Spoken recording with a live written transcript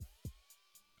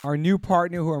Our new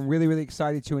partner who I'm really, really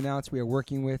excited to announce we are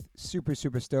working with. Super,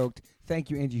 super stoked.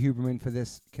 Thank you, Angie Huberman, for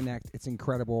this connect. It's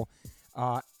incredible.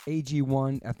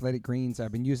 AG1 Athletic Greens.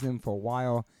 I've been using them for a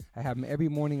while. I have them every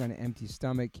morning on an empty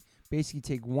stomach. Basically,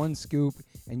 take one scoop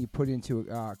and you put it into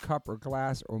a cup or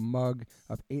glass or mug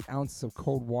of 8 ounces of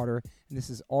cold water. And this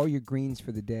is all your greens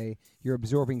for the day. You're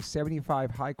absorbing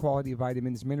 75 high-quality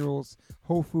vitamins, minerals,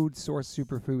 whole food source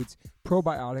superfoods,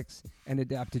 probiotics, and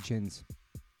adaptogens.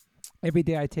 Every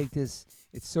day I take this.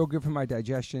 It's so good for my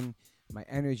digestion, my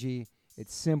energy.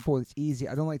 It's simple. It's easy.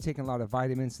 I don't like taking a lot of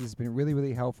vitamins. This has been really,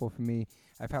 really helpful for me.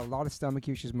 I've had a lot of stomach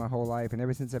issues my whole life, and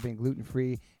ever since I've been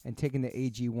gluten-free and taking the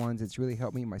AG1s, it's really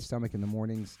helped me in my stomach in the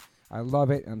mornings. I love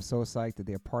it, and I'm so psyched that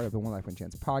they're part of the One Life, One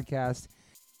Chance podcast.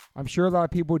 I'm sure a lot of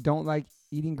people don't like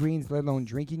eating greens, let alone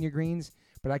drinking your greens,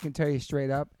 but I can tell you straight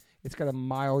up, it's got a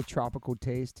mild tropical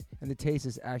taste, and the taste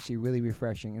is actually really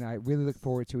refreshing, and I really look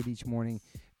forward to it each morning.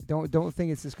 Don't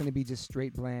think it's just going to be just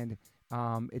straight bland.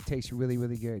 It tastes really,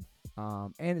 really good,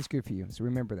 and it's good for you, so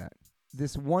remember that.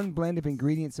 This one blend of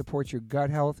ingredients supports your gut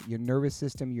health, your nervous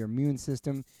system, your immune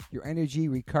system, your energy,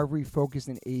 recovery, focus,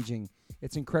 and aging.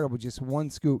 It's incredible, just one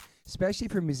scoop, especially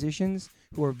for musicians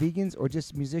who are vegans or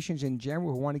just musicians in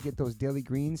general who want to get those daily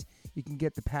greens. You can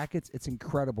get the packets. It's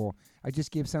incredible. I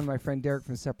just gave some to my friend Derek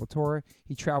from Sepultura.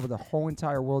 He traveled the whole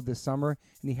entire world this summer,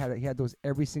 and he had those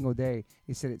every single day.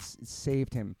 He said it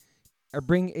saved him. I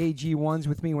bring AG1s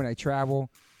with me when I travel.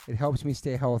 It helps me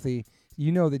stay healthy.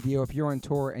 You know the deal. If you're on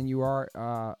tour and you are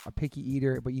a picky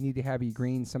eater, but you need to have your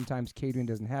greens, sometimes catering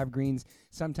doesn't have greens.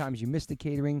 Sometimes you miss the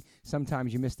catering.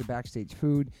 Sometimes you miss the backstage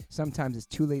food. Sometimes it's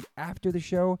too late after the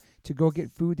show to go get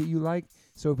food that you like.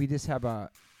 So if you just have a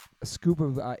scoop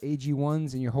of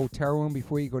AG1s in your hotel room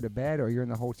before you go to bed, or you're in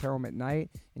the hotel room at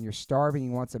night and you're starving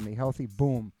and you want something healthy,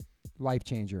 boom, life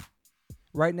changer.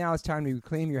 Right now, it's time to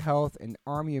reclaim your health and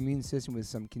arm your immune system with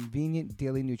some convenient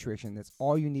daily nutrition. That's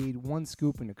all you need, one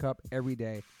scoop in a cup every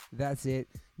day. That's it.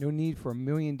 No need for a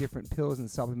million different pills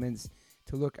and supplements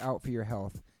to look out for your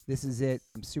health. This is it.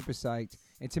 I'm super psyched.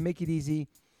 And to make it easy,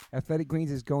 Athletic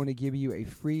Greens is going to give you a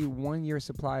free 1-year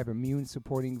supply of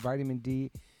immune-supporting vitamin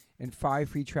D and 5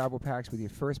 free travel packs with your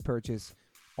first purchase.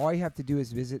 All you have to do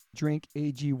is visit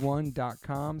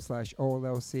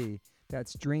drinkag1.com/OLLC.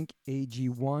 That's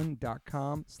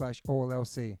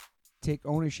drinkag1.com/OLLC. Take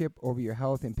ownership over your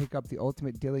health and pick up the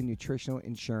ultimate daily nutritional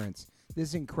insurance. This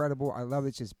is incredible. I love it.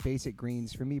 It's just basic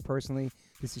greens. For me personally,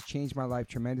 this has changed my life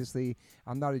tremendously.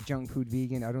 I'm not a junk food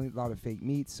vegan. I don't eat a lot of fake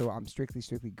meats, so I'm strictly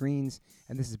greens.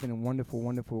 And this has been a wonderful,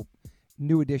 wonderful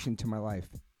new addition to my life.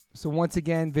 So once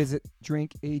again, visit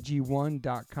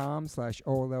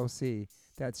drinkag1.com/OLLC.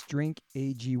 That's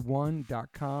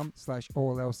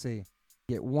drinkag1.com/OLLC.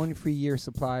 Get 1 free year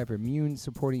supply of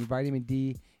immune-supporting vitamin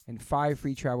D and 5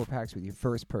 free travel packs with your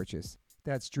first purchase.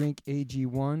 That's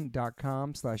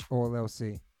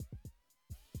drinkag1.com/OLLC.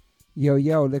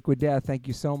 Yo, Liquid Death, thank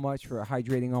you so much for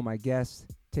hydrating all my guests,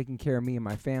 taking care of me and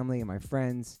my family and my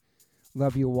friends.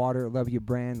 Love your water, love your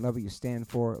brand, love what you stand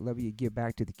for, love what you give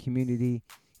back to the community.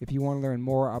 If you want to learn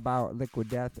more about Liquid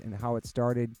Death and how it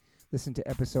started, listen to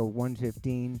episode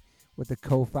 115. With the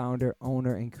co-founder,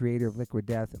 owner, and creator of Liquid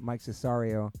Death, Mike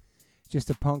Cesario. Just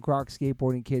a punk rock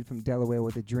skateboarding kid from Delaware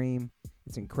with a dream.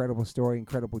 It's an incredible story,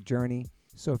 incredible journey.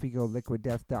 So if you go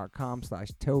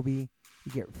liquiddeath.com/Toby,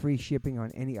 you get free shipping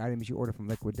on any items you order from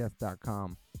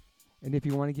liquiddeath.com. And if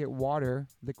you want to get water,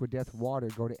 Liquid Death water,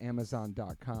 go to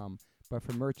amazon.com. But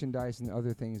for merchandise and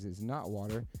other things that's not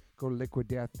water, go to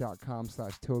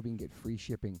liquiddeath.com/Toby and get free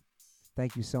shipping.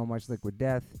 Thank you so much, Liquid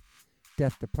Death.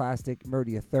 Death to plastic,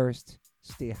 murder your thirst,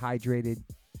 stay hydrated.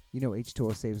 You know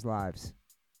H2O saves lives.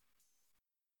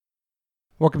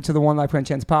 Welcome to the One Life, One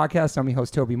Chance podcast. I'm your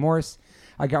host, Toby Morris.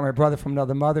 I got my brother from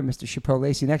another mother, Mr. Chappelle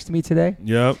Lacey, next to me today.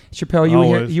 Yep.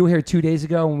 Chappelle, you were here 2 days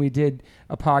ago when we did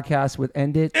a podcast with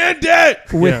End It!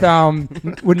 With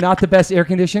not the best air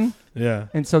condition. Yeah.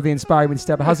 And so they inspired me to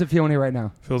step up. How's it feeling here right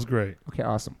now? Feels great. Okay,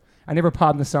 awesome. I never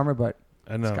popped in the summer, but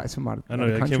I know. this guy's from out of I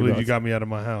know. I can't believe you got me out of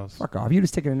my house. Fuck off. You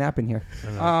just taking a nap in here.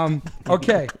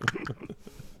 Okay.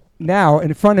 Now,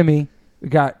 in front of me, we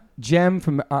got Jem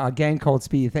from a gang called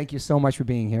Speed. Thank you so much for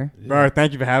being here. Yeah. Bro,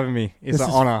 thank you for having me. It's an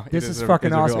honor. This is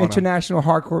fucking awesome. International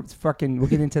hardcore fucking, we'll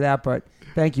get into that, but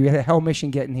thank you. You had a hell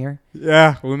mission getting here.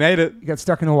 Yeah, we made it. You got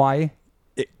stuck in Hawaii.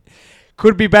 It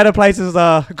could be better places.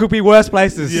 Could be worse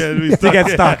places to get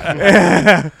stuck.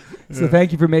 So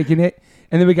thank you for making it.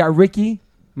 And then we got Ricky,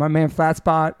 my man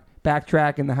Flatspot,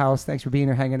 Backtrack in the house. Thanks for being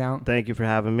here, hanging out. Thank you for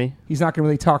having me. He's not going to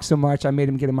really talk so much. I made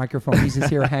him get a microphone. He's just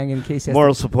here hanging in case he has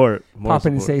Moral support. Pop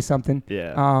in and say something.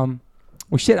 Yeah.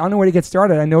 Well, shit, I don't know where to get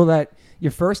started. I know that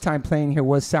your first time playing here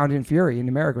was Sound and Fury in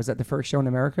America. Was that the first show in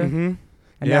America? Mm-hmm.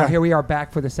 And now here we are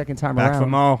back for the second time around. Back for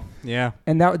more. Yeah.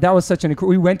 And that was such an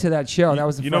we went to that show. That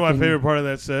was you know my favorite part of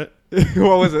that set?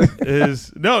 What was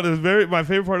it? My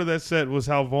favorite part of that set was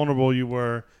how vulnerable you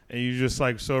were, and you just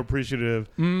like so appreciative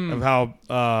of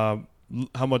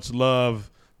how much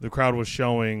love the crowd was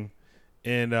showing,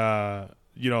 and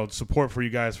support for you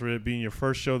guys for it being your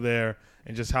first show there,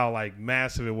 and just how like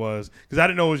massive it was. Because I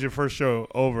didn't know it was your first show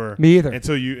over. Me either.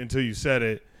 Until you said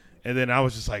it. And then I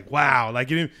was just like, wow.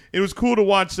 Like, it was cool to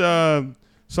watch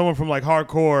someone from, like,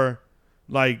 hardcore,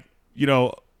 like,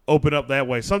 open up that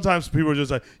way. Sometimes people are just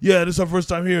like, yeah, this is our first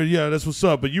time here. Yeah, that's what's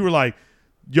up. But you were like,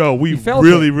 yo, we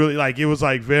really, like, it was,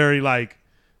 like, very, like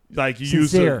you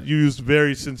used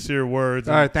very sincere words.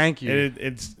 All right, thank you. And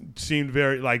it seemed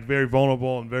very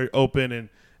vulnerable and very open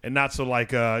and not so,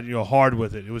 like, hard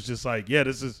with it. It was just like, yeah,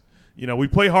 this is, we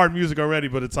play hard music already,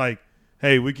 but it's like,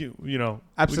 hey, we can,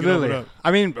 absolutely. We can open up. I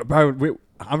mean, bro,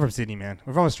 I'm from Sydney, man.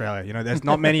 We're from Australia. There's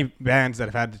not many bands that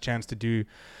have had the chance to do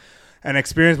and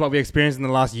experience what we experienced in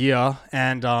the last year.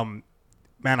 And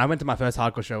man, I went to my first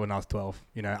hardcore show when I was 12.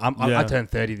 I turned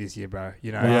 30 this year, bro.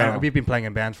 And we've been playing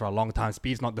in bands for a long time.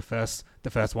 Speed's not the first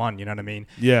one. You know what I mean?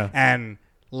 Yeah. And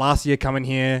last year coming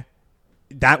here,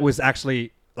 that was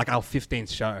actually like our 15th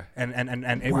show,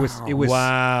 and it was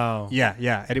wow.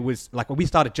 Yeah, and it was like we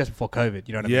started just before COVID.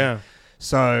 You know what I mean? Yeah.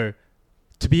 So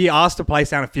to be asked to play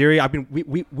Sound of Fury,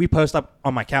 we post up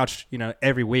on my couch,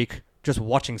 every week, just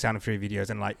watching Sound of Fury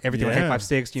videos and like everything on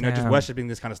 856, just worshipping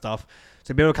this kind of stuff. So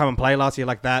to be able to come and play last year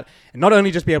like that, and not only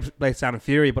just be able to play Sound of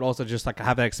Fury, but also just like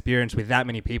have that experience with that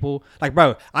many people. Like,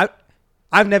 bro,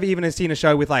 I've never even seen a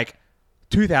show with like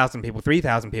 2,000 people,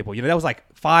 3,000 people. That was like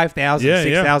 5,000,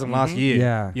 6,000 last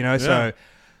year. Yeah. So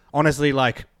honestly,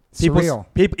 like people,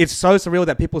 it's so surreal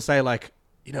that people say like,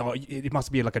 it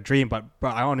must be like a dream, but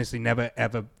bro, I honestly never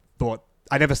ever thought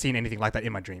I'd never seen anything like that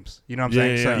in my dreams. You know what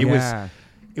I'm saying? So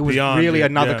it was beyond really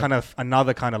another kind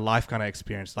of life kind of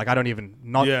experience. Like I don't even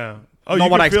not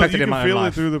what I expected in my own life. You can feel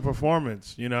it through the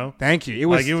performance. Thank you. It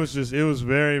was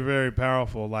very, very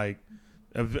powerful. Like,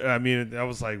 I mean, I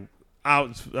was like, I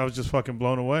was just fucking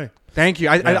blown away. Thank you.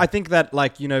 I think that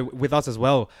like with us as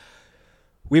well,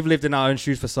 we've lived in our own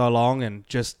shoes for so long, and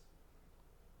just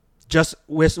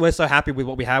we're so happy with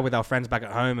what we have with our friends back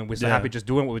at home, and we're so happy just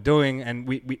doing what we're doing, and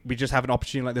we just have an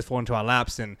opportunity like this fall into our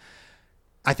laps. And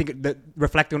I think that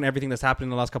reflecting on everything that's happened in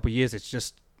the last couple of years, it's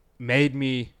just made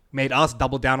us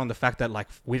double down on the fact that like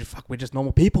we're just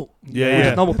normal people. We're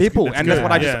just normal people, and that's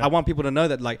what I want people to know,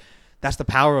 that like that's the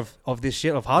power of this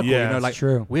shit of hardcore. Like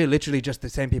true. We're literally just the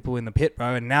same people in the pit,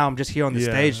 bro. And now I'm just here on the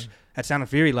stage at Sound of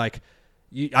Fury, like.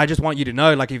 I just want you to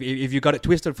know, like, if you got it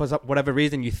twisted for whatever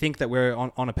reason, you think that we're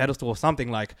on a pedestal or something,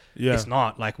 like, it's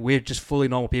not. Like, we're just fully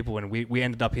normal people, and we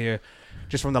ended up here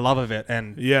just from the love of it.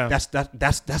 And that's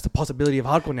the possibility of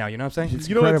hardcore now, you know what I'm saying? It's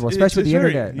incredible, especially with the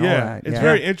internet. It's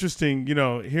very interesting,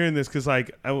 hearing this, because,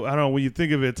 like, I don't know, when you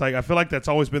think of it, it's like, I feel like that's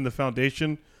always been the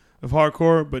foundation of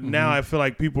hardcore, but now I feel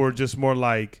like people are just more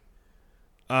like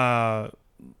I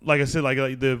said,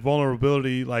 like the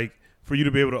vulnerability, like, for you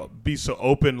to be able to be so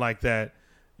open like that.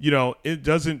 It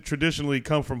doesn't traditionally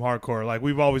come from hardcore. Like,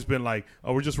 we've always been like,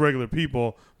 oh, we're just regular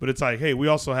people, but it's like, hey, we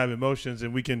also have emotions,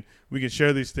 and we can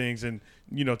share these things. And,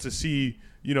 to see,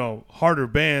 harder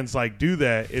bands like do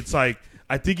that, it's like,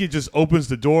 I think it just opens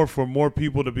the door for more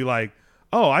people to be like,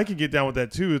 oh, I can get down with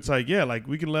that too. It's like, yeah, like,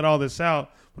 we can let all this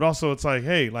out, but also it's like,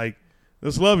 hey, like,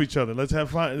 let's love each other. Let's have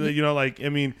fun. Like, I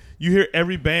mean, you hear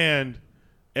every band,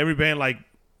 like,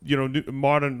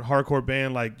 modern hardcore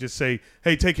band, like, just say,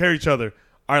 hey, take care of each other.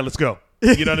 All right, let's go.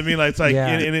 You know what I mean? Like, it's like,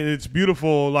 and it's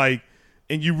beautiful. Like,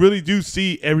 and you really do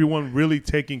see everyone really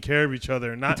taking care of each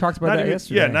other. Not, we talked about that even,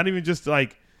 yesterday. Yeah, not even just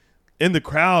like in the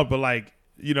crowd, but like,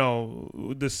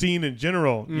 the scene in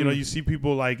general. You see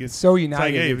people like, it's so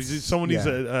united. It's like, hey, someone needs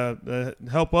to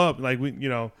help up. Like,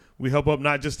 we help up,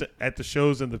 not just at the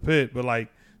shows in the pit, but like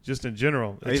just in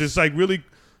general. It's just like really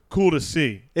cool to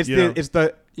see. It's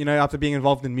after being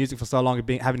involved in music for so long,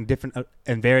 having different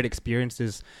and varied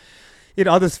experiences in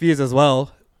other spheres as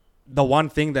well, the one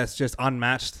thing that's just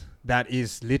unmatched, that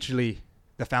is literally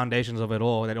the foundations of it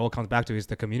all, that it all comes back to, is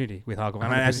the community with hardcore.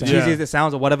 And as cheesy as it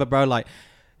sounds or whatever, bro, like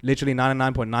literally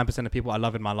 99.9% of people I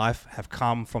love in my life have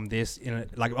come from this,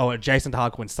 adjacent to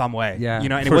hardcore in some way. Yeah.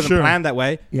 And it wasn't planned that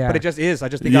way, but it just is. I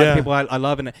just think other people I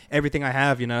love, and everything I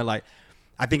have, like,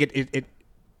 I think it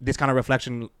this kind of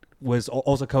reflection was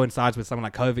also coincides with something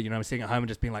like COVID. I'm sitting at home and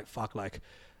just being like, fuck, like,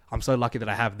 I'm so lucky that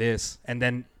I have this. And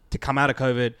then to come out of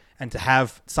COVID and to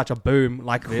have such a boom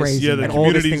like this, crazy, the and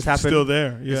all these things happen, still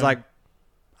there. Yeah. It's like,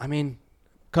 I mean,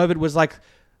 COVID was like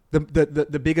the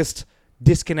biggest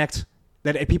disconnect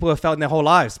that people have felt in their whole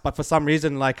lives, but for some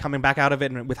reason, like coming back out of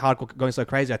it and with hardcore going so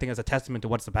crazy, I think it's a testament to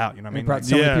what it's about. You know what I mean? It brought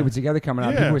so many people together coming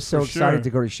out. People were so excited to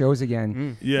go to shows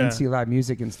again and see live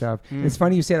music and stuff. It's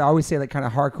funny you say that. I always say like kind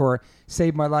of hardcore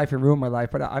saved my life and ruined my life.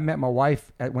 But I met my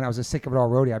wife when I was a Sick of It All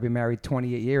roadie. I've been married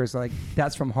 28 years. Like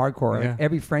that's from hardcore. Like,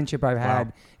 every friendship I've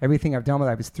had, everything I've done with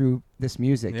life is through this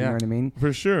music. You know what I mean?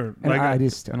 For sure. And like, I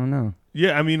don't know.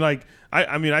 Yeah, I mean, like,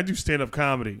 I do stand up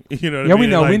comedy. You know what I mean? Yeah, we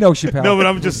know, like, we know Chappelle. No, but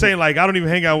I'm just saying, like, I don't even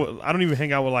hang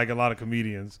out with like a lot of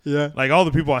comedians. Yeah, like all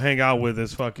the people I hang out with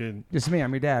is fucking just me.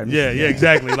 I'm your dad. Yeah,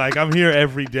 exactly. Like I'm here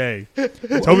every day.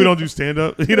 Toby don't do stand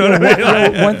up. You know what I mean?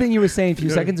 Like, one thing you were saying a few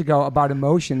seconds ago about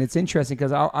emotion, it's interesting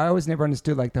because I always never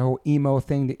understood like the whole emo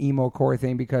thing, the emo core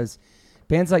thing, because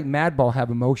bands like Madball have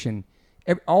emotion.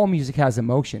 All music has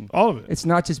emotion. All of it. It's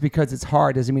not just because it's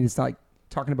hard doesn't mean it's not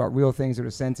talking about real things that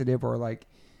are sensitive or like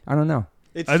I don't know.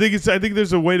 I think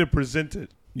there's a way to present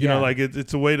it. You know, like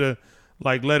it's a way to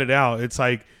like let it out. It's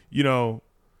like, you know,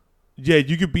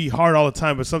 you could be hard all the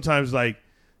time, but sometimes like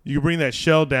you can bring that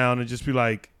shell down and just be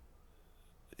like,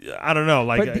 I don't know,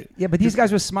 like but these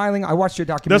guys were smiling. I watched your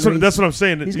documentary. That's what I'm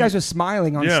saying. These guys were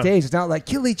smiling on stage. It's not like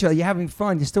kill each other. You're having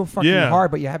fun. You're still fucking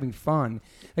hard, but you're having fun.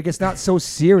 Like it's not so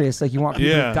serious. Like you want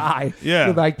people to die. Yeah,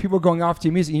 you're like people going off to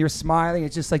your music and you're smiling.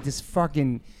 It's just like this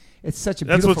fucking. It's such a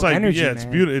beautiful energy. Yeah, it's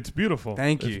beautiful. It's beautiful.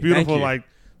 Thank you. It's beautiful. Like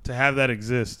to have that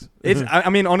exist. It's. I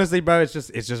mean, honestly, bro, it's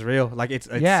just real. Like it's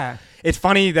It's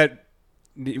funny that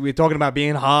we're talking about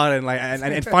being hard and like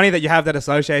and it's funny that you have that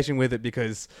association with it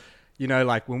because, you know,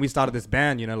 like when we started this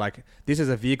band, you know, like this is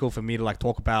a vehicle for me to like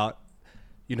talk about,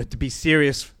 you know, to be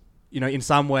serious, you know, in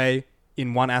some way,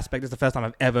 in one aspect. It's the first time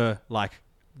I've ever like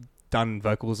done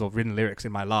vocals or written lyrics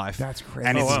in my life. That's crazy.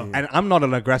 And and I'm not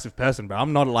an aggressive person, bro.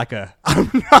 I'm not like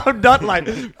I'm not like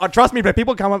trust me, but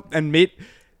people come up and meet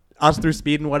us through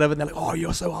Speed and whatever, and they're like, "Oh,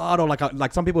 you're so hard," or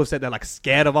like some people have said they're like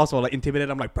scared of us or like intimidated.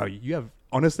 I'm like, bro, you have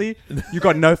honestly, you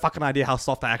got no fucking idea how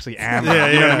soft I actually am.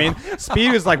 You know what I mean?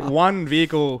 Speed is like one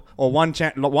vehicle or one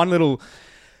little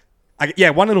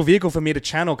vehicle for me to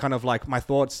channel kind of like my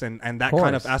thoughts and that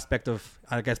kind of aspect of,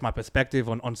 I guess, my perspective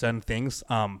on certain things.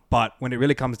 But when it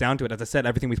really comes down to it, as I said,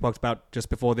 everything we spoke about just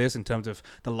before this in terms of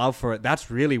the love for it, that's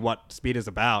really what Speed is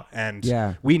about.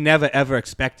 And we never ever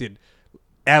expected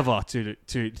ever to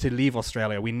leave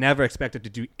Australia. We never expected to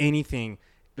do anything,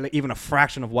 like even a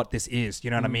fraction of what this is.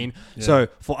 You know what I mean? Yeah. So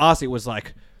for us, it was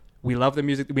like, we love the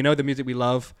music. We know the music we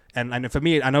love. And for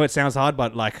me, I know it sounds hard,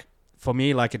 but like for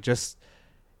me, like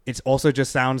it's also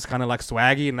just sounds kind of like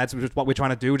swaggy, and that's just what we're trying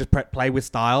to do, just play with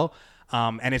style.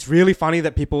 And it's really funny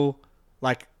that people,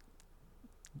 like,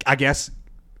 I guess,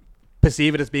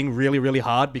 perceive it as being really, really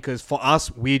hard, because for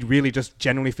us, we really just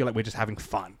genuinely feel like we're just having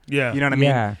fun. Yeah. You know what I mean?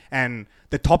 Yeah. And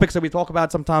the topics that we talk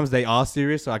about, sometimes they are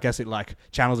serious, so I guess it, like,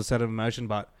 channels a certain emotion,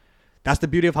 but that's the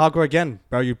beauty of hardcore again,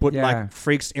 bro. You put, like,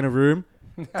 freaks in a room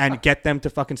and get them to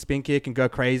fucking spin kick and go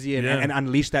crazy and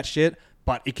unleash that shit.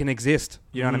 But it can exist.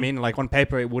 You know what I mean? Like on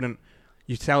paper, it wouldn't.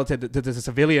 You tell it to the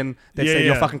civilian, they'd say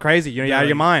you're fucking crazy. You're out of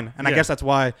your mind. And I guess that's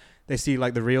why they see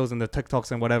like the reels and the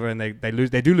TikToks and whatever, and they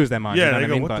do lose their mind. Yeah, you know they what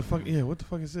go, I mean? what the fuck? Yeah, what the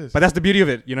fuck is this? But that's the beauty of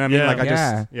it. You know what I mean?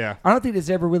 Like I don't think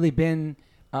there's ever really been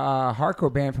a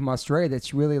hardcore band from Australia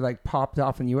that's really like popped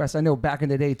off in the U.S. I know back in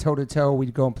the day, Toe to Toe,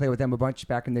 we'd go and play with them a bunch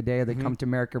back in the day. They come to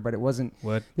America, but it wasn't.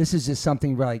 What? This is just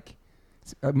something like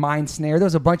a Mind Snare. There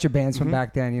was a bunch of bands from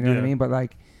back then. You know what I mean? But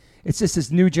like. It's just this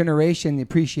new generation, the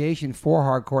appreciation for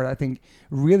hardcore, I think,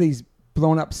 really's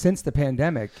blown up since the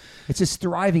pandemic. It's just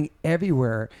thriving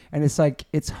everywhere. And it's like,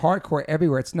 it's hardcore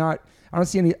everywhere. It's not, I don't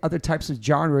see any other types of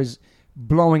genres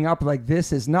blowing up like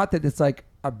this. It's not that it's like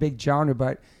a big genre,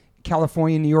 but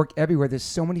California, New York, everywhere. There's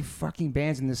so many fucking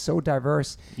bands and they're so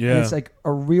diverse. Yeah. And it's like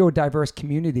a real diverse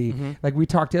community. Like we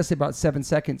talked yesterday about 7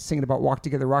 Seconds singing about Walk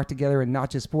Together, Rock Together, and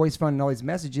Not Just Boys Fun and all these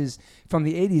messages from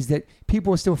the 80s that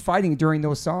people are still fighting during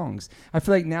those songs. I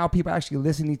feel like now people are actually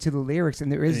listening to the lyrics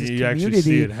and there is this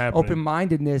community,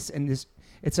 open-mindedness, and this.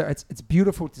 It's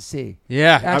beautiful to see.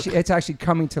 Yeah, it's actually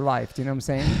coming to life. Do you know what I'm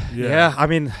saying? Yeah. I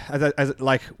mean, as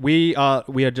like we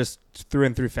are just through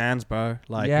and through fans, bro.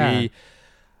 Like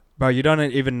Bro, you don't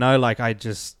even know, like,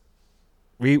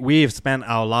 we have spent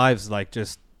our lives, like,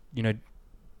 just, you know,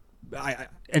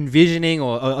 envisioning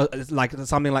or like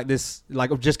something like this,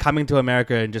 like, of just coming to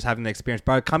America and just having the experience.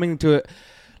 Bro, coming to it,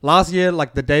 last year,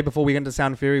 like, the day before we went to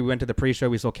Sound Fury, we went to the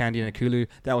pre-show, we saw Candy and Akulu.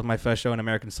 That was my first show in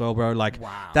American soil, bro. Like,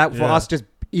 that for us, just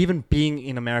even being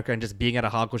in America and just being at a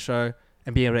hardcore show,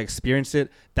 and being able to experience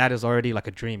it, that is already like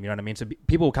a dream. You know what I mean? So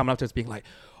people will come up to us being like,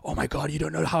 "Oh my God, you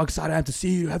don't know how excited I am to see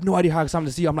you. I have no idea how excited I'm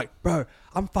to see you." I'm like, "Bro,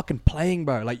 I'm fucking playing,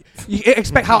 bro. Like, you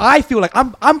expect how I feel. Like,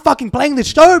 I'm fucking playing this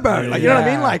show, bro. Like, you know what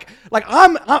I mean? Like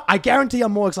I guarantee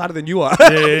I'm more excited than you are."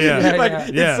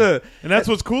 And that's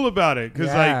what's cool about it,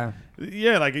 because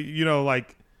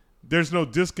like there's no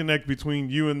disconnect between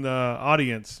you and the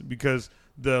audience, because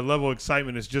the level of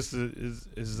excitement is just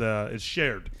is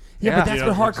shared. Yeah, but that's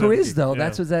what hardcore is, though.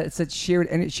 That's what it's shared,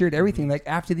 and it shared everything. Like,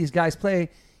 after these guys play,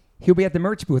 he'll be at the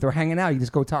merch booth or hanging out. You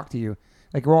just go talk to you.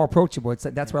 Like, we're all approachable.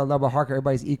 That's what I love about hardcore.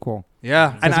 Everybody's equal.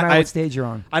 Yeah, doesn't matter what stage you're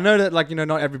on. I know that, like,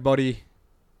 not everybody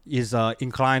is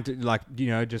inclined to, like,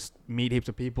 just meet heaps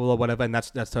of people or whatever, and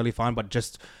that's totally fine. But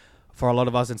just for a lot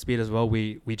of us in Speed as well,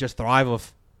 we just thrive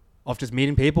of just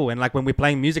meeting people. And like when we're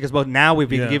playing music as well, now we've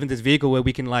been given this vehicle where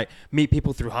we can like meet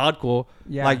people through hardcore.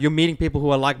 Yeah. Like, you're meeting people who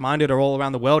are like-minded or all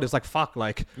around the world. It's like, fuck,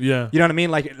 like, you know what I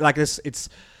mean? Like this,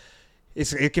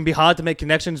 it can be hard to make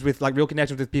connections with, like, real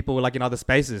connections with people like in other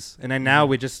spaces. And then now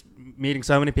we're just meeting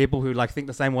so many people who like think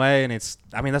the same way. And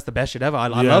that's the best shit ever. I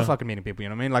love fucking meeting people. You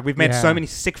know what I mean? Like, we've made so many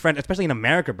sick friends, especially in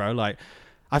America, bro. Like,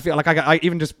 I feel like I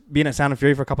even just being at Sound and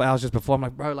Fury for a couple of hours just before, I'm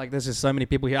like, bro, like, there's just so many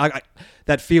people here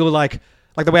that feel like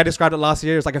the way I described it last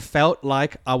year is like, it felt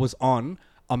like I was on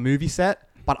a movie set,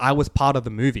 but I was part of the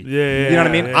movie. You know what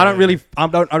I mean? I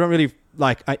don't really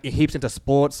like heaps into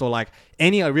sports or like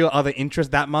any real other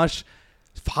interest that much.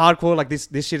 Hardcore, like this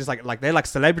shit is like they're like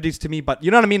celebrities to me, but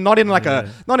you know what I mean? Not in like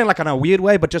a weird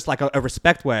way, but just like a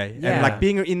respect way. Yeah. And like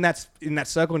being in that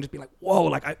circle and just being like, whoa,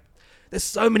 like there's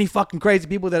so many fucking crazy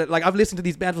people that like I've listened to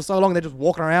these bands for so long, they're just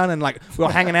walking around and like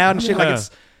we're hanging out and shit. Like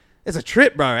it's a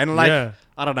trip, bro. And like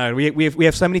I don't know, we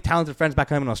have so many talented friends back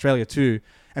home in Australia too,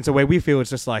 and so where we feel it's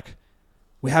just like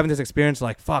we're having this experience,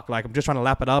 like, fuck, like, I'm just trying to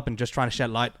lap it up and just trying to shed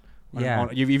light.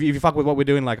 If you fuck with what we're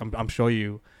doing, like, I'm sure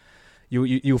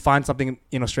you'll find something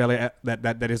in Australia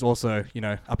that is also,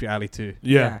 up your alley too.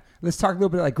 Yeah. Let's talk a little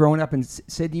bit like growing up in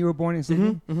Sydney. You were born in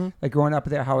Sydney? Mm-hmm. Like, growing up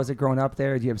there, how was it growing up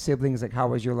there? Do you have siblings? Like, how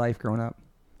was your life growing up?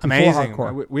 Amazing.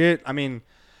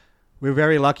 We're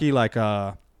very lucky. Like,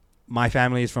 my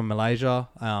family is from Malaysia.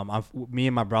 Me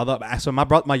and my brother. So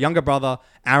my younger brother,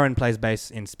 Aaron, plays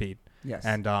bass in Speed. Yes.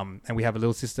 And we have a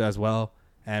little sister as well.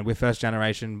 And we're first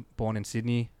generation born in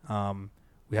Sydney.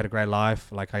 We had a great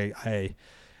life. Like,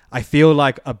 I feel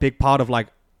like a big part of like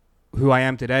who I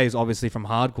am today is obviously from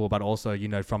hardcore, but also,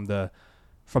 from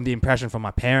the impression from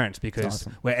my parents, because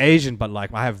we're Asian, but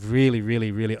like I have really,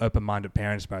 really, really open-minded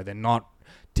parents, bro. They're not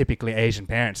typically Asian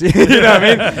parents. You know what I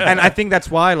mean? And I think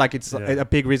that's why, like, it's a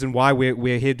big reason why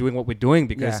we're here doing what we're doing,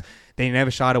 because they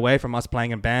never shied away from us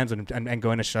playing in bands and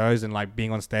going to shows and like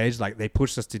being on stage. Like, they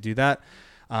pushed us to do that.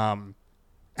 And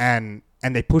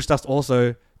they pushed us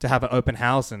also to have an open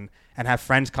house and have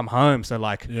friends come home. So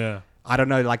like, I don't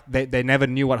know, like they never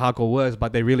knew what hardcore was,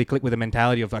 but they really clicked with the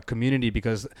mentality of a community,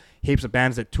 because heaps of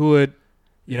bands that toured,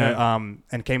 you know,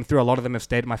 and came through, a lot of them have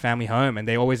stayed at my family home, and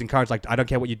they always encourage, like, I don't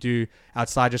care what you do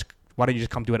outside, why don't you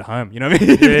just come do it at home? You know what I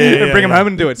mean? Bring them home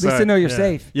and do it. At least to know you're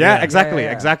safe.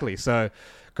 Exactly. So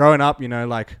growing up,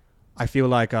 like, I feel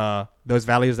like those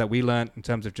values that we learned in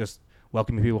terms of just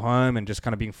welcoming people home and just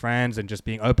kind of being friends and just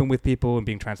being open with people and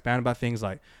being transparent about things,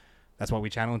 like, that's what we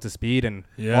channel into Speed. And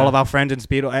all of our friends in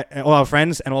Speed, all our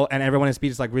friends and everyone in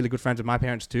Speed is like really good friends with my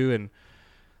parents too. And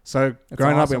so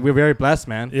growing up, we're very blessed,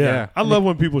 man. Yeah. I love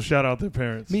when people shout out their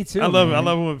parents. Me too. I love it. I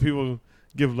love when people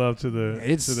give love to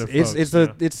their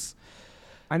folks.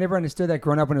 I never understood that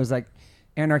growing up, when it was like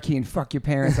anarchy and fuck your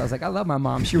parents. I was like, I love my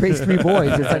mom. She raised 3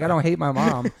 boys. It's like, I don't hate my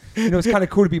mom. It's kind of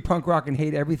cool to be punk rock and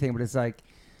hate everything, but it's like,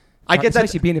 I get that.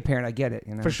 Especially being a parent, I get it.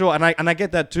 For sure, and I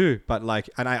get that too. But like,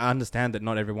 and I understand that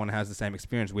not everyone has the same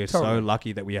experience. We're so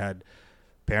lucky that we had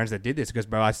parents that did this, because,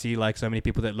 bro, I see like so many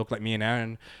people that look like me and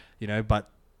Aaron, but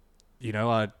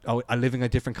are living a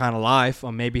different kind of life,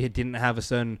 or maybe it didn't have a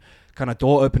certain kind of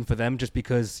door open for them just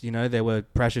because they were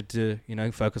pressured to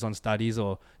focus on studies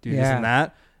or do this and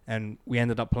that. And we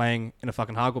ended up playing in a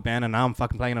fucking hardcore band, and now I'm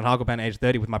fucking playing in a hardcore band at age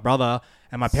 30 with my brother,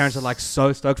 and my parents are like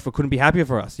so stoked couldn't be happier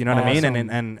for us. You know what I mean?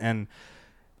 And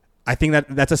I think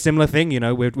that's a similar thing.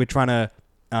 We're trying to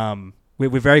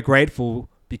we're very grateful,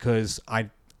 because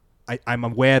I'm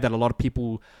aware that a lot of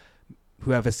people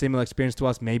who have a similar experience to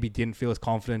us maybe didn't feel as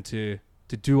confident to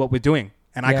do what we're doing.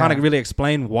 And I can't really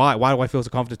explain why. Why do I feel so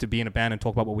confident to be in a band and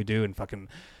talk about what we do and fucking.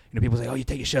 People say, oh, you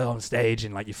take your shirt on stage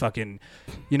and like you fucking,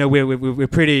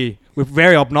 we're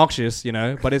very obnoxious,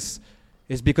 but it's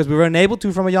because we were enabled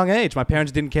to from a young age. My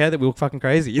parents didn't care that we were fucking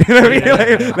crazy. You know what I mean?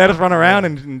 Like, let us run around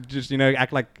and just,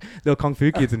 act like little kung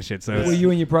fu kids and shit. So were you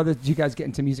and your brother, did you guys get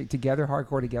into music together,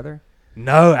 hardcore together?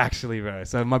 No, actually, bro.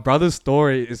 So my brother's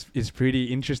story is pretty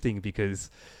interesting because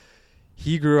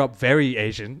he grew up very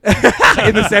Asian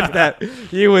in the sense that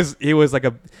he was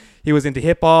into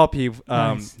hip hop.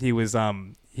 Nice.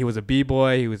 He was a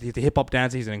b-boy. He's a hip hop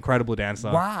dancer. He's an incredible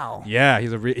dancer. Wow. Yeah,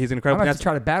 he's an I'm incredible gonna have dancer. to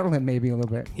try to battle him maybe a little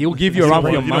bit. He'll give you a run for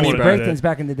your You don't money, wanna bro. do that. Breakdance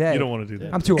back in the day. You don't want to do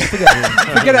that. I'm too old. Forget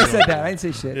I said that. I didn't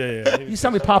say shit. Yeah. You saw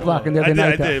me pop locking the I other did,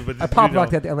 night. I though. did, but I pop you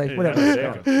locked know. at the LA. Yeah,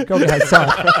 Whatever. yeah. Go ahead.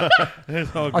 Sorry.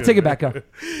 It's all I'll good. take it back up.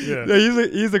 Yeah. Yeah,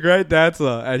 he's a great dancer,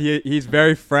 and he's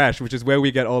very fresh, which is where we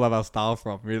get all of our style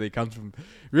from. Really comes from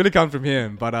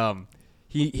him. But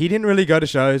he didn't really go to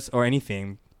shows or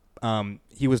anything.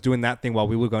 He was doing that thing while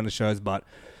we were going to shows. But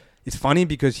it's funny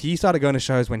because he started going to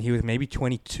shows when he was maybe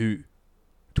 22,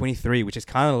 23, which is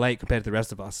kind of late compared to the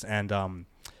rest of us. And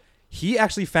he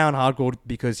actually found hardcore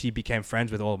because he became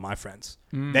friends with all of my friends.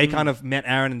 Mm-hmm. They kind of met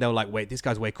Aaron and they were like, wait, this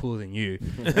guy's way cooler than you.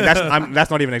 And that's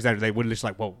not even exaggerating. They would just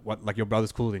like, whoa, what? Like, your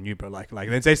brother's cooler than you, bro. Like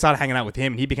then they started hanging out with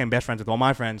him and he became best friends with all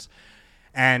my friends.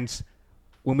 And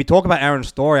when we talk about Aaron's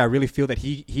story, I really feel that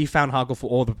he found hardcore for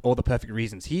all the perfect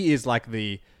reasons. He's like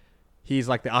the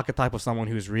archetype of someone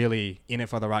who's really in it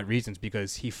for the right reasons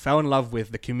because he fell in love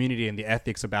with the community and the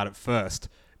ethics about it first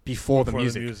before the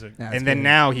music. Yeah, And then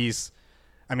now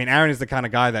Aaron is the kind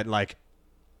of guy that like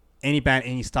any band,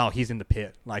 any style, he's in the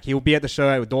pit. Like he'll be at the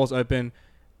show with doors open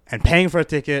and paying for a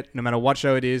ticket no matter what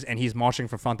show it is, and he's marching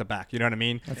from front to back. You know what I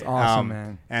mean? That's awesome,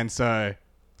 man. And so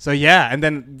yeah. And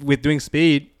then with doing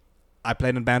Speed, I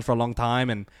played in a band for a long time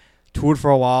and toured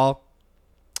for a while,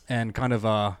 and kind of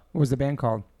What was the band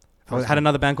called? I had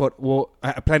another band called,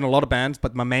 I played in a lot of bands,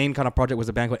 but my main kind of project was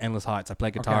a band called Endless Heights. I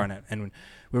played guitar in it. And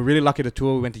we were really lucky to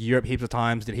tour. We went to Europe heaps of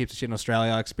times, did heaps of shit in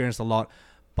Australia, experienced a lot,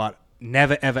 but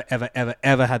never, ever, ever, ever,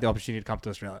 ever had the opportunity to come to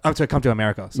Australia. Come to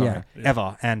America, sorry. Yeah.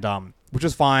 Ever. And which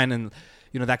was fine. And,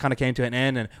 that kind of came to an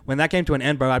end. And when that came to an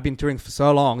end, bro, I'd been touring for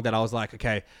so long that I was like,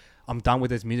 okay, I'm done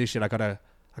with this music shit.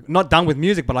 Not done with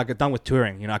music, but I got done with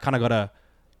touring. I kind of got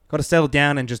to settle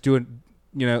down and just do it,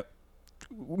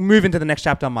 move into the next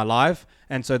chapter of my life.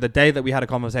 And so the day that we had a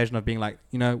conversation of being like,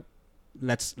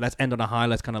 let's end on a high,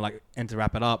 let's kind of like end to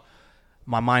wrap it up,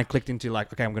 my mind clicked into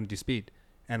like, okay, I'm going to do Speed.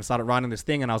 And I started writing this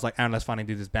thing, and I was like, Aaron, let's finally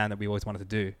do this band that we always wanted to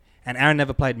do. And Aaron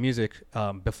never played music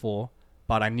before,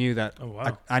 but I knew that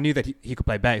I knew that he could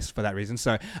play bass for that reason.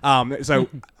 So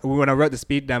when I wrote the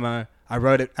Speed demo, I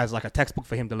wrote it as like a textbook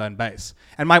for him to learn bass.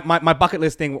 And my bucket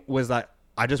list thing was that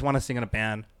I just want to sing in a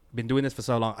band. Been doing this for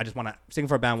so long. I just want to sing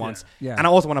for a band once. Yeah. And I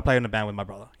also want to play in a band with my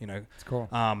brother, It's cool.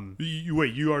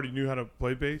 You already knew how to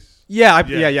play bass? Yeah.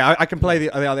 I can play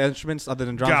the other instruments other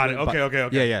than drums. Got it.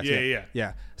 Okay.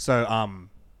 Yeah.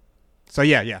 So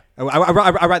yeah.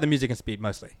 I write the music and Speed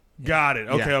mostly. Got it.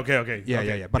 Okay.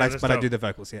 Yeah. But I do the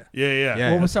vocals. Yeah.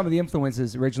 Yeah. What were some of the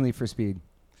influences originally for Speed?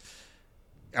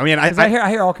 I mean, I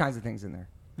hear all kinds of things in there.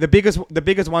 The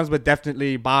biggest ones were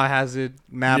definitely Biohazard,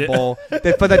 Madball.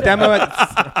 For the demo,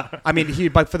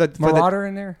 Marauder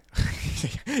in there.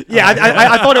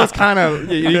 I thought it was kind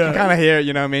of you can kind of hear it,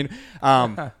 you know what I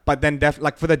mean. But then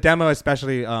for the demo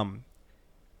especially,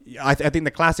 I think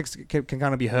the classics can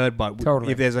kind of be heard. But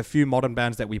Totally. if there's a few modern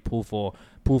bands that we pull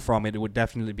from it, it would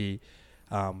definitely be.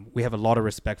 We have a lot of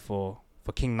respect for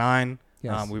King Nine.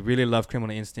 Yes. We really love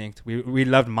Criminal Instinct. We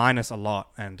loved Minus a lot,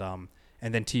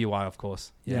 and then TUI, of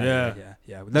course. Yeah.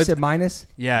 You said Minus?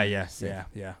 Yeah.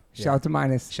 Shout out to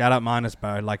Minus. Shout out Minus,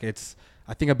 bro. Like it's,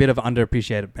 I think, a bit of an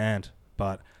underappreciated band,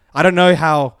 but I don't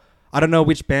know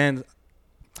which band.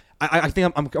 I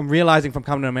think I'm realizing from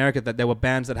coming to America that there were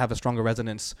bands that have a stronger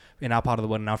resonance in our part of the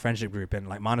world, in our friendship group, and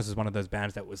like Minus is one of those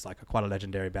bands that was like quite a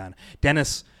legendary band.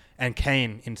 Dennis and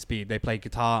Kane in Speed, they played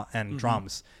guitar and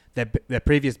drums. Their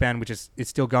previous band, which is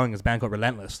still going, is a band called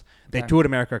Relentless. They toured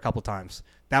America a couple times.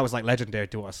 That was like legendary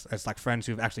to us as like friends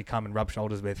who've actually come and rubbed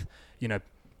shoulders with,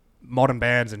 modern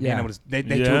bands, and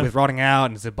they toured with Rotting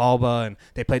Out and Zibalba, and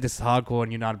they played This Is Hardcore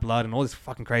and United Blood and all this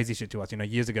fucking crazy shit to us,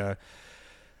 years ago.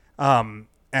 And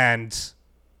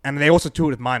they also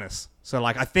toured with Minus. So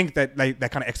like I think that they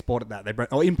kind of exported that,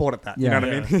 imported that. Yeah. You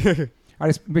know what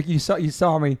I mean? You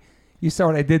saw me. You saw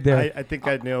what I did there. I think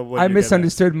I know what I you're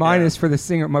misunderstood Minus for the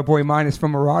singer, my boy Minus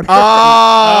from Marauder.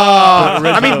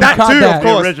 I mean that Caught too, that. of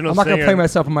course. Original I'm not going to singer. play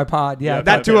myself on my pod. Yeah.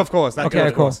 That too, of course. Okay,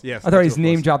 of course. Yes. I thought that his too, of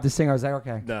name course. dropped the singer. I was like,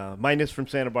 okay. No, Minus from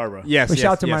Santa Barbara. Yes. But yes,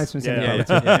 shout out to yes. Minus from Santa Yeah,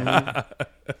 Barbara.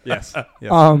 Yes.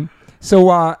 Yes.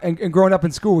 So and growing up in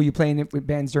school, were you playing with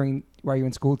bands while you were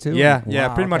in school too? Yeah,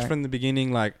 Wow, pretty much okay. from the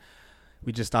beginning. Like,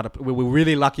 we just started. We were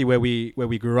really lucky where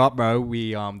we grew up, bro.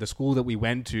 We the school that we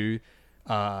went to,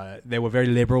 they were very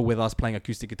liberal with us playing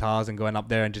acoustic guitars and going up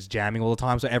there and just jamming all the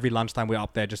time. So every lunchtime we were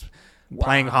up there just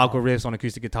playing Wow. hardcore riffs on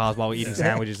acoustic guitars while we're eating Sick.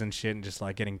 sandwiches and shit, and just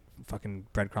like getting fucking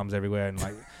breadcrumbs everywhere and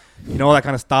like, you know, all that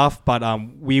kind of stuff. But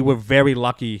we were very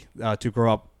lucky to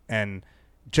grow up, and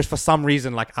just for some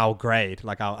reason, like our grade,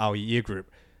 like our year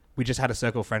group, we just had a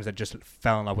circle of friends that just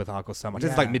fell in love with hardcore so much.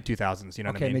 This is like Yeah. mid 2000s, you know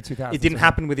what I Okay, mean? mid-2000s, It didn't okay.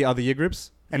 happen with the other year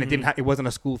groups, and it wasn't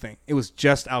a school thing. It was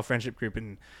just our friendship group,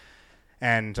 and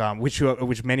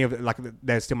which many of like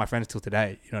they're still my friends till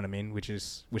today. You know what I mean?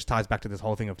 Which ties back to this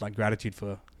whole thing of like gratitude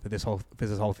for this whole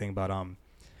thing. But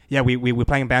yeah, we were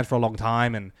playing in bands for a long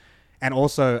time, and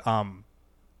also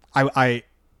I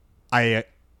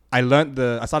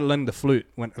started learning the flute,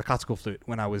 the classical flute,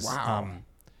 when I was Wow.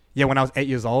 when I was 8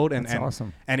 years old, and That's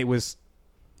awesome. and it was.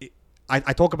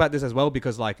 I talk about this as well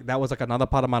because like that was like another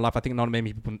part of my life I think not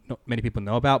many people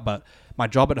know about. But my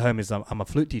job at home is I'm a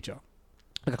flute teacher,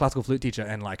 like a classical flute teacher,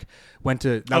 and like went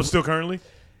to. Still currently?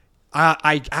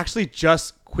 I actually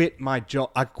just quit my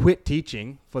job. I quit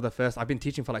teaching for the first. I've been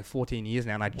teaching for like 14 years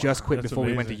now, and I just quit that's before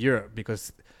we went to amazing. Europe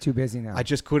because Too busy now. I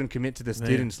just couldn't commit to the Man.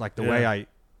 students like the way I,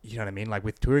 you know what I mean, like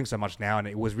with touring so much now, and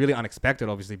it was really unexpected,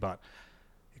 obviously, but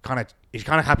it kind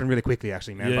of happened really quickly,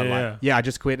 actually, man. Yeah, but like, yeah. yeah, I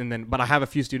just quit, and then, but I have a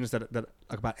few students that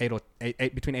like about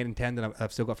eight between 8 and 10 that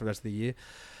I've still got for the rest of the year.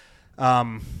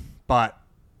 But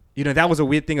you know that was a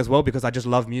weird thing as well because I just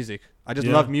love music. I just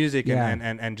Yeah. love music Yeah.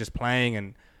 and just playing,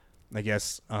 and I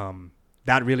guess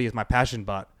that really is my passion.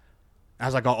 But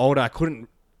as I got older,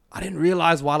 I didn't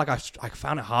realize why. Like I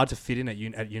found it hard to fit in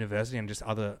at university and just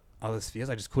other spheres.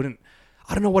 I just couldn't.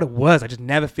 I don't know what it was. I just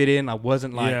never fit in. I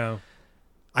wasn't like. Yeah.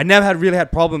 I never really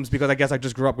had problems because I guess I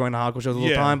just grew up going to hardcore shows all the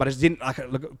Yeah. time. But I just didn't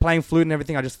like playing flute and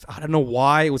everything. I don't know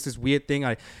why it was this weird thing.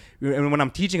 And when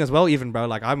I'm teaching as well, even bro,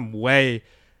 like I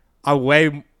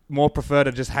way more prefer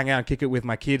to just hang out and kick it with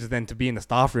my kids than to be in the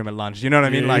staff room at lunch. You know what I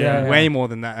mean? Yeah, Like yeah, way yeah. more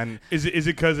than that. And Is it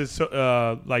because it's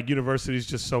so, like university's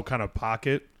just so kind of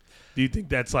pocket? Do you think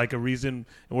that's like a reason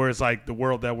where it's like the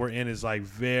world that we're in is like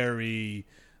very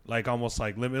like almost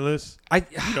like limitless? You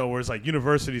know, where it's like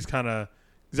university's kind of.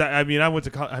 I mean, I went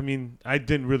to college. I mean, I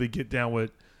didn't really get down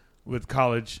with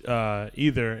college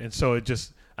either, and so it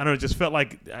just I don't know. It just felt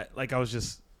like I was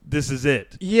just this is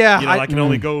it. yeah, You know, I can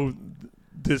only go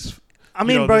this. I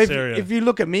mean, know, bro, this if, area. if you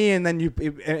look at me and then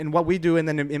and what we do, and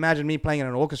then imagine me playing in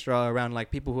an orchestra around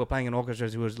like people who are playing in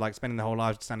orchestras who was like spending their whole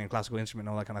lives studying a classical instrument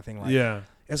and all that kind of thing. Like, Yeah.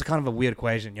 it's kind of a weird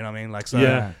equation, you know what I mean? Like, so,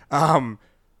 Yeah.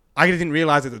 I didn't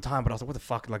realize at the time, but I was like, what the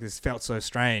fuck? Like, this felt so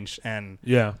strange, and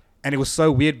Yeah. it was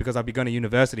so weird because I'd be going to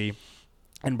university,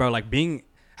 and bro, like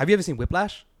have you ever seen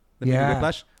Whiplash? The movie Yeah.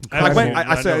 Whiplash. I Like haven't when seen it,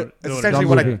 but I so know it's it essentially is.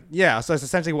 what Movie. so it's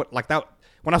essentially what like that.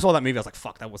 When I saw that movie, I was like,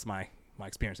 fuck, that was my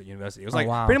experience at university. It was Oh, like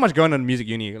wow. pretty much going to music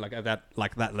uni like at that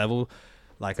level,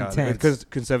 like It's intense. because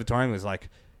conservatorium was like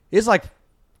it's like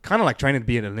kind of like training to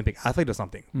be an Olympic athlete or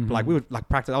something. Mhm. Like we would like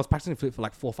practice. I was practicing flute for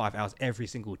like 4 or 5 hours every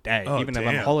single day. Oh, Even if I'm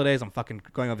on damn. holidays, I'm fucking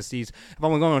going overseas. If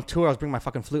I'm going on tour, I was bringing my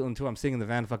fucking flute on tour. I'm sitting in the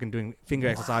van, fucking doing finger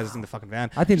exercises in the fucking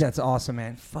van. I think that's awesome,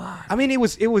 man. Fuck. I mean, it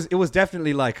was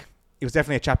definitely like it was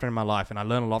definitely a chapter in my life, and I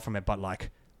learned a lot from it. But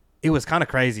like, it was kind of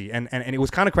crazy, and it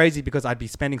was kind of crazy because I'd be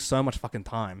spending so much fucking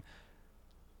time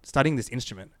studying this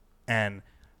instrument and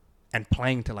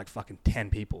playing to like fucking 10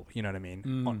 people. You know what I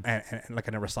mean? And like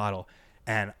in a recital.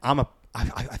 And I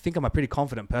think I'm a pretty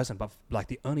confident person, but like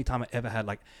the only time I ever had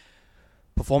like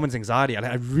performance anxiety,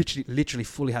 I literally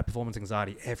fully had performance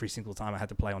anxiety every single time I had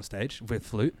to play on stage with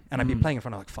flute, and I'd be playing in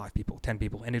front of like 5 people, 10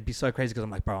 people, and it'd be so crazy because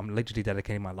I'm like, bro, I'm literally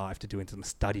dedicating my life to doing some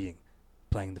studying,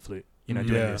 playing the flute, you know,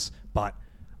 doing Yeah. this, but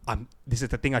this is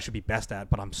the thing I should be best at,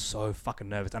 but I'm so fucking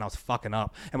nervous, and I was fucking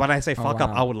up. And when I say fuck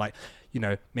up, wow. I would like, you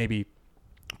know, maybe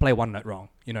play one note wrong,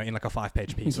 you know, in like a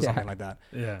 5-page piece or Yeah. something like that.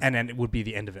 Yeah. And then it would be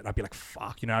the end of it. I'd be like,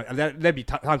 fuck, you know, there'd be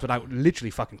times when I would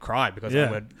literally fucking cry because Yeah.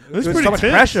 I would, It was there was pretty so much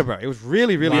tense. pressure, bro. It was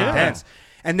really, really Wow. intense.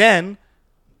 And then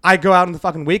I go out on the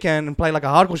fucking weekend and play like a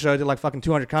hardcore show to like fucking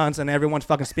 200 cunts, and everyone's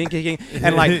fucking spin kicking,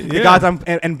 and like the Yeah. guys I'm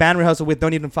and band rehearsal with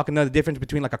don't even fucking know the difference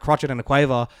between like a crotchet and a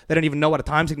quaver. They don't even know what a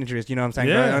time signature is. You know what I'm saying?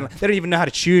 Yeah. Bro? They don't even know how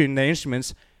to tune their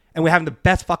instruments. And we're having the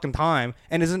best fucking time,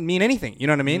 and it doesn't mean anything. You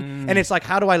know what I mean? And it's like,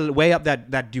 how do I weigh up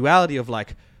that duality of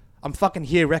like, I'm fucking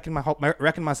here wrecking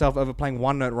myself over playing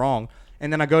one note wrong,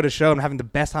 and then I go to show and I'm having the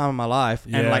best time of my life,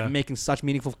 and Yeah. like making such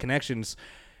meaningful connections,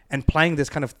 and playing this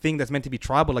kind of thing that's meant to be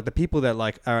tribal. Like the people that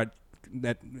like are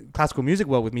that classical music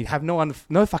world with me have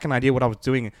no fucking idea what I was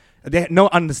doing. They had no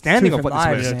understanding of what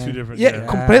different this lives, was. Yeah, man. two different. Yeah,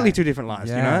 completely two different lives.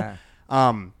 Yeah. You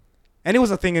know. And it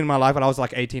was a thing in my life when I was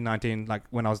like 18, 19, like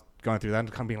when I was going through that,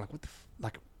 and kind of being like, what the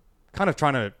like, kind of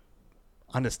trying to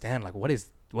understand like what is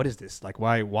this, like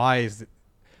why is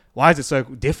it so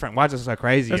different? Why is it so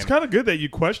crazy? It's kind of good that you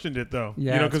questioned it, though.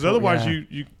 Yeah, you know, it's because cool, otherwise yeah.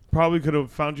 you probably could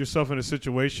have found yourself in a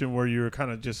situation where you were kind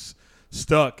of just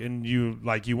stuck and you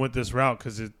went this route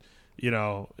because it,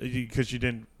 because you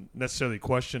didn't necessarily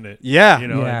question it. Yeah.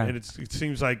 And it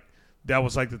seems like that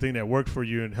was like the thing that worked for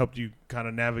you and helped you kind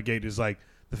of navigate is like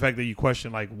the fact that you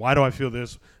question like, why do I feel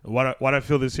this? Why do I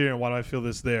feel this here and why do I feel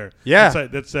this there? Yeah.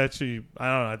 That's actually, I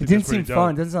don't know. I think it didn't that's pretty seem dope.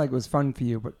 fun. It doesn't sound like it was fun for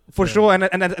you, but For sure. And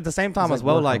at the same time like as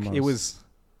well, work like almost. it was,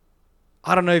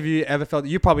 I don't know if you ever felt,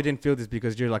 you probably didn't feel this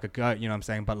because you're like a goat, you know what I'm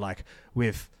saying? But like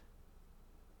with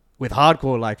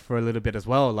hardcore, like for a little bit as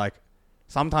well, like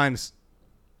sometimes,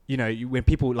 when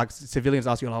people like civilians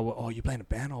ask you, like, oh, you playing a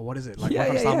band or what is it? Like what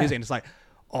kind of style music? And it's like,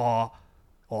 oh,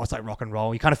 it's like rock and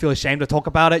roll. You kind of feel ashamed to talk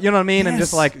about it. You know what I mean? Yes. And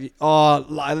just like,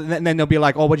 and then they'll be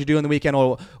like, oh, what'd you do on the weekend?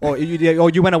 Or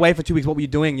you went away for 2 weeks. What were you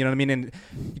doing? You know what I mean? And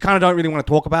you kind of don't really want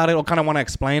to talk about it or kind of want to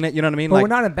explain it. You know what I mean? But like, we're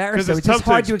not embarrassed. Though. It's just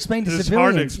hard to explain to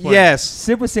civilians. Yes.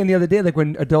 Sid was saying the other day, like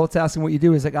when adults ask him what you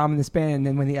do, he's like, I'm in this band. And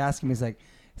then when they ask him, he's like,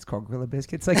 it's called Gorilla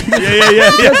Biscuits. Like, he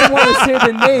doesn't want to say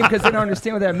the name because they don't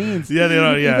understand what that means. Yeah, they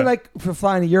don't. Yeah. Even like for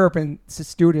flying to Europe and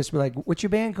stewardess were like, "What's your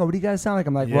band called? What do you guys sound like?"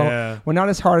 I'm like, "Well, we're not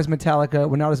as hard as Metallica.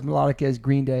 We're not as melodic as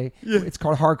Green Day. Yeah. It's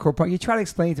called hardcore punk." You try to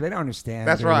explain to them, they don't understand.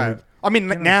 That's right. I mean,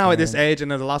 now at this age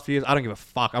and in the last few years, I don't give a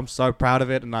fuck. I'm so proud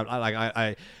of it, and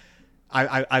I've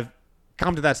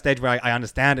come to that stage where I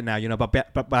understand it now. But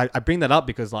I bring that up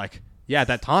because like, at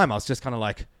that time I was just kind of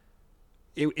like.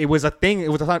 It was a thing. It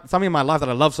was something in my life that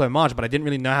I love so much, but I didn't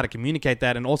really know how to communicate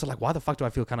that. And also, like, why the fuck do I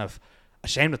feel kind of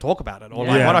ashamed to talk about it, or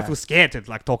like, why do I feel scared to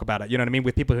like talk about it? You know what I mean?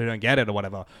 With people who don't get it or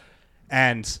whatever.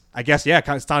 And I guess kind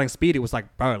of starting Speed, it was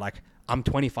like, bro, like I'm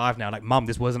 25 now. Like, mum,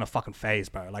 this wasn't a fucking phase,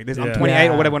 bro. Like this, I'm 28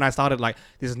 or whatever when I started. Like,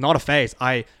 this is not a phase.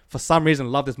 I for some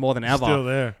reason love this more than ever. Still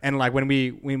there. And like when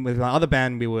we with my other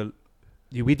band,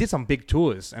 we did some big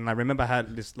tours, and I remember I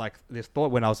had this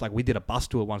thought when I was like, we did a bus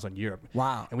tour once on Europe.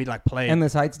 Wow. And we like played.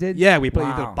 Endless Heights did? Yeah, we did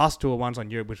a bus tour once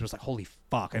on Europe, which was like, holy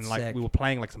fuck. That's and like sick. we were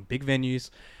playing like some big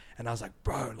venues, and I was like,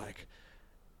 bro, like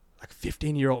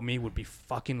 15-year-old me would be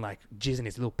fucking like jizzing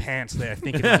his little pants there,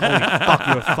 thinking, like, holy fuck,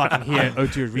 you're fucking here at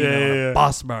O2 Arena on a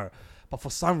bus, bro. But for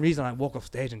some reason, I walk off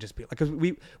stage and just be like, because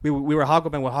we were a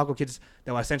hardcore band, we were hardcore kids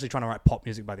that were essentially trying to write pop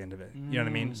music by the end of it. You know what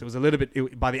I mean? So it was a little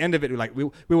bit. By the end of it,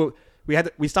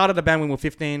 we started a band when we were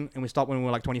 15 and we stopped when we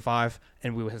were like 25,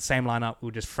 and we were the same lineup. We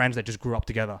were just friends that just grew up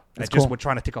together. That's that just cool. were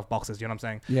trying to tick off boxes. You know what I'm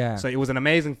saying? Yeah. So it was an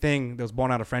amazing thing that was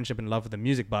born out of friendship and love for the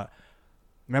music. But I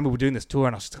remember we were doing this tour,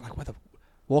 and I was just like,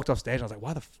 walked off stage and I was like,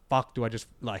 why the fuck do I just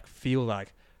like feel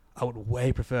like I would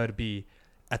way prefer to be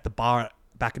at the bar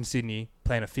back in Sydney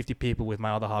playing 50 people with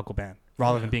my other hardcore band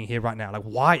rather than being here right now? Like,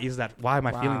 why is that? Why am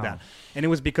I feeling that? And it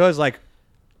was because like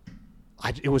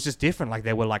it was just different. Like,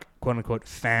 there were like quote unquote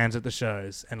fans at the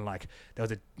shows, and like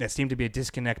there seemed to be a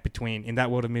disconnect between, in that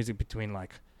world of music, between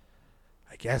like,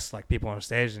 I guess, like people on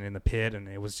stage and in the pit, and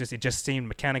it just seemed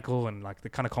mechanical, and like the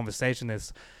kind of conversation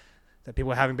that people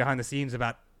were having behind the scenes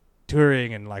about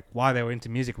touring and like why they were into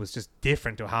music was just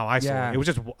different to how I saw it. It was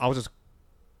just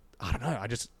I don't know. I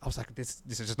was like, this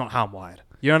is just not how I'm wired.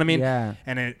 You know what I mean? Yeah.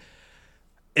 And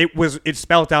it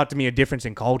spelled out to me a difference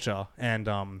in culture,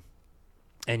 and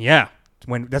yeah.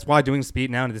 That's why doing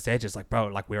Speed now at this age is like, bro,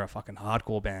 like we're a fucking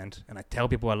hardcore band, and I tell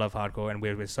people I love hardcore, and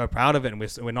we're so proud of it, and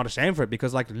we're not ashamed for it,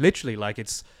 because like literally, like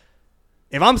it's,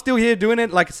 if I'm still here doing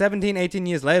it like 17, 18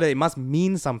 years later, it must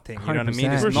mean something. You know what I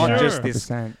mean? It's not just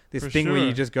this thing where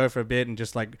you just go for a bit and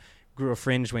just like grew a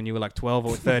fringe when you were like 12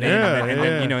 or 13,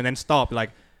 and then stop. Like,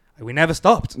 we never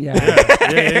stopped.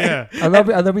 Yeah. I love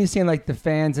when you're saying like the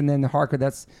fans and then the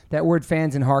hardcore. That word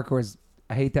fans and hardcore is,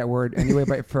 I hate that word anyway,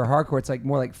 but for hardcore, it's like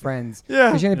more like friends. Yeah.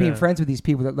 Because you end up being friends with these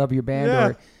people that love your band,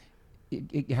 or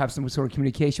you have some sort of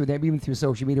communication with them, even through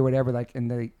social media or whatever. Like, and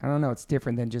I don't know, it's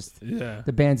different than just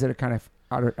the bands that are kind of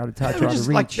out of touch or out of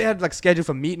reach. Like, they had like scheduled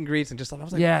for meet and greets, and just like, I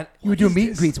was like, you were doing meet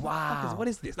and greets. Wow. What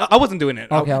is this? I wasn't doing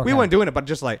it. Okay. We weren't doing it, but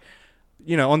just like,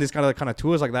 you know, on these kind of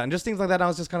tours like that, and just things like that, I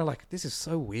was just kind of like, this is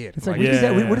so weird. It's like,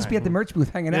 we'll just be at the merch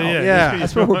booth hanging out. Yeah.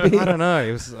 That's what we'll be. I don't know.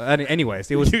 It was, anyways,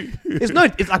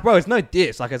 it's like, bro, it's no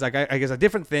diss. Like, it's like, I guess a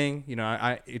different thing, you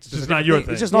know, it's just not your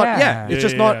thing. It's just not, it's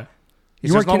just not.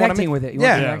 You weren't connecting with it.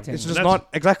 It's just not,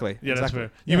 exactly. Yeah, that's fair.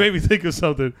 You made me think of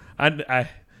something. I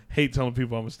hate telling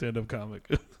people I'm a stand-up comic.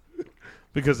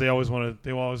 Because they always want to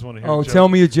hear a joke. Tell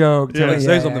me a joke.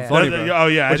 Say something funny, bro. Oh,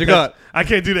 yeah. What you got? I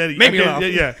can't do that. Make me laugh.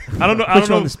 Yeah. I don't know. Put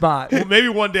you on the spot. Well, maybe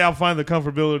one day I'll find the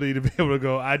comfortability to be able to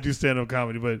go, I do stand-up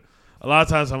comedy. But a lot of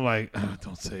times I'm like,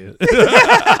 don't say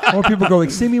it. Or people go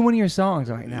like, sing me one of your songs.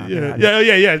 I'm like, no. Yeah.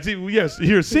 Yes,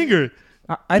 you're a singer.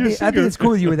 I think it's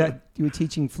cool you were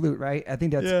teaching flute, right? I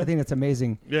think that's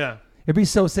amazing. Yeah. It'd be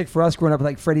so sick for us growing up.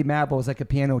 Like Freddie Mapp was like a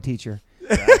piano teacher.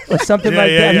 or something Yeah,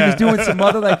 like yeah, that. yeah. He was doing some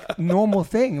other like normal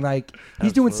thing. Like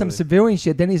he's doing some civilian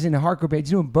shit. Then he's in the hardcore band.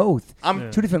 He's doing both.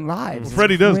 I'm Two different lives. It's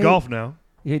Freddie does great. golf now.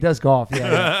 Yeah, he does golf.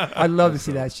 Yeah. I'd love to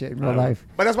see that shit in real life.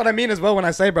 But that's what I mean as well when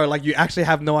I say, bro, like you actually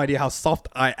have no idea how soft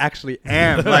I actually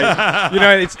am. Like, you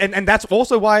know, it's and that's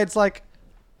also why it's like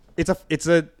it's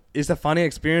a funny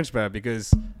experience, bro,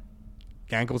 because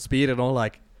gang called Speed and all,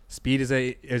 like Speed is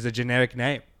a generic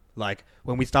name. Like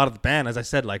when we started the band, as I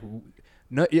said, like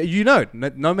no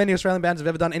many Australian bands have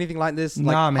ever done anything like this.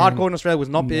 Like Nah, man. hardcore in Australia was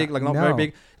not big, like not very No.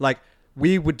 big. Like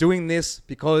we were doing this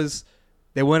because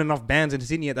there weren't enough bands in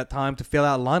Sydney at that time to fill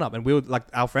out a lineup, and we would like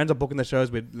our friends are booking the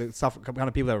shows with stuff kind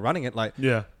of people that were running it, like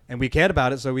Yeah. and we cared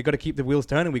about it, so we got to keep the wheels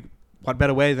turning. What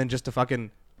better way than just to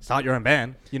fucking start your own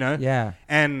band, you know? Yeah.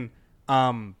 And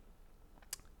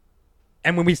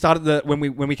when we started when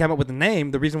we came up with the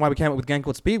name, the reason why we came up with Gang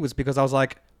Called Speed was because I was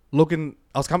like looking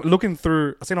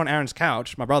through, I seen on Aaron's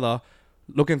couch, my brother,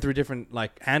 looking through different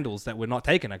like handles that were not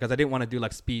taken because I didn't want to do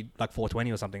like Speed like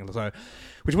 420 or something, so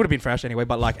which would have been fresh anyway.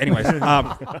 But like, anyways,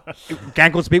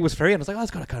 Gang Called Speed was free, and I was like, oh,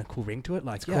 it's got a kind of cool ring to it.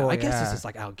 Like, yeah, cool, I guess yeah. this is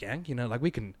like our gang, you know, like we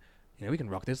can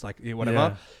rock this, like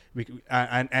whatever.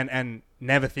 Yeah. And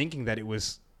never thinking that it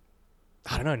was,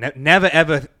 I don't know, never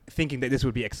ever thinking that this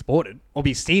would be exported or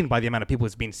be seen by the amount of people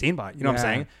it's been seen by. You know what I'm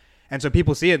Yeah. saying? And so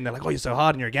people see it and they're like, oh, you're so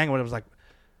hard and you're a gang. Or whatever. I was like,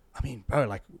 I mean, bro,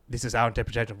 like this is our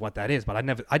interpretation of what that is. But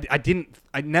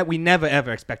we never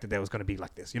ever expected that it was going to be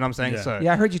like this. You know what I'm saying? Yeah. So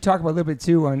Yeah, I heard you talk about a little bit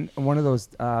too on one of those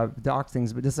doc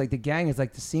things, but just like the gang is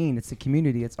like the scene, it's the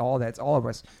community, it's all that, it's all of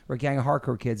us. We're a gang of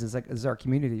hardcore kids. It's like it's our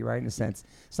community, right? In a sense,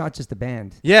 it's not just the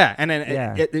band. yeah, and then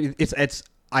Yeah. it's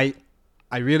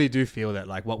I really do feel that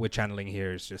like what we're channeling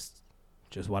here is just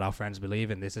what our friends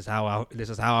believe, and this is how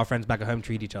our friends back at home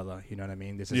treat each other. You know what I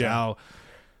mean? This is how,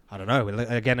 I don't know. We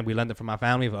learned it from our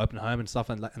family, of open home and stuff,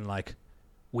 and like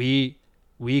we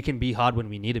can be hard when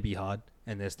we need to be hard,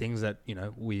 and there's things that, you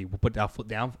know, we will put our foot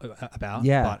down about.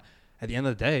 Yeah. But at the end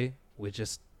of the day, we're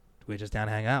just down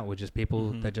to hang out. We're just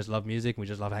people that just love music. We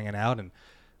just love hanging out, and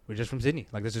we're just from Sydney.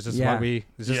 Like this is just Yeah.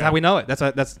 this is how we know it. That's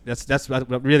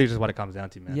really just what it comes down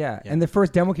to, man. Yeah. And the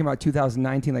first demo came out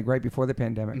 2019, like right before the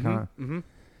pandemic, huh? Mm-hmm.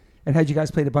 And had you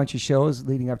guys played a bunch of shows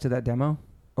leading up to that demo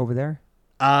over there?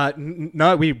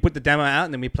 No, we put the demo out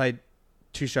and then we played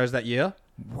 2 shows that year.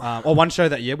 Or 1 show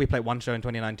that year. We played 1 show in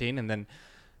 2019, and then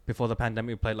before the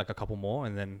pandemic we played like a couple more,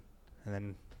 and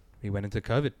then we went into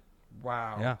COVID.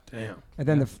 Wow. Yeah. Damn. And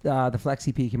then the Flex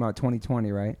EP came out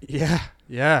 2020, right?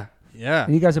 Yeah.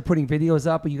 And you guys are putting videos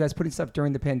up. Are you guys putting stuff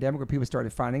during the pandemic where people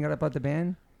started finding out about the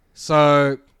band?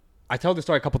 So I told this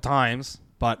story a couple times,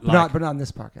 but like But not on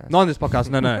this podcast. not on this podcast.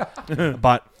 No.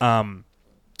 But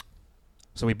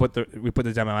so we put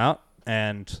the demo out,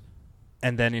 and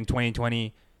then in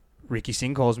 2020, Ricky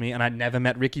Singh calls me, and I'd never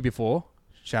met Ricky before.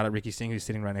 Shout out Ricky Singh, who's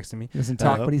sitting right next to me. He doesn't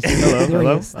talk, Hello. but he's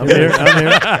Hello. I'm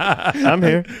here. I'm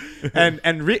here.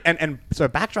 And so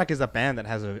Backtrack is a band that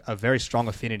has a very strong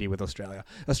affinity with Australia.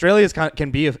 Australia can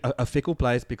be a fickle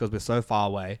place because we're so far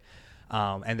away,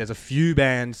 and there's a few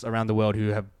bands around the world who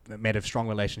have made a strong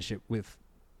relationship with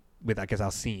I guess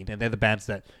our scene, and they're the bands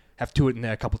that have toured in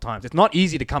there a couple times. It's not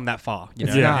easy to come that far, you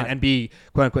know, not. and be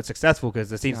quote unquote successful because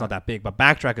the scene's not that big. But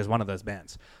Backtrack is one of those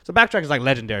bands. So Backtrack is like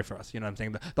legendary for us. You know what I'm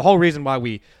saying? The whole reason why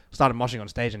we started moshing on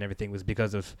stage and everything was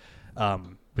because of,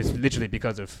 was literally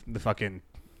because of the fucking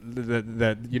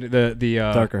the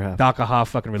darker half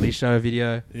fucking release show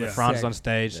video where Franz is on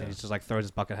stage and he's just like throws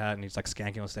his bucket hat and he's like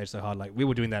skanking on stage so hard. Like we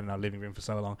were doing that in our living room for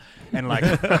so long, and like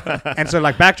and so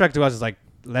like Backtrack to us is like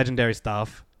legendary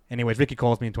stuff. Anyways, Ricky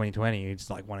calls me in 2020. He's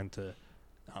like wanting to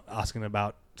asking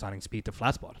about signing Speed to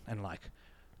Flatspot, and like,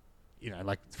 you know,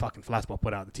 like fucking Flatspot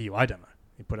put out the TUI demo.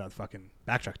 He put out the fucking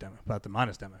Backtrack demo, put out the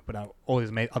Minus demo, put out all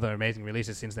his other amazing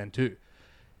releases since then too.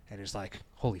 And it's like,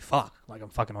 holy fuck, like I'm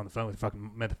fucking on the phone with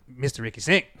fucking Mr. Ricky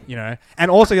Singh, you know. And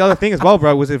also the other thing as well,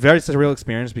 bro, was a very surreal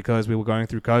experience because we were going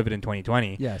through COVID in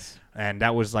 2020. Yes. And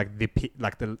that was like the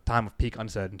time of peak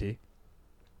uncertainty.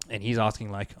 And he's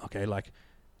asking like, okay, like,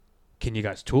 can you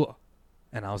guys tour?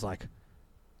 And I was like,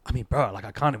 I mean, bro, like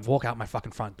I can't even walk out my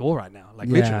fucking front door right now, like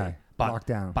literally. But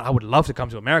lockdown. But I would love to come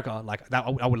to America, like that.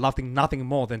 I would love nothing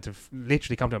more than to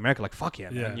literally come to America, like fuck yeah,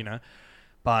 man, you know.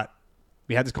 But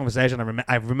we had this conversation.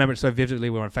 I remember it so vividly.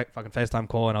 We were on fucking FaceTime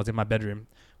call, and I was in my bedroom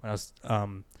when I was I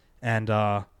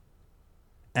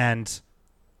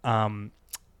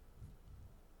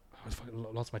was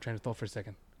fucking lost my train of thought for a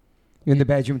second. You're in the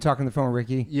bedroom talking on the phone with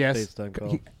Ricky. Yes. FaceTime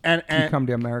call. And Can you come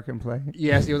to America and play?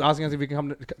 yes, he was asking us if we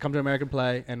can come to American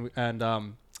play, and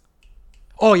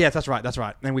oh yes, that's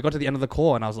right. And we got to the end of the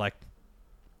call, and I was like,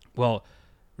 well,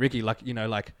 Ricky, like, you know,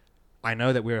 like, I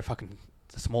know that we're a fucking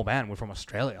a small band. We're from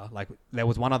Australia. Like there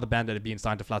was one other band that had been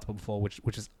signed to Flatspot before,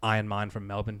 which is Iron Mine from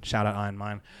Melbourne. Shout out Iron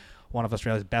Mine, one of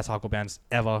Australia's best hardcore bands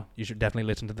ever. You should definitely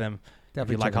listen to them. If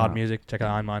you like hard music, check out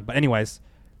Iron Mine. But anyways,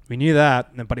 we knew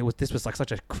that, but this was like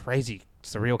such a crazy,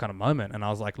 surreal kind of moment. And I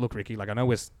was like, look, Ricky, like I know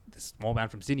we're this small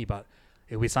band from Sydney, but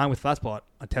if we sign with Flatspot,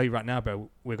 I tell you right now, bro,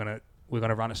 we're gonna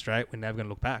run it straight. We're never gonna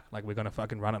look back. Like we're gonna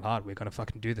fucking run it hard. We're gonna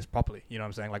fucking do this properly. You know what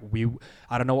I'm saying? Like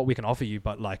I don't know what we can offer you,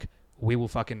 but like we will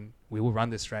run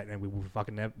this straight, and we will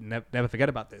fucking never forget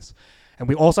about this. And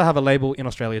we also have a label in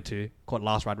Australia too called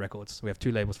Last Ride Records. We have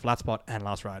two labels, Flatspot and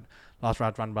Last Ride. Last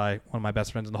Ride run by one of my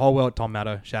best friends in the whole world, Tom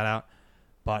Matto. Shout out.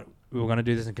 But we were gonna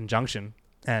do this in conjunction,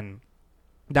 and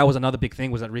that was another big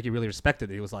thing, was that Ricky really respected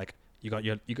it. He was like, you got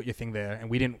your thing there, and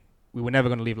we were never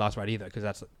gonna leave Last Ride either, because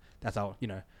that's our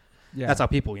that's our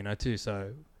people, too.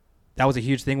 So that was a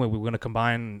huge thing where we were going to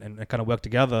combine and kind of work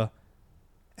together.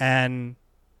 And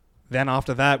then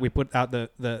after that, we put out the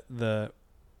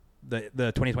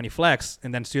 2020 Flex,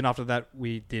 and then soon after that,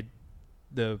 we did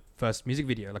the first music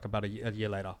video, like about a year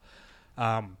later.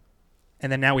 And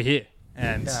then now we're here.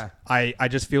 And I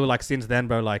just feel like since then,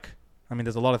 bro, like, I mean,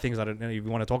 there's a lot of things I don't know if you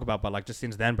want to talk about, but like just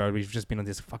since then, bro, we've just been on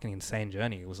this fucking insane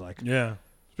journey. It was like,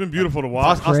 it's been beautiful to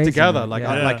watch us together.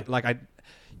 Man. Like,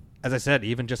 as I said,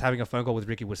 even just having a phone call with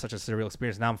Ricky was such a surreal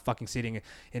experience. Now I'm fucking sitting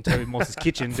in Toby Morse's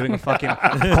kitchen doing a fucking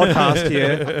podcast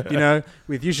here,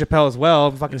 with you, Chappelle, as well.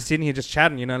 I'm fucking sitting here just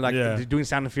chatting, doing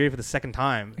Sound and Fury for the second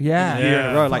time. Yeah. Year in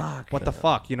a row. Like, what the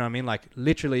fuck? You know what I mean? Like,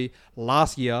 literally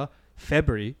last year,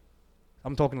 February,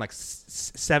 I'm talking like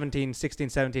 16,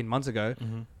 17 months ago,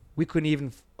 we couldn't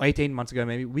even, 18 months ago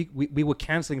maybe, we were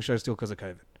cancelling shows still because of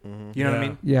COVID. You know what I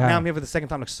mean? Yeah. Now I'm here for the second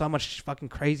time. Like, so much fucking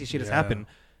crazy shit has happened.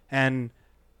 And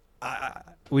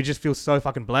we just feel so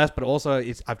fucking blessed, but also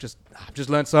I've just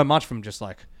learned so much from just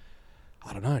like,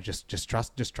 I don't know, just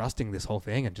trusting this whhole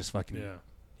thing and just fucking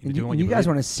doing what you guys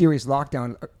were on a serious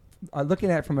lockdown.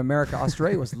 Looking at it from America,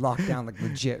 Australia was locked down like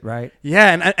legit, right?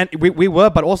 Yeah, and we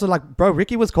were, but also like, bro,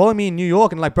 Ricky was calling me in New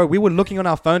York, and like, bro, we were looking on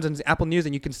our phones and Apple News,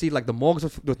 and you can see like the morgues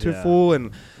were too full,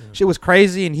 and shit was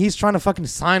crazy, and he's trying to fucking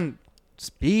sign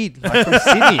Speed, like from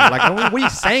Sydney. Like, what are you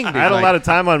saying, dude? I had a lot of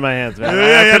time on my hands, man.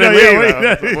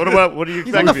 What do you expect?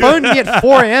 He's on the phone to me at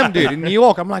 4 a.m., dude, in New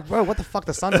York. I'm like, bro, what the fuck?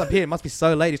 The sun's up here. It must be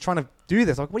so late. He's trying to do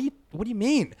this. I'm like, what do you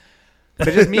mean? But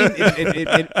it just means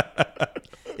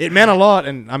it meant a lot,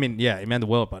 and I mean, it meant the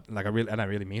world. But like, I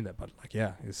really mean that. But like,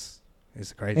 it's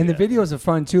crazy. And the videos are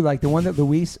fun too. Like the one that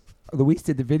Luis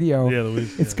did the video. Yeah,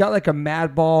 Luis. It's got like a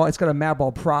Madball. It's got a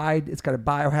Madball Pride. It's got a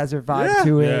Biohazard vibe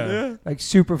to it. Yeah. Like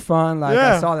super fun. Like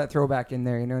I saw that throwback in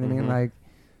there. You know what I mean? Like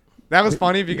that was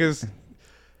funny because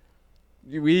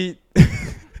we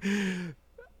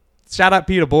shout out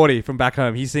Peter Bordy from back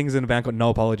home. He sings in a band called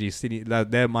No Apologies.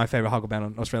 They're my favorite hardcore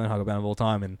band, Australian hardcore band of all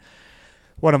time, and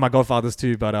one of my godfathers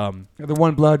too. But the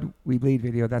One Blood We Bleed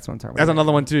video. That's what I'm talking about. That's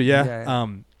another one too. Yeah. Yeah.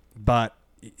 But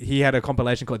he had a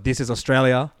compilation called This Is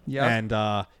Australia. Yeah.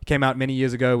 And came out many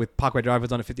years ago with Parkway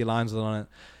Drivers on it, 50 Lines on it,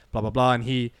 blah, blah, blah. And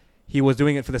he was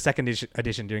doing it for the second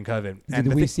edition during COVID. And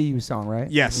the We See You song, right?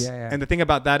 Yes. Yeah. And the thing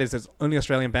about that is there's only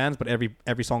Australian bands, but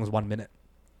every song is 1 minute.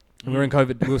 And we were in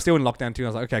COVID. We were still in lockdown too. I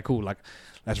was like, okay, cool. Like,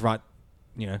 let's write,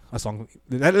 a song.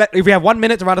 If we have 1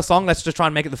 minute to write a song, let's just try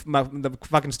and make it the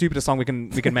fucking stupidest song we can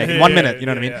make in 1 minute. You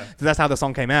know what I mean? So that's how the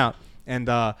song came out. And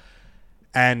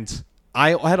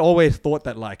I had always thought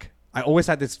that, like, I always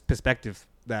had this perspective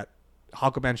that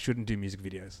hardcore bands shouldn't do music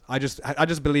videos. I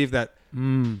just believe that,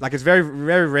 like, it's very,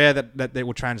 very rare that they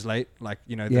will translate, like,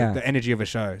 the energy of a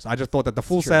show. So I just thought that the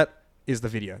full set is the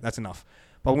video. That's enough.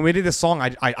 But when we did this song,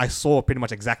 I saw pretty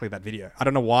much exactly that video. I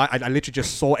don't know why. I literally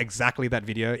just saw exactly that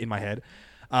video in my head.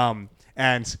 I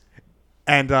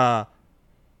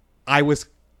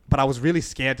was really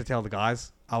scared to tell the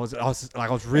guys. I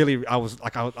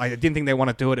didn't think they want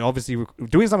to do it. Obviously,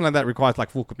 doing something like that requires like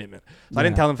full commitment. So I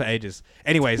didn't tell them for ages.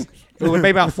 Anyways, it was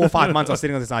maybe about 4 or 5 months I was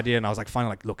sitting on this idea, and I was like,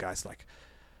 finally, like, look, guys, like,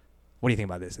 what do you think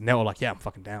about this? And they were like, yeah, I'm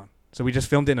fucking down. So we just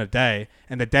filmed it in a day.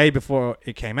 And the day before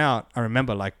it came out, I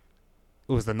remember, like,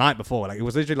 it was the night before. Like, it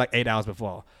was literally like 8 hours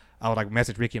before. I would like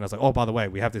message Ricky, and I was like, oh, by the way,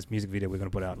 we have this music video we're going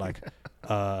to put out. Like,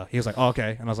 he was like, oh,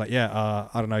 okay. And I was like, yeah,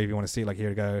 I don't know if you want to see, like, here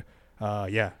you go.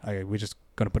 Okay, we're just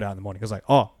going to put it out in the morning. He was like,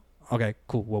 oh, okay,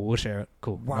 cool. Well, we'll share it.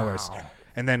 Cool. Wow. No worries.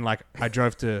 And then, like, I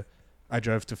drove to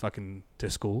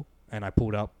school, and I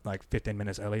pulled up like 15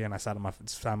 minutes early, and I sat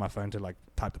on my phone to like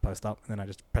type the post up, and then I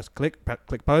just pressed click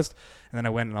post, and then I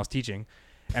went and I was teaching,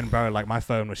 and bro, like, my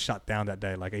phone was shut down that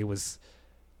day. Like,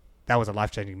 that was a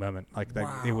life-changing moment. Like,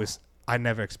 I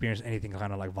never experienced anything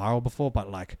kind of like viral before, but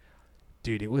like,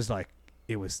 dude,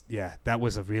 that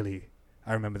was a really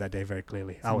I remember that day very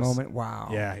clearly. It's a moment. Wow.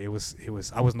 Yeah, it was.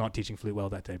 I was not teaching flute well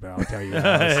that day, bro. I'll tell you.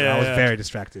 I was very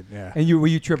distracted. Yeah. And were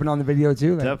you tripping on the video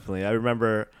too? Like? Definitely. I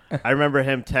remember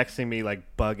him texting me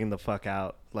like bugging the fuck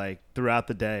out like throughout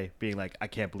the day, being like, I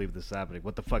can't believe this is happening.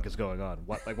 What the fuck is going on?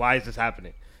 Why is this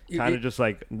happening? Kind of just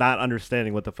like not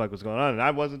understanding what the fuck was going on, and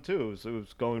I wasn't too. It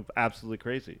was going absolutely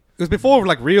crazy. It was before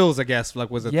like Reels, I guess, like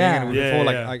was a thing. And it was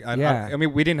before yeah. I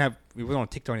mean, we weren't on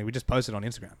TikTok. We just posted on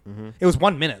Instagram. Mm-hmm. It was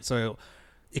 1 minute, so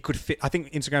it could fit. I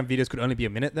think Instagram videos could only be a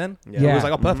minute then. Yeah. It was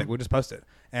like, oh, perfect. We'll just post it,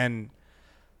 and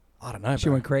I don't know. She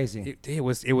went crazy. It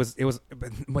was.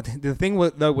 But the thing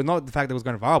was though, was not the fact that it was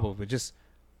going viral, but just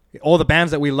all the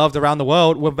bands that we loved around the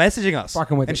world were messaging us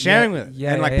and sharing with it.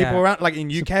 Yeah, and like people around, like in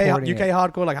UK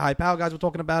hardcore, like High Power guys were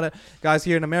talking about it. Guys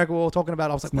here in America were all talking about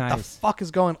it. I was like, what the fuck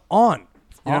is going on?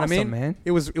 You know what I mean? Man.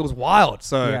 It was wild.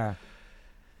 So yeah.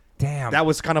 Damn. That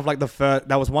was kind of like the first.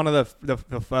 That was one of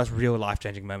the first real life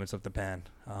changing moments of the band.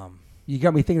 You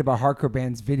got me thinking about hardcore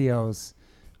bands' videos.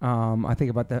 I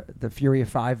think about the Fury of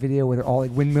 5 video where they're all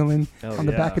like windmilling on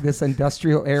the back of this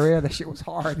industrial area. That shit was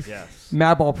hard. Yes.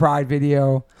 Madball Pride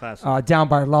video. Down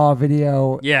by Law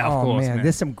video. Yeah, of course, man.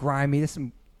 There's some grimy.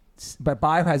 But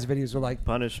Biohazard videos were like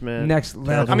Punishment. Next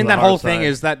level. I mean, that whole thing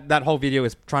is that whole video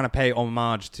is trying to pay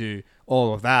homage to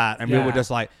all of that. And we were just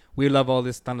like, we love all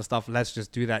this kind of stuff. Let's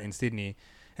just do that in Sydney.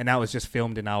 And that was just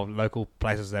filmed in our local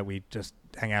places that we just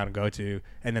hang out and go to.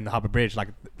 And then the Harbour Bridge,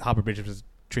 was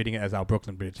treating it as our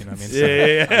Brooklyn Bridge, you know what I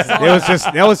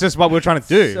mean? It was just what we were trying to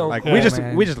do. So like cool,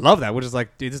 we just love that. We're just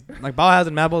like, dude, this, like Biohazard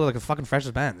and Madball are like the fucking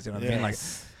freshest bands, you know what I mean? Like,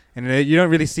 and you don't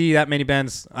really see that many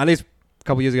bands, at least a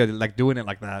couple years ago, like doing it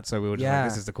like that. So we were just like,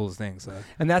 this is the coolest thing. So,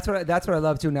 and that's what I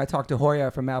love too. And I talked to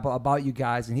Hoya from Madball about you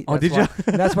guys, and did you?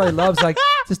 That's why he loves like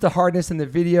just the hardness in the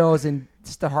videos and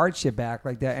just the hard shit back,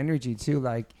 like that energy too,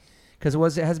 like because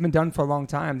it has been done for a long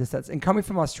time. And coming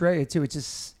from Australia too,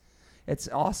 it's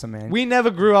awesome, man. We never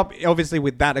grew up, obviously,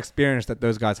 with that experience that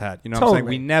those guys had. You know what I'm saying?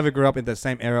 We never grew up in the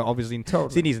same era. Obviously,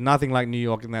 Sydney's nothing like New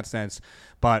York in that sense.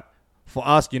 But for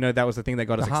us, you know, that was the thing that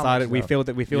got us excited. We feel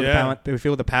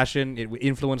the passion. It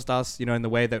influenced us, you know, in the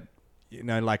way that, you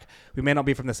know, like we may not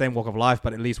be from the same walk of life,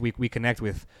 but at least we connect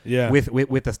with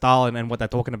the style and what they're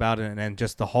talking about and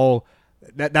just the whole.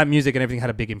 That music and everything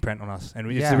had a big imprint on us,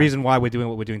 and it's the reason why we're doing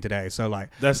what we're doing today. So like,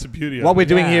 that's the beauty of what we're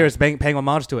doing here is paying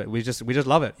homage to it. We just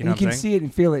love it. You know, you can see it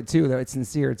and feel it too, though. It's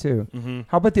sincere too. Mm-hmm.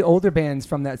 How about the older bands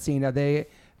from that scene? Are they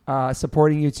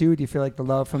supporting you too? Do you feel like the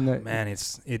love from the man?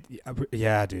 Dude.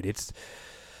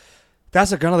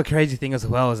 That's kind of the crazy thing as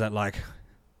well is that like,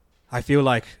 I feel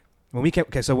like when we came,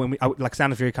 like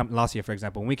Sound of Fury last year, for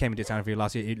example, when we came into Sound of Fury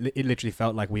last year, it literally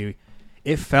felt like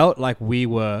we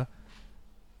were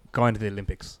going to the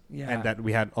Olympics, and that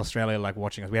we had Australia like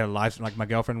watching us. We had a live, like my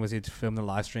girlfriend was here to film the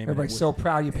live stream. Everybody's so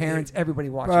proud. Your parents, everybody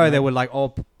watching. Bro, they were like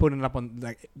all putting it up on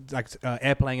like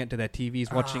airplaying it to their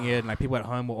TVs, watching it, and like people at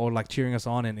home were all like cheering us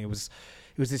on, and it was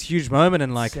this huge moment.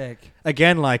 And like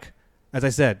again, like as I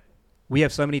said, we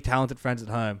have so many talented friends at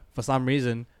home. For some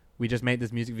reason, we just made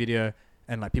this music video,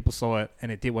 and like people saw it, and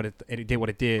it did what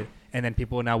it did, and then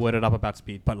people are now worded up about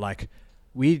Speed. But like,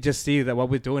 we just see that what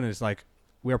we're doing is like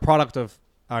we're a product of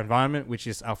our environment, which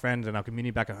is our friends and our community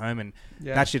back at home, and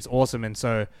that shit's awesome. And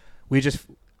so we just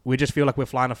feel like we're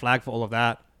flying a flag for all of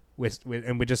that.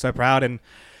 And we're just so proud. And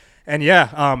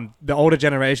the older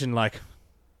generation, like,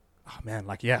 oh man,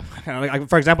 like like,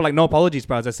 for example, like No Apologies,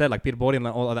 bro. As I said, like Peter Bordy and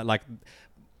all of that. Like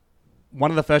one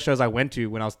of the first shows I went to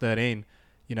when I was 13,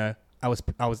 you know, I was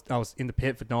in the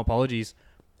pit for No Apologies,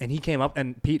 and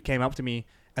Pete came up to me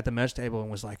at the merch table and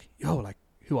was like, "Yo, like,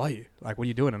 who are you? Like, what are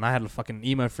you doing?" And I had a fucking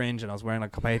emo fringe, and I was wearing like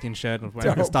a Carpathian shirt, and I was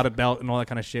wearing like a studded belt and all that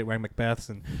kind of shit, wearing Macbeths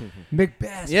and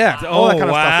Macbeth. Yeah, all that kind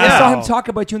of stuff. I saw him talk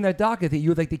about you in that doc. I think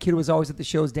you were like the kid who was always at the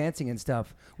shows dancing and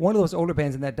stuff. One of those older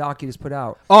bands in that doc you just put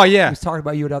out. Oh yeah, he was talking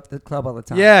about you at the club all the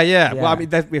time. Yeah. Well, I mean,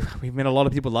 we've met a lot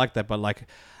of people like that, but like,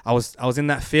 I was in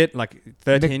that fit, like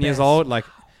 13 years old, like.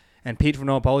 And Pete from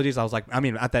No Apologies, I was like, I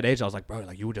mean, at that age, I was like, bro,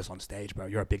 like you were just on stage, bro.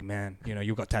 You're a big man. You know,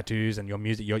 you got tattoos and your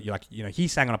music. You're like, you know, he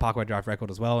sang on a Parkway Drive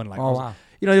record as well, and like, wow,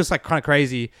 you know, it was like kind of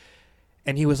crazy.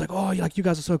 And he was like, oh, like you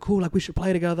guys are so cool. Like we should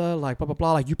play together. Like blah blah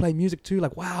blah. Like you play music too.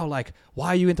 Like wow. Like why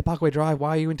are you into Parkway Drive?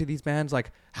 Why are you into these bands?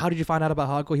 Like how did you find out about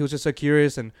hardcore? He was just so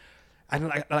curious, and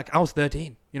like I was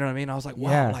 13. You know what I mean? I was like,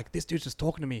 wow, like this dude's just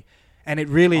talking to me, and it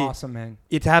really awesome, man.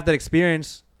 To have that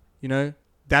experience, you know,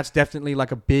 that's definitely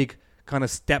like a big kind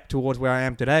of step towards where I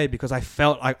am today, because I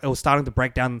felt like I was starting to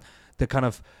break down the kind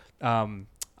of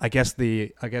I guess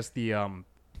the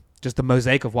just the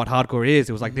mosaic of what hardcore is.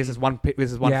 It was like this is one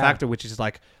factor, which is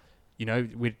like, you know,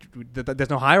 there's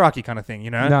no hierarchy kind of thing,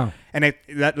 you know. No. And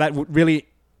that really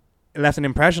left an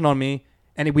impression on me,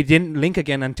 and we didn't link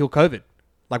again until COVID.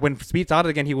 Like when Speed started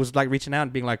again, he was like reaching out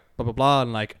and being like blah blah blah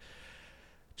and like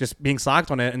just being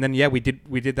psyched on it. And then we did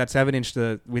that 7-inch.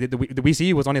 The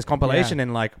WCU was on his compilation,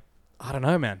 and like I don't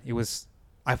know, man. It was.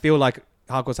 I feel like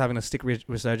hardcore's having a stick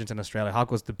resurgence in Australia.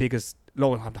 Hardcore's the biggest. I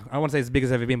don't want to say it's the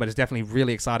biggest ever been, but it's definitely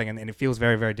really exciting, and it feels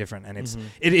very very different. And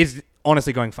it is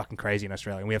honestly going fucking crazy in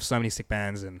Australia. And we have so many sick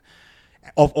bands and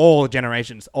of all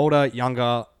generations, older,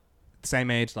 younger, same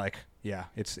age, like. Yeah,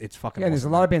 it's fucking. Yeah, awesome, there's a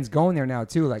lot of bands going there now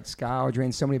too, like Ska,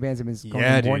 Drain. So many bands have been going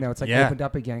there more now. It's like opened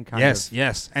up again, kind of.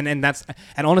 Yes, and that's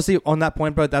honestly on that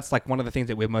point, bro. That's like one of the things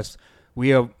that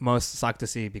we are most psyched to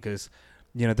see because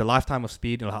the lifetime of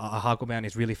Speed, a hardcore band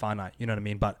is really finite. You know what I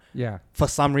mean? But yeah, for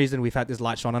some reason we've had this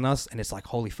light shone on us, and it's like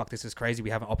holy fuck, this is crazy. We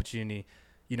have an opportunity,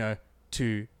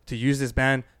 to use this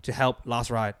band to help Last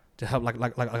Ride, to help like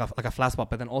a flat spot,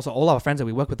 but then also all our friends that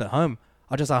we work with at home.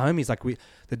 Are just our homies. Like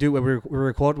the dude where we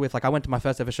record with, like I went to my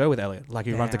first ever show with Elliot. Like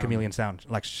he runs the Chameleon Sound.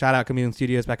 Like shout out Chameleon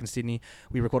Studios back in Sydney.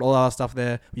 We record all our stuff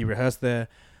there. We rehearse there.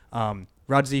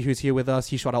 Rudzi, who's here with us,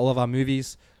 he shot all of our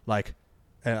movies. Like,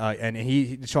 and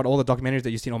he shot all the documentaries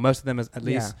that you've seen, or most of them at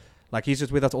least. Like he's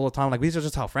just with us all the time. Like these are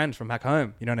just our friends from back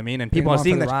home. You know what I mean? And people are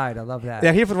seeing that ride. I love that.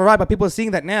 They're here for the ride, but people are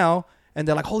seeing that now. And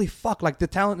they're like, holy fuck, like the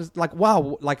talent is like,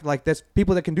 wow, like there's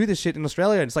people that can do this shit in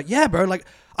Australia. And it's like, yeah, bro, like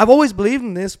I've always believed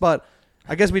in this, but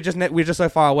I guess we're just so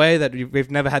far away that we've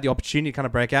never had the opportunity to kind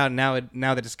of break out. And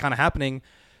now that it's kind of happening,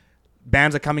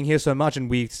 bands are coming here so much, and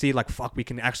we see like fuck, we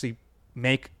can actually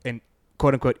make an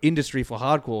quote unquote industry for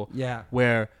hardcore. Yeah,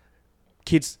 where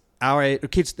kids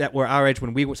that were our age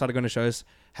when we started going to shows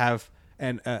have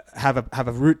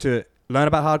a route to learn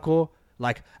about hardcore.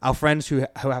 Like our friends who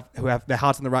have their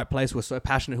hearts in the right place, who are so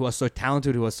passionate, who are so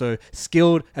talented, who are so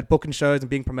skilled at booking shows and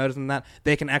being promoters and that,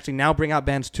 they can actually now bring out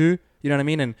bands too. You know what I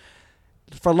mean? And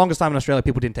for the longest time in Australia,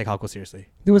 people didn't take hardcore seriously.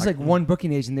 There was like one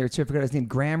booking agent there too. I forgot his name,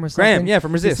 Graham or something. Graham, yeah,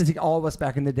 from Resist. This is all of us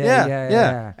back in the day.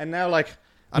 Yeah. And now, like,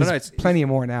 I don't know, it's plenty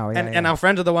more now. And our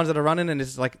friends are the ones that are running, and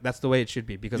it's like that's the way it should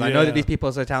be because I know that these people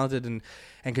are so talented and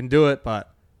can do it.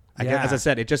 But I guess, as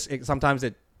I said, sometimes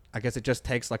I guess it just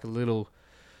takes like a little.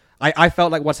 I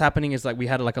felt like what's happening is like we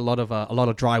had like a lot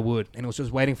of dry wood, and it was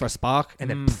just waiting for a spark, and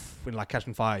then and like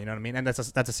catching fire. You know what I mean? And that's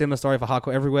a similar story for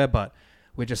hardcore everywhere, but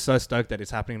we're just so stoked that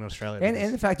it's happening in Australia.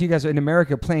 And the fact you guys are in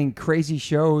America playing crazy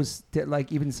shows that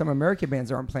like even some American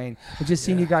bands aren't playing. I just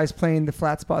seen you guys playing the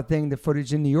Flat Spot thing, the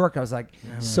footage in New York. I was like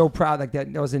so proud. Like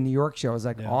that was a New York show. It was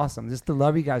like awesome. Just the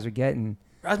love you guys are getting.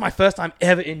 That was my first time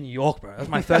ever in New York, bro. That was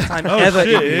my first time ever in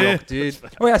New York, dude.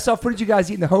 Oh yeah, I saw footage you guys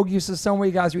eating the hoagies somewhere.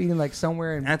 You guys were eating like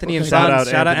somewhere. In Anthony and Sons.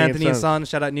 Shout out Anthony and Sons.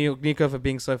 Shout out Nico for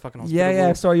being so fucking hospitable. Yeah,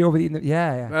 I saw you over eating.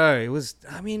 Yeah. Bro, it was.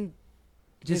 I mean,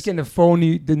 just getting the full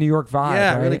the New York vibe.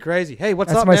 Yeah, right? really crazy. Hey, what's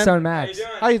That's up, my man? son Max.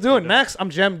 How you doing, Max? I'm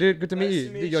Jem, dude. Good to meet you.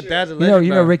 Dude, your dad's a legend.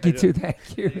 You know Ricky too. Thank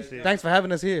you. Thanks for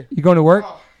having us here. You going to work?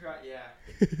 Oh, right,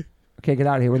 yeah. Okay, get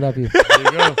out of here. We love you. There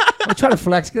you go. I'm trying to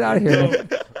flex. Get out of here, man.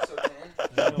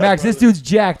 Max, this dude's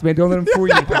jacked, man. Don't let him fool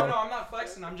you. No, I'm not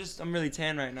flexing. I'm really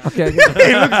tan right now. Okay. He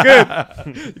looks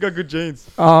good. You got good genes.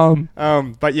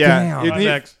 But yeah,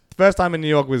 Next. first time in New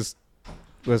York was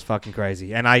fucking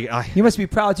crazy, and I You must be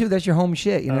proud too. That's your home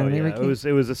shit. You know what I mean, yeah. Ricky?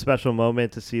 It was a special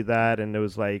moment to see that, and it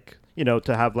was like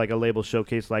to have like a label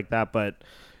showcase like that, but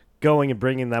going and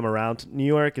bringing them around to New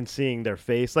York and seeing their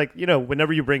face, like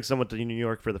whenever you bring someone to New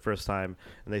York for the first time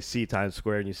and they see Times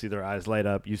Square and you see their eyes light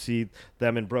up, you see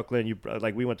them in Brooklyn. You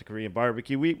like we went to Korean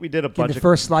barbecue. We did a bunch the of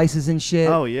first slices and shit.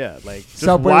 Oh yeah, like just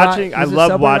Subway watching. I was it love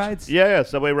Subway watching. rides? Yeah,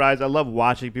 Subway rides. I love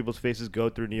watching people's faces go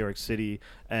through New York City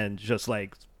and just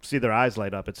like see their eyes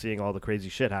light up and seeing all the crazy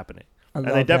shit happening. And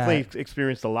they definitely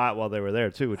experienced a lot while they were there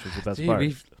too, which was the best part.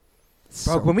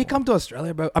 Bro, when we come to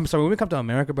Australia, bro, when we come to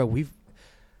America, bro,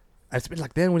 it's been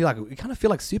like then we kind of feel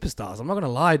like superstars. I'm not gonna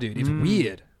lie, dude. It's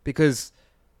weird because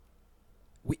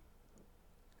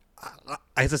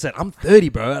as I said, I'm 30,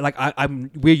 bro. Like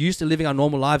we're used to living our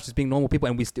normal lives, just being normal people,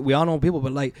 and we are normal people.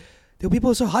 But like, there were people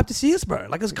who are so hyped to see us, bro.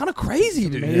 Like it's kind of crazy,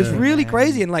 dude. It's really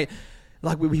crazy, and like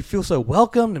we feel so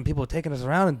welcomed, and people are taking us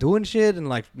around and doing shit, and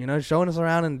like showing us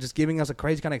around and just giving us a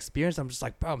crazy kind of experience. I'm just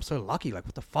like, bro, I'm so lucky. Like,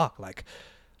 what the fuck? Like,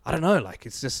 I don't know. Like,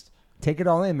 it's just. Take it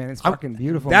all in, man. It's fucking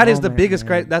beautiful. That is the biggest.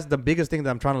 That's the biggest thing that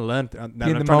I'm trying to learn.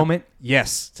 In the moment.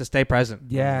 Yes, to stay present.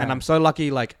 Yeah, and I'm so lucky.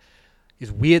 Like,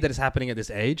 it's weird that it's happening at this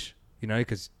age.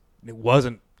 Because it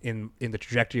wasn't in the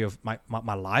trajectory of my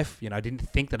life. I didn't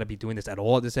think that I'd be doing this at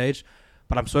all at this age.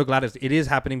 But I'm so glad it is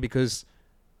happening because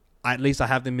at least I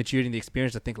have the maturity and the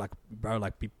experience to think like, bro,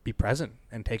 like be present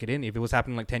and take it in. If it was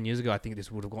happening like 10 years ago, I think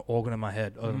this would have gone all gone in my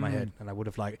head, over my head, and I would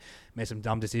have like made some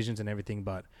dumb decisions and everything.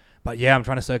 But yeah, I'm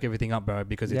trying to soak everything up, bro,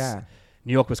 because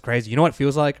New York was crazy. You know what it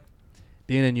feels like?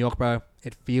 being in New York, bro,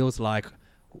 it feels like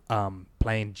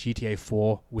playing GTA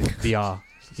 4 with VR.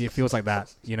 It feels like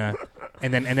that, you know.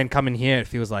 And then coming here, it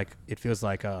feels like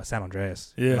San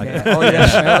Andreas. Yeah. Like, Oh yeah,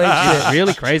 LA it's shit.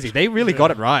 really crazy. They really got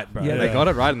it right, bro. Yeah. They got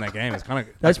it right in that game. It's kind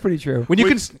of That's pretty true. when you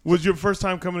Wait, can. was your first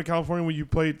time coming to California when you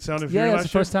played Sound of Fury Yeah, last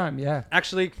it's the year? first time. Yeah.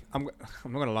 Actually, I'm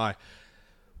not gonna lie.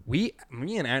 Me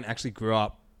and Aaron actually grew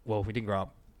up. Well, we didn't grow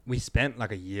up. We spent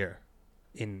like a year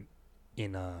in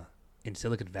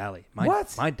Silicon Valley.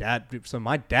 What? My dad. So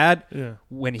my dad, Yeah.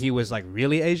 when he was like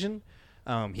really Asian,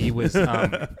 he was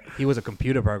a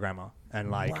computer programmer, and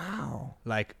like Wow.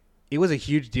 like it was a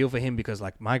huge deal for him because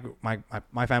like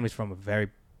my family's from a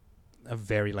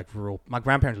very like rural. My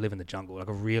grandparents live in the jungle, like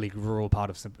a really rural part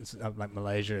of like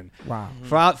Malaysia, and Wow.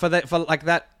 for like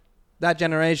that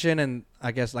generation, and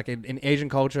I guess like in Asian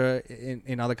culture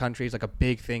in other countries, like a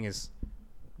big thing is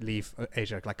leave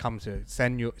Asia, like come to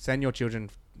send your children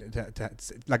to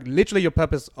like literally your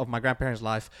purpose of my grandparents'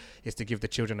 life is to give the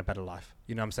children a better life.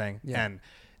 You know what I'm saying? Yeah. And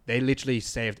they literally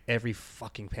saved every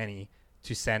fucking penny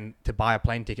to buy a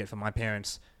plane ticket for my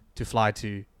parents to fly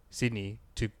to Sydney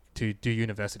to do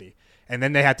university. And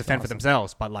then they had to fend for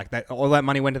themselves, but like that, all that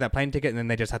money went to that plane ticket, and then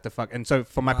they just had to fuck. And so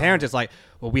for my parents, it's like,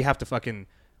 well, we have to fucking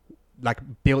like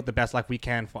build the best life we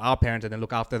can for our parents, and then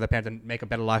look after the parents and make a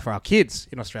better life for our kids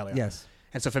in Australia. Yes.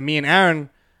 And so for me and Aaron,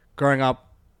 growing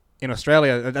up in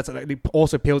Australia, that's it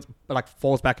also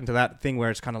falls back into that thing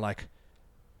where it's kind of like,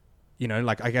 you know,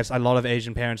 like I guess a lot of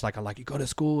Asian parents are like, you go to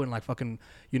school and like fucking,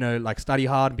 you know, like study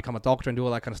hard and become a doctor and do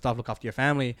all that kind of stuff, look after your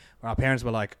family. Where our parents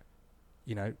were like,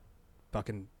 you know,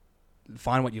 fucking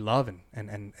find what you love and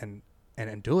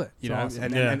do it, you know.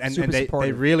 awesome. And Super they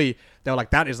supportive. really, they were like,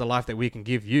 that is the life that we can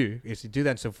give you, is to do that.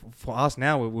 And so for us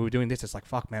now, we were doing this. It's like,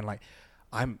 fuck, man, like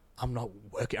I'm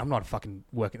not fucking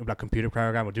working like computer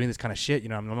program or doing this kind of shit, you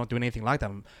know. I'm not doing anything like that.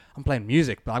 I'm playing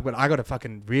music, but I got to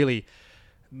fucking really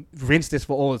rinse this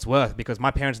for all it's worth, because my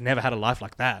parents never had a life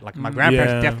like that. Like my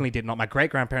grandparents definitely did not. My great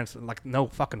grandparents, like, no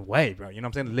fucking way, bro. You know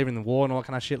what I'm saying? Living in the war and all that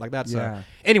kind of shit like that. Yeah. So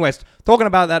anyways, talking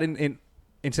about that in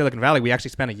Silicon Valley, we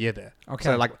actually spent a year there. Okay.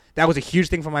 So like that was a huge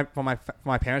thing for my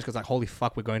parents, because like, holy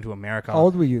fuck, we're going to America. How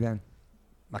old were you then?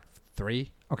 Like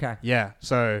 3. Okay. Yeah.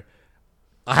 So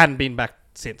I hadn't been back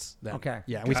since then. Okay.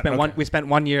 Yeah. We spent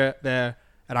 1 year there,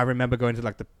 and I remember going to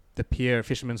like the pier,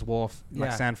 Fisherman's Wharf,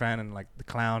 like Yeah. San Fran, and like the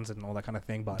clowns and all that kind of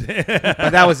thing. But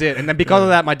that was it. And then because of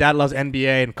that, my dad loves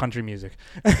NBA and country music.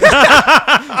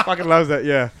 Fucking loves that.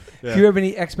 Yeah. Do you have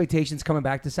any expectations coming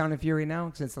back to Sound of Fury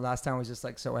now? Since the last time was just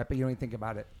like so epic, you don't even think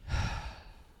about it.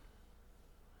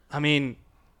 I mean,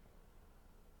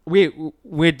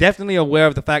 we're definitely aware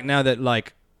of the fact now that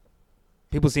like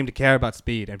people seem to care about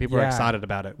speed, and people are Yeah. excited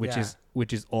about it, which Yeah.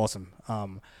 is awesome.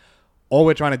 All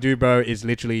we're trying to do, bro, is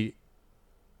literally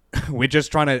we're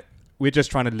just trying to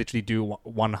literally do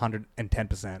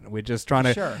 110%. We're just trying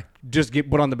to Sure. just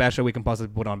put on the best show we can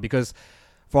possibly put on, because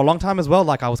for a long time as well,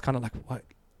 like I was kind of like, what?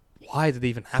 Why is it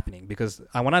even happening? Because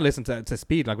when I listened to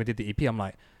Speed, like we did the EP, I'm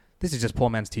like, this is just poor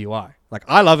man's TUI. Like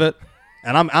I love it,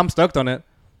 and I'm stoked on it,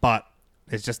 but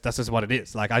that's just what it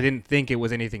is. Like I didn't think it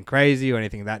was anything crazy or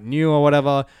anything that new or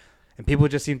whatever, and people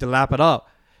just seem to lap it up.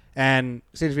 And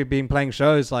since we've been playing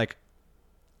shows, like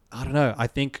I don't know, I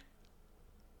think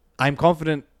I'm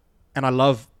confident, and I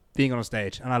love being on a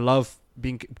stage, and I love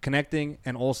connecting,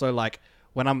 and also like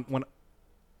when we're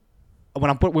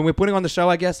putting on the show,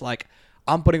 I guess like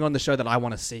I'm putting on the show that I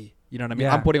want to see. You know what I mean?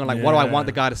 Yeah. I'm putting on like what do I want Yeah.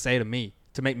 the guy to say to me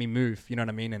to make me move. You know what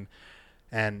I mean?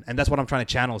 And that's what I'm trying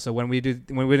to channel. So when we're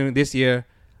doing this year,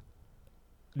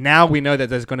 now we know that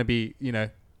there's going to be, you know,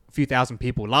 a few thousand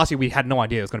people. Last year we had no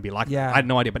idea it was going to be like that. Yeah. I had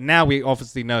no idea, but now we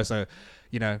obviously know. So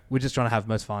you know, we're just trying to have the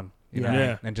most fun. You know,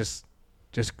 Yeah. and just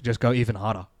go even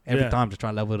harder every Yeah. time. Just try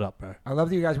to level it up, bro. I love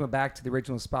that you guys went back to the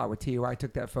original spot where TUI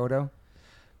took that photo.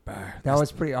 Bro, That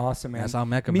was pretty awesome, man. that's our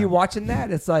mecca, Me man. watching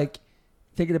that, it's like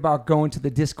thinking about going to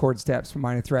the Discord steps for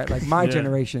Minor Threat, like my Yeah.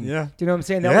 generation. Yeah. Do you know what I'm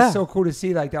saying? That Yeah. was so cool to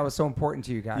see. Like that was so important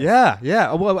to you guys. Yeah,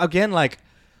 yeah. Well, again, like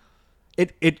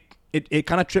it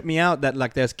kind of tripped me out that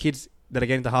like there's kids that are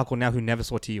getting to hardcore now who never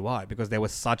saw TUI, because they were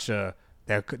such a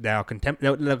they're a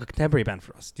contemporary band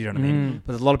for us. Do you know what I mean?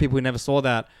 But there's a lot of people who never saw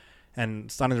that,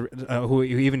 and started who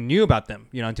even knew about them,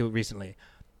 you know, until recently.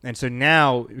 And so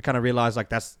now we kind of realize like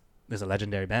there's a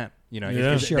legendary band, you know.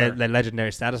 Yeah. Sure. They're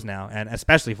legendary status now, and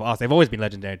especially for us, they've always been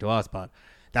legendary to us. But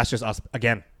that's just us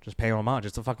again, just paying homage.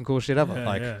 It's the fucking cool shit ever. Yeah,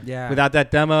 like yeah. Yeah. without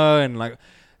that demo, and like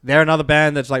they're another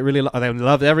band that's like really they're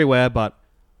loved everywhere. But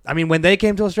I mean, when they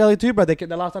came to Australia too, bro,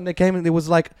 the last time they came, it was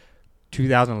like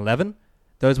 2011.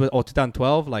 Or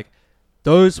 2012. Like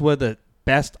those were the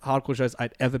best hardcore shows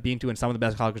I'd ever been to, and some of the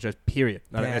best hardcore shows. Period.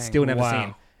 I've Dang. still never Wow.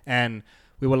 seen. And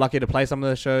we were lucky to play some of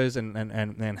those shows and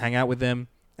hang out with them.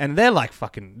 And they're like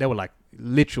fucking, they were like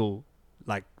literal,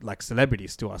 like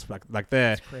celebrities to us, like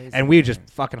they're, crazy, and we man. just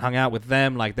fucking hung out with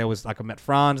them. Like there was like I met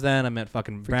Franz then, I met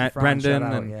fucking Freaky Franz, Brendan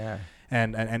shout out,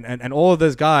 and, yeah. and all of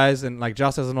those guys and like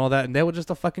Justice and all that, and they were just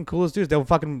the fucking coolest dudes. They were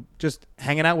fucking just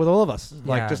hanging out with all of us,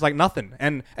 like Yeah. just like nothing.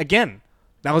 And again,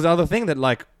 that was the other thing that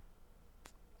like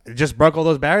it just broke all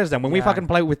those barriers. Then when we Yeah. fucking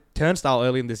played with Turnstile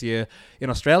early in this year in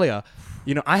Australia,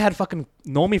 you know, I had fucking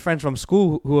normie friends from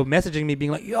school who were messaging me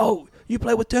being like, "Yo, you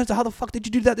play with Turnstile? How the fuck did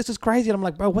you do that? This is crazy." And I'm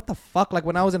like, "Bro, what the fuck?" Like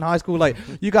when I was in high school, like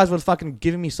you guys were fucking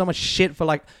giving me so much shit for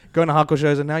like going to hardcore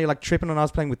shows, and now you're like tripping when I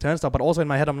was playing with Turnstile. But also in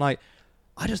my head, I'm like,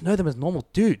 I just know them as normal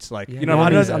dudes. Like, Yeah, you know,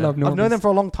 normies. I love I've known normies. them for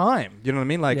a long time. You know what I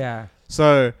mean? Like, yeah.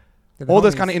 so They're the all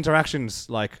those homies. kind of interactions,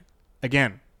 like,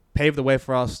 again, paved the way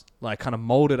for us, like, kind of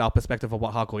molded our perspective of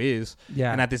what hardcore is.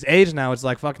 Yeah. And at this age now, it's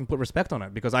like, fucking put respect on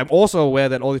it. Because I'm also aware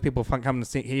that all these people come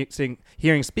to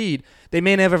hearing Speed, they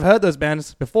may never have heard those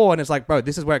bands before. And it's like, bro,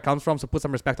 this is where it comes from. So put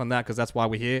some respect on that because that's why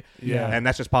we're here. Yeah. And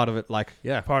that's just part of it. Like,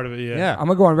 yeah. Part of it, yeah. Yeah. I'm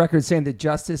gonna go on record saying that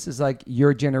Justice is like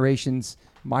your generation's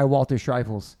my Walter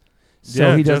Schreifels. So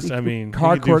Yeah, he does I mean, he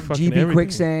could do hardcore, fucking GB everything.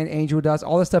 Quicksand, Angel Dust,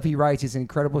 all the stuff he writes. He's an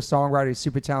incredible songwriter, he's a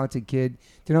super talented kid. Do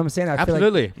you know what I'm saying? I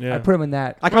Absolutely. feel like Yeah. I put him in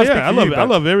that. I Oh, can't yeah, speak I for love you, it. I but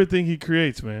love everything he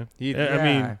creates, man. He-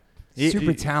 I mean,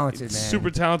 super talented, man. super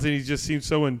talented. He just seems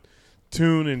so in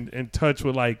tune and in touch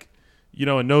with, like, you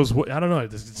know, and knows what. I don't know.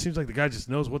 It seems like the guy just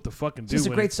knows what to fucking do. He's a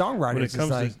when great it- songwriter. when it It's just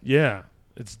comes like, to, yeah,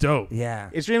 it's dope. yeah.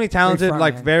 extremely talented, front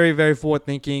like man. very, very forward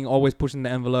thinking, always pushing the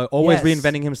envelope, always Yes.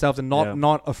 reinventing himself and Yeah.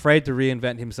 not afraid to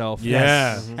reinvent himself. Yeah.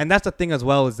 Yes. And that's the thing as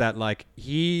well, is that like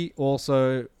he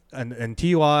also and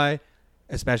TUI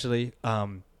especially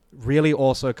really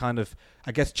also kind of,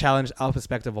 I guess, challenged our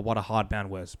perspective of what a hard band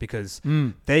was, because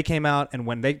they came out, and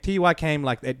when TUI came,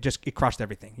 like it crushed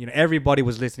everything. You know, everybody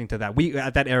was listening to that. We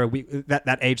at that era,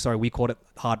 that age, we called it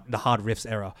the hard riffs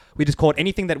era. We just called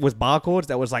anything that was bar chords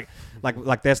that was like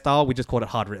their style. We just called it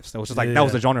hard riffs. That was just like that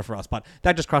was the genre for us. But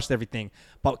that just crushed everything.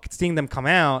 But seeing them come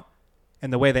out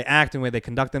and the way they act and where they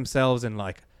conduct themselves, and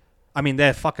like, I mean,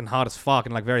 they're fucking hard as fuck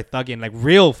and like very thuggy and like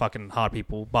real fucking hard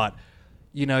people. But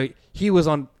you know, he was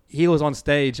on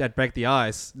stage at Break the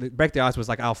Ice. Break the Ice was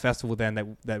like our festival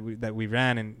then that we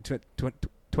ran in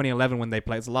 2011 when they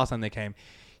played. It's the last time they came.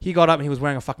 He got up and he was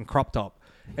wearing a fucking crop top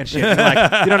and shit. And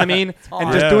like, you know what I mean?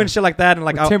 And just doing shit like that, and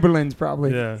like With Timberlands,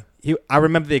 probably. Yeah. I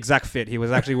remember the exact fit. He was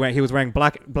actually wearing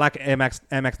black MX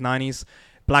 90s,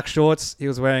 black shorts. He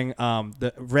was wearing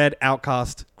the red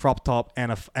Outcast crop top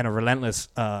and a relentless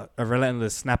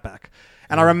snapback.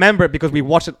 And I remember it because we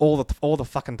watched it all the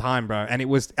fucking time, bro. And it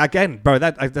was, again, bro,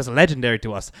 that's legendary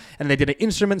to us. And they did an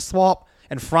instrument swap,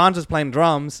 and Franz was playing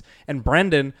drums, and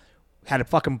Brendan had a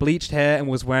fucking bleached hair and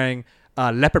was wearing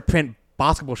leopard print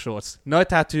basketball shorts, no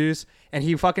tattoos, and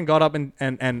he fucking got up and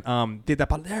did that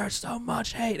part. There's so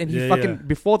much hate, and he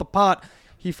before the part,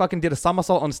 he fucking did a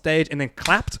somersault on stage and then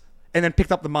clapped. And then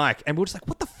picked up the mic, and we were just like,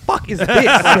 "What the fuck is this?"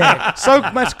 Like, so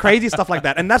much crazy stuff like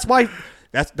that, and that's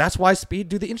why Speed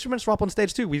do the instrument swap on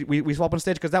stage too. We swap on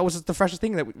stage because that was just the freshest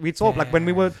thing that we saw. Like when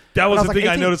we were. That was when the I thing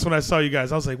I 18. noticed when I saw you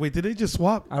guys. I was like, wait, did they just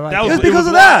swap? I like that it. It was because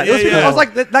of that. It was because yeah. I was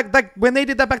like, that when they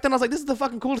did that back then, I was like, this is the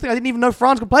fucking coolest thing. I didn't even know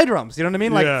Franz could play drums. You know what I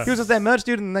mean? Like Yeah. he was just their merch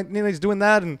dude, and you know, he's doing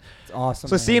that, and It's awesome.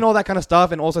 so man. seeing all that kind of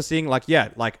stuff, and also seeing like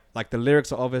the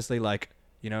lyrics are obviously like,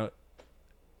 you know,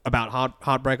 about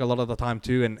heartbreak a lot of the time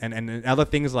too, and other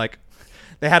things, like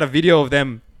they had a video of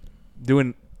them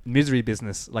doing Misery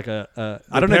Business, like I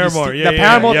don't know, Paramore, the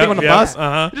Paramore thing on the bus,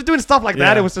 Uh-huh. just doing stuff like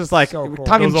that. Yeah. It was just like So cool.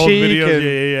 tongue in Those old cheek. videos,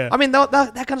 And, yeah. I mean, that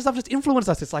kind of stuff just influenced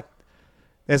us. It's like,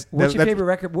 What's your favorite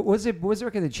record? What was the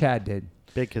record that Chad did?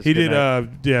 Big Kiss He did,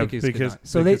 Goodnight. Big Kiss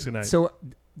So Goodnight. so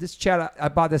this Chad, I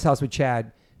bought this house with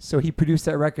Chad. So he produced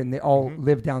that record, and they all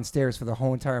lived downstairs for the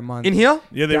whole entire month. in here.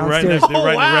 Yeah, they were writing Downstairs.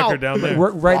 the wow. record down there. We're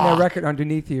writing that record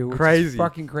underneath you. Which Crazy. Is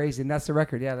fucking crazy. And that's the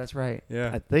record. Yeah, that's right. Yeah.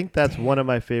 I think that's one of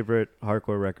my favorite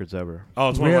hardcore records ever. Oh,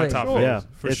 it's one of Really? my top Cool. favorites,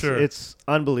 Yeah, for it's, sure. It's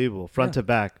unbelievable, front to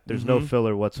back. There's no Mhm.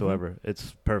 filler whatsoever.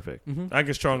 It's perfect. I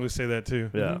can strongly say that too.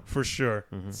 Yeah. For sure.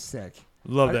 It's sick.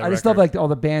 Love that I just record. love like all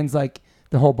the bands, like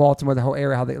the whole Baltimore, the whole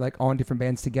area, how they like all in different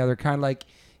bands together. Kind of like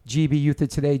GB, Youth of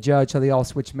Today, Judge, how they all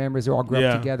switch members. They all grew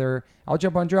Yeah. up together. I'll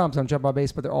jump on drums, I'll jump on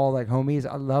bass, but they're all like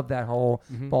homies. I love that whole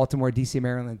Baltimore, DC,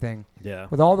 Maryland thing Yeah.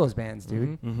 with all those bands,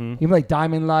 dude. Mm-hmm. Even like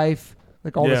Diamond Life,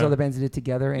 like all those Yeah. other bands that did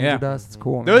together. Angel Yeah. Dust, it's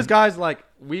cool. Those man. guys, like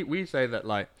we say that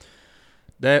like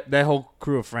their whole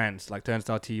crew of friends, like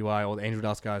Turnstile, TUI, or the Angel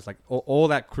Dust guys, like all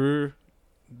that crew,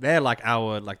 they're like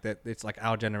it's like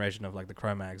our generation of like the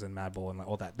Cro-Mags and Madball and like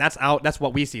all that. That's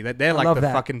what we see. That they're I like love the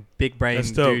that. fucking big brain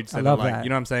That's dope. dudes. I That are love like, that. you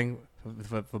know what I'm saying?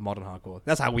 for modern hardcore.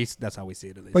 That's how we see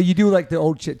it at least. But you do like the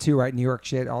old shit too, right? New York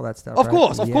shit, all that stuff. Of right?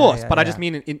 course. Yeah, But I yeah. just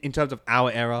mean in terms of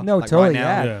our era. No, like totally, Right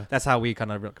now, yeah. That's how we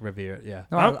kind of revere it. Yeah.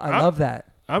 No, I'm- I love that.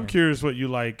 I'm curious what you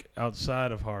like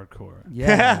outside of hardcore.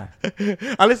 Yeah.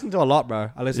 I listen to a lot, bro.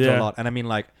 I listen to Yeah. a lot, and I mean,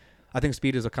 like, I think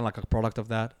speeders are kind of like a product of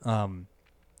that.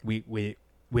 We're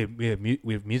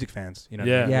music fans, you know.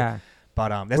 Yeah. Yeah.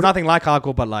 But there's nothing like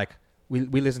hardcore, but like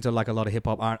we listen to like a lot of hip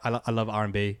hop. I love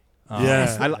R&B.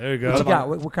 Yeah, I there you go. What you got?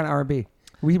 What kind of R&B?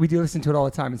 We do listen to it all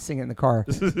the time and sing it in the car.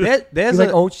 there's You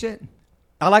like old shit?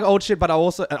 I like old shit, but I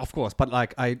also, of course, but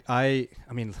like I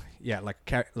mean, yeah, like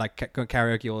going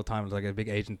karaoke all the time is like a big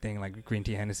Asian thing, like green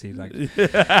tea Hennessy, like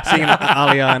singing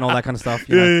Alia and all that kind of stuff.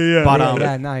 You know? Yeah. But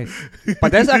Yeah, nice.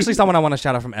 but there's actually someone I want to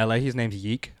shout out from LA. His name's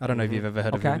Yeek. I don't know if you've ever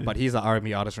heard of Okay. him, but he's an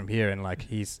R&B artist from here, and like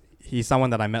he's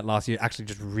someone that I met last year. Actually,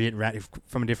 just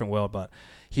from a different world, but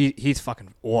he's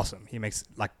fucking awesome. He makes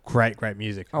like great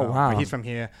music. Oh, wow. But he's from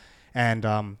here, and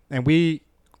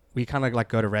we kind of like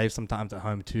go to raves sometimes at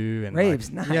home too. And Raves,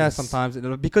 like, nice. Yeah, sometimes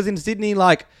because in Sydney,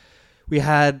 like we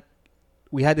had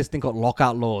this thing called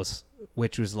lockout laws,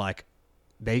 which was like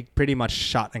they pretty much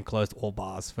shut and closed all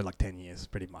bars for like 10 years,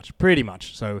 pretty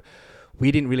much. So we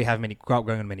didn't really have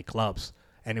going to many clubs,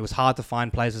 and it was hard to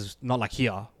find places not like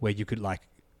here where you could like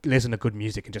listen to good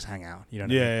music and just hang out. You know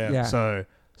what I mean? Yeah. Yeah.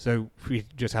 So we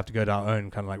just have to go to our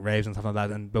own kind of like raves and stuff like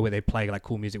that, but where they play like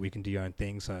cool music, we can do your own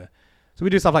thing. So we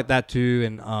do stuff like that too,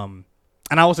 and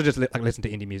I also just like listen to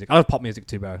indie music. I love pop music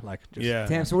too, bro. Like, just, Yeah.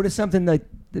 Damn. So what is something that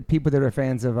the people that are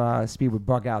fans of Speed would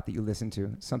bug out that you listen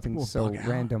to? Something Well, so bug out.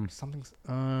 random, Something's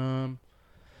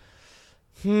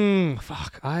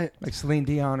fuck. like Celine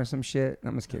Dion or some shit.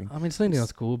 I'm just kidding. I mean, Celine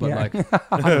Dion's cool, but Yeah. like,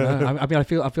 I don't know. I mean, I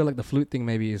feel like the flute thing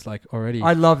maybe is like already.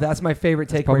 I love that. That's my favorite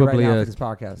That's takeaway right probably now a- for this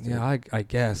podcast. dude. Yeah, I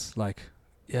guess like,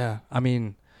 yeah. I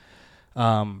mean,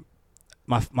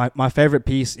 my favorite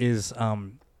piece is the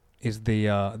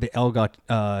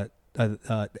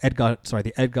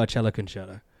Edgar Cello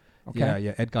Concerto. Okay.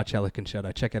 Yeah, Edgar Cello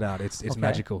Concerto. Check it out. It's Okay.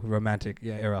 magical, romantic.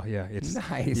 Yeah, era. Yeah, it's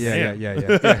Nice. yeah.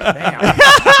 Damn.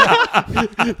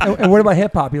 and what about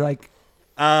hip hop? You like?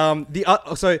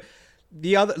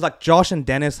 The other, like Josh and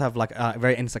Dennis have like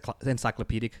very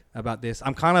encyclopedic about this.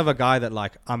 I'm kind of a guy that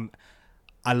like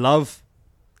I love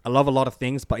a lot of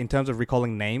things, but in terms of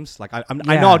recalling names, like I know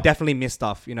Yeah. I'll definitely miss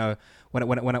stuff, you know, when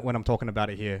I'm talking about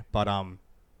it here. But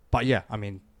yeah, I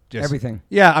mean, just Everything.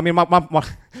 Yeah, I mean, my one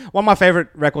of my favorite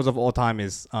records of all time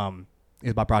is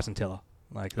by Bryson Tiller.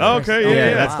 Like, Oh, okay,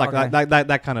 yeah. that's Wow, like okay.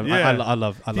 that kind of. Yeah. I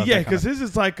love. Yeah, that kind because of, this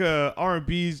is like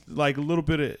R&B's, like a little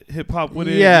bit of hip hop with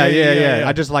it. yeah.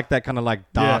 I just like that kind of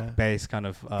like dark Yeah. bass kind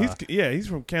of. He's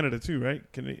from Canada too, right?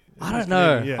 I don't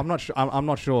know. Yeah. I'm not sure. I'm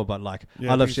not sure, but like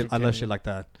Yeah, I love he's shit. from I love Canada. shit like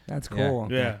that. That's Yeah. cool.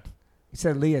 Yeah. You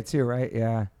said Leah too, right?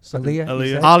 Yeah. Something- Aaliyah. you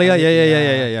Aaliyah. said?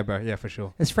 Alia, yeah, bro, yeah, for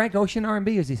sure. Is Frank Ocean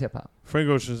R&B or is he hip hop? Frank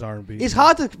Ocean's R&B. It's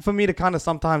hard for me to kind of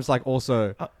sometimes like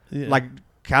also Yeah. like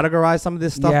categorize some of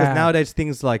this stuff. Yeah. Because nowadays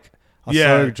things like are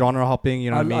Yeah. so genre hopping.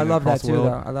 You know what I mean? I love that across the too, world.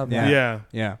 though. I love Yeah. that. Yeah.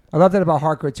 Yeah. I love that about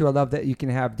hardcore too. I love that you can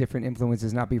have different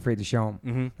influences, not be afraid to show them,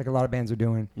 Mm-hmm. like a lot of bands are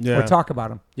doing, Yeah. or talk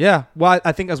about them. Yeah. Well,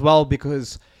 I think as well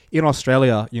because in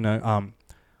Australia, you know,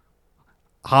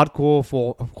 hardcore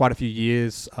for quite a few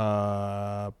years,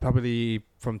 probably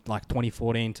from like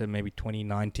 2014 to maybe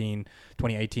 2019,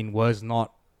 2018 was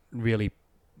not really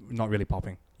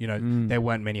popping. You know, there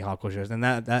weren't many hardcore shows, and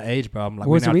that age, bro. I'm like,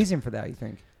 What was we're the now- reason for that? You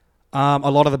think? A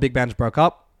lot of the big bands broke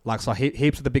up. Like, so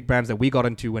heaps of the big bands that we got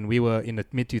into when we were in the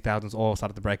mid 2000s all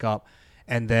started to break up,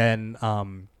 and then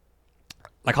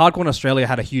like hardcore in Australia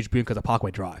had a huge boom because of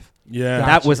Parkway Drive. Yeah.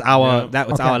 That was our Yeah.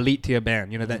 Okay. our elite tier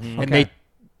band. You know that, and Okay.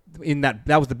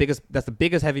 that was the biggest. That's the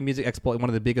biggest heavy music export. One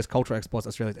of the biggest cultural exports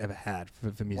Australia's ever had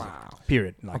for music. Wow.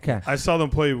 Period. Like, Okay. I saw them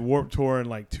play Warped Tour in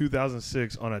like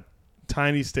 2006 on a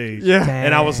tiny stage. Yeah.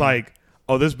 And I was Dang. like,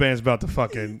 oh, this band's about to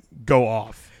fucking go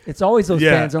off. It's always those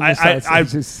Yeah, bands on the side I-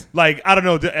 stages. Like, I don't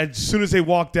know. As soon as they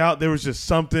walked out, there was just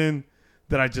something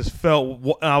that I just felt.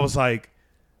 And I was like,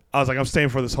 I'm staying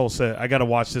for this whole set. I got to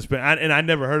watch this band. And I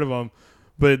never heard of them.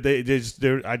 But I just,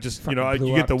 you know, Fucking blew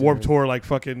you get up, the Warped dude. Tour, like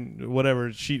fucking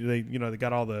whatever sheet. They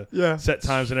got all the set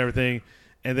times and everything.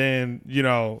 And then,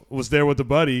 was there with the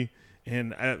buddy.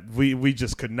 And we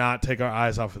just could not take our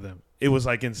eyes off of them. It was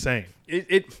like insane.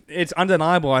 it's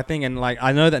undeniable, I think, and like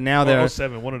I know that now they're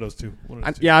 07, one of those two.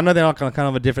 I know they're not kind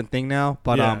of a different thing now,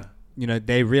 but Yeah. you know,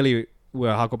 they really were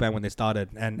a hardcore band when they started,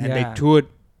 and Yeah. they toured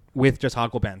with just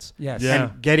hardcore bands. Yes. Yeah.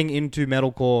 And getting into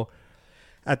metalcore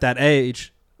at that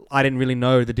age, I didn't really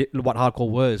know what hardcore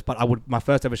was, but my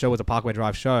first ever show was a Parkway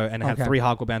Drive show, and it had Okay. 3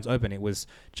 hardcore bands open. It was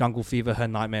Jungle Fever, Her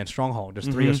Nightmare, and Stronghold,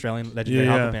 just 3 Mhm. Australian legendary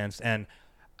Yeah. hardcore bands, and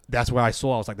that's where I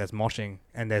saw. I was like, "There's moshing,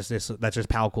 and there's this. That's just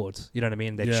power chords. You know what I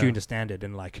mean? They're tuned to standard,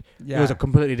 and like it was a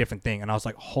completely different thing." And I was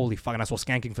like, "Holy fuck!" And I saw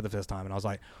skanking for the first time, and I was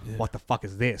like, "What the fuck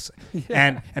is this?"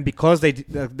 And because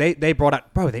they brought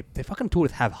out, bro, they fucking toured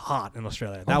with Have Heart in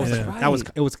Australia.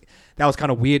 That was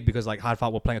kind of weird because like Hard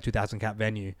Fart were playing a 2,000 cap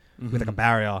venue with like a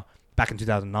barrier back in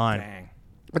 2009. Dang.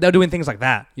 But they were doing things like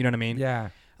that. You know what I mean? Yeah.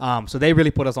 So they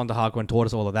really put us onto hardcore and taught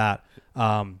us all of that.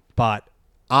 But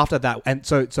after that, and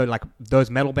so like those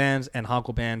metal bands and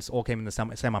hardcore bands all came in the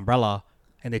same umbrella,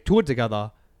 and they toured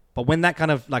together. But when that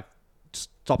kind of like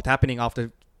stopped happening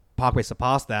after Parkway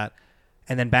surpassed that,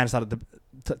 and then bands started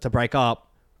to break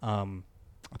up, I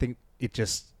think it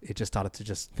just started to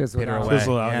just Fizzle peter out. away.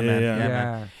 Fizzle out,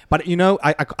 Man. But you know,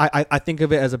 I think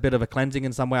of it as a bit of a cleansing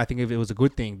in some way. I think of it was a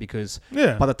good thing because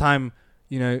by the time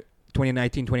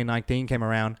 2018, 2019 came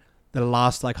around, the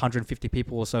last like 150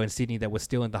 people or so in Sydney that were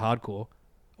still into hardcore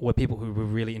were people who were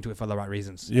really into it for the right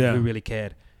reasons. Who really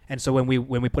cared. And so when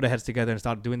we put our heads together and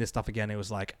started doing this stuff again, it was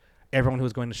like everyone who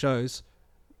was going to shows,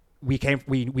 we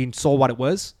saw what it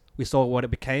was, we saw what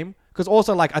it became. Because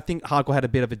also like I think hardcore had a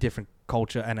bit of a different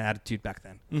culture and attitude back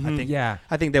then.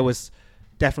 I think there was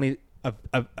definitely a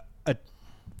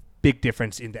big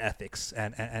difference in the ethics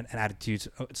and attitudes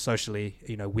socially,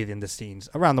 within the scenes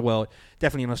around the world,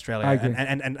 definitely in Australia. I agree.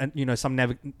 And some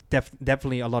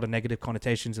definitely a lot of negative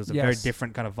connotations. It was a very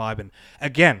different kind of vibe. And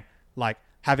again, like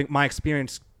having my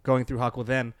experience going through hardcore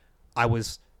then, I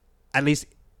was at least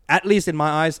in my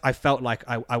eyes, I felt like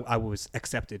I was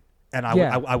accepted and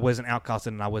I wasn't outcasted,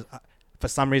 and I was for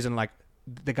some reason like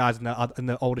the guys in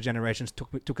the older generations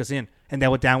took us in, and they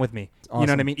were down with me. Awesome. You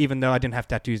know what I mean? Even though I didn't have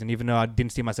tattoos, and even though I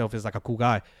didn't see myself as like a cool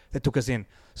guy, they took us in.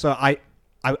 So I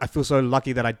feel so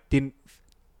lucky that I didn't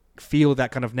feel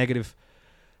that kind of negative,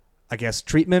 I guess,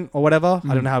 treatment or whatever.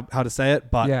 I don't know how to say it,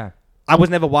 but I was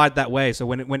never wired that way. So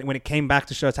when it came back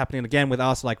to shows happening again with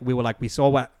us, like we saw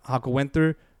what hardcore went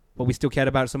through, but we still cared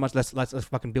about it so much. Let's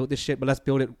fucking build this shit, but let's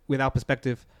build it with our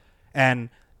perspective, and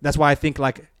that's why I think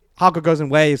like hardcore goes in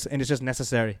waves, and it's just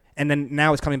necessary. And then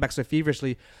now it's coming back so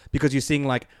feverishly because you're seeing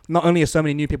like not only are so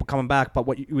many new people coming back, but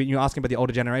when you're asking about the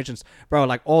older generations, bro,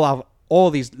 like all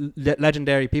these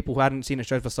legendary people who hadn't seen a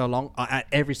show for so long are at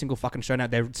every single fucking show now.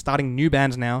 They're starting new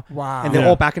bands now. Wow. And they're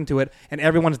all back into it, and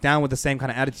everyone's down with the same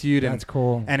kind of attitude. That's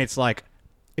cool. And it's like,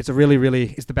 it's a really,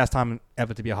 really, it's the best time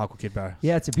ever to be a hardcore kid, bro.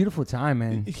 Yeah, it's a beautiful time,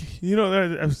 man. I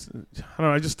don't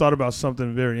know. I just thought about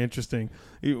something very interesting.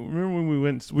 Remember when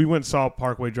we went saw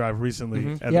Parkway Drive recently?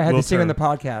 Mm-hmm. I had to see it on the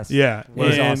podcast. Yeah, it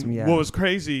was awesome. Yeah, what was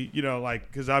crazy, like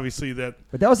because obviously but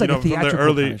that was like a theatrical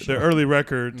from kind of show. the early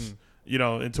records,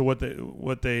 into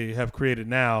what they have created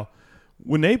now.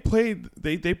 When they played,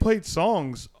 they played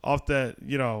songs off that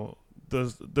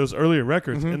those earlier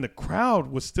records, and the crowd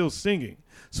was still singing.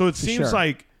 So it seems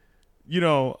like,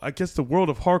 I guess the world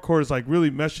of hardcore is like really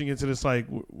meshing into this, like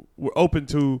we're open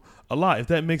to a lot, if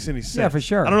that makes any sense. Yeah, for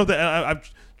sure. I don't know if that, I'm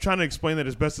trying to explain that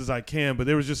as best as I can, but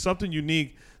there was just something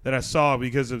unique that I saw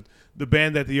because of the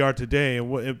band that they are today.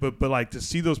 But like to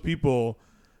see those people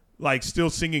like still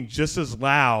singing just as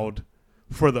loud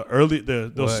for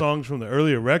those songs from the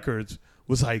earlier records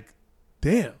was like,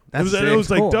 damn. It was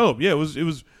like cool. Dope. Yeah, it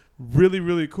was really,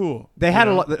 really cool. They had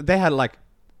a lot.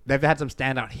 They've had some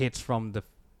standout hits from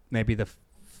maybe the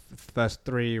first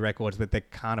three records that they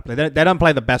kind of play. They don't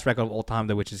play the best record of all time,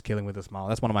 though, which is Killing with a Smile.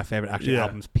 That's one of my favorite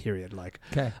albums. Period. Like,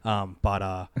 okay.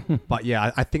 But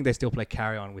yeah, I think they still play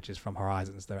Carry On, which is from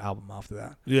Horizons, their album after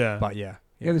that. Yeah. But yeah.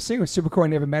 Yeah, the singer was super cool. I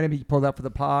never met him. He pulled up for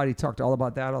the pod. He talked all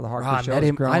about that, all the hardcore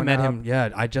shows. I met him. Yeah,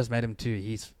 I just met him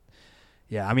too.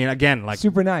 Yeah, I mean, again, like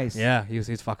super nice. Yeah,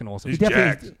 he's fucking awesome. He's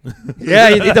jacked. Yeah,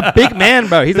 he's a big man,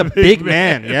 bro. He's a big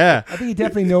man. Yeah, I think he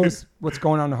definitely knows what's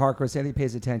going on in the hardcore scene. He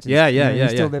pays attention. Yeah. He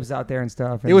still lives out there and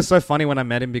stuff. It was so funny when I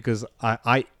met him because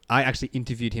I actually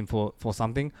interviewed him for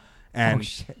something,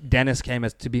 and Dennis came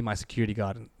as to be my security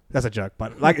guard. And that's a joke,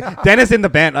 but like Dennis in the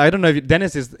band, I don't know if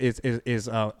Dennis is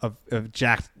a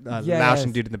jacked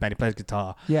lounging dude in the band. He plays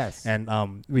guitar. Yes,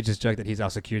 and we just joke that he's our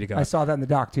security guard. I saw that in the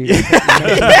doc too.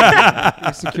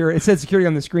 Security. It said security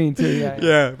on the screen too.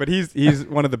 Yeah, but he's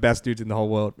one of the best dudes in the whole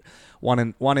world. One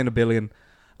in a billion.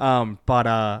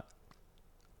 But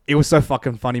it was so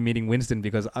fucking funny meeting Winston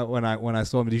because when I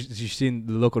saw him, you seen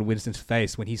the look on Winston's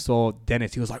face when he saw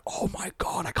Dennis. He was like, "Oh my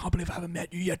god, I can't believe I haven't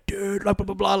met you yet, dude!" Like blah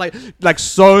blah blah, like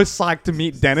so psyched to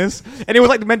meet Dennis. And it was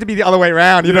like meant to be the other way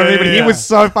around, you know what I mean? But he was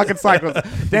so fucking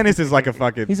psyched. Dennis is like a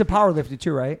fucking. He's a power lifter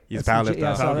too, right? He's a power lifter.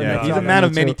 He's a man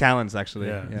of many talents, actually.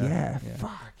 Yeah.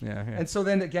 Fuck. Yeah. And so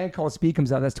then again, called Speak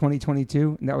comes out. That's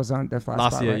 2022, and that was on that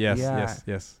last year. Right?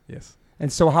 Yes.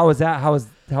 And so how was that? How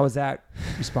was that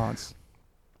response?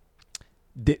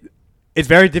 it's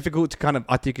very difficult to kind of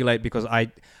articulate because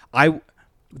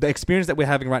the experience that we're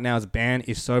having right now as a band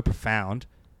is so profound.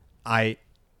 I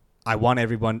want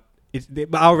everyone.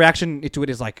 Our reaction to it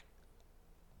is like,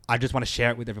 I just want to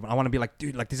share it with everyone. I want to be like,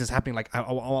 dude, like this is happening. Like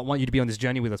I want you to be on this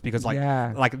journey with us because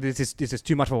like this is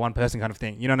too much for one person kind of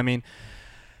thing. You know what I mean?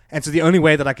 And so the only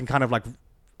way that I can kind of like,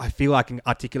 I feel I can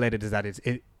articulate it is that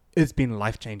it's been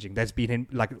life changing. There's been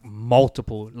like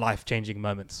multiple life changing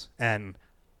moments, and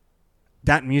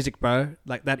that music, bro,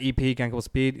 like that EP, Gang Called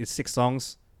Speed, is 6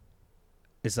 songs.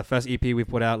 It's the first EP we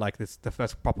put out. Like this, the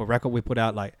first proper record we put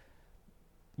out. Like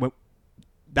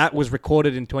that was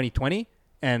recorded in 2020,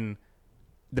 and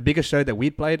the biggest show that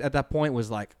we'd played at that point was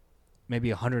like maybe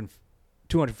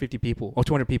 250 people or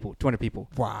 200 people.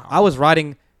 Wow. I was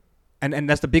writing, and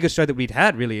that's the biggest show that we'd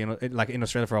had really in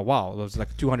Australia for a while. It was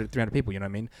like 200, 300 people, you know what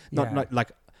I mean? Not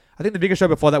like, I think the biggest show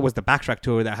before that was the Backtrack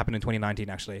tour that happened in 2019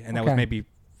 actually. And that was maybe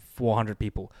 400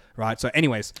 people, right? So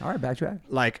anyways. All right, Backtrack.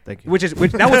 Like, Thank you. which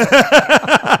that was,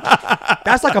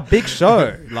 that's like a big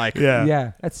show. Like,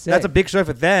 yeah, that's sick. That's a big show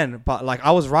for then. But like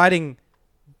I was writing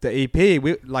the EP,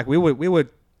 we were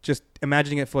just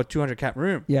imagining it for a 200 cap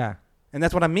room. Yeah. And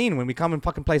that's what I mean when we come and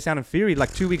fucking play Sound and Fury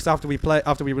like 2 weeks after we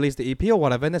release the EP or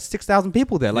whatever, and there's 6,000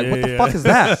 people there. Like, what the fuck is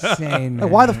that? Insane,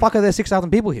 like, why the fuck are there 6,000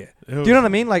 people here? Do you know what I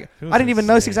mean? Like, I didn't even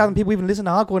know 6,000 people even listen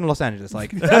to hardcore in Los Angeles.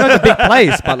 Like, I know it's a big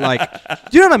place, but like,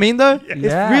 do you know what I mean though?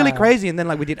 It's really crazy. And then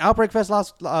like we did Outbreak Fest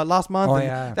last month.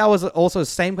 And that was also the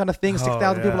same kind of thing.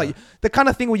 6,000 people, like the kind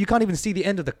of thing where you can't even see the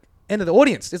end of the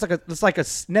audience. It's like a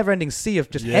never-ending sea of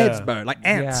just heads, bro, like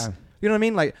ants. Yeah. You know what I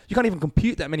mean? Like, you can't even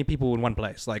compute that many people in one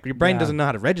place. Like, your brain doesn't know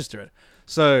how to register it.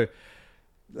 So,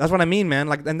 that's what I mean, man.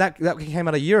 Like, and that came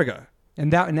out a year ago.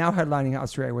 And now headlining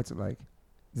Australia, what's it like?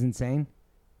 Is it insane?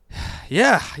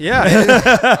 Yeah.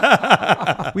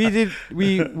 we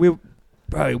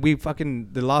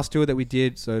fucking, the last tour that we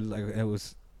did, so, like, it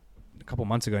was a couple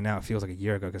months ago now. It feels like a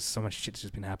year ago because so much shit's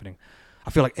just been happening. I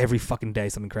feel like every fucking day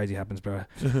something crazy happens, bro.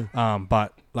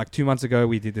 But, like, 2 months ago,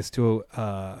 we did this tour,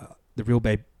 the Real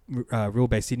Bay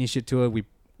Sydney shit tour. We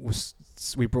were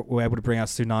able to bring out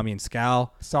Tsunami and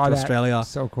Scowl to Australia.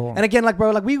 So cool. And again, like,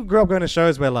 bro, like we grew up going to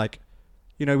shows where, like,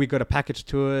 you know, we go to package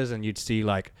tours and you'd see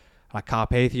like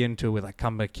Carpathian tour with like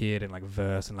Cumber Kid and like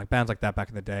Verse and like bands like that back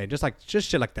in the day, just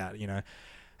shit like that, you know.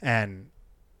 And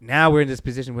now we're in this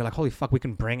position where like, holy fuck, we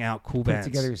can bring out cool bands.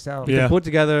 Put it together yourself. We can put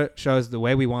together shows the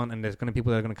way we want, and there's going to be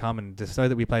people that are going to come. And the show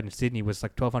that we played in Sydney was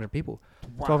like 1,200 people.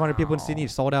 Wow. 1,200 people in Sydney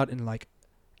sold out in like.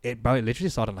 It literally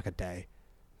sold in like a day.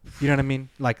 You know what I mean?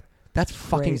 Like, that's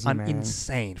fucking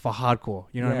insane for hardcore.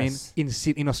 You know what I mean?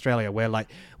 In Australia, where like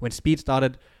when Speed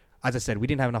started, as I said, we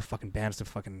didn't have enough fucking bands to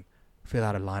fucking fill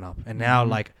out a lineup. And now,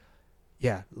 like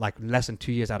less than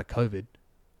 2 years out of COVID,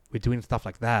 we're doing stuff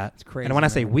like that. It's crazy. And when I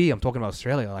say we, I'm talking about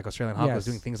Australia. Like Australian hardcore is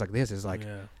doing things like this. Is like,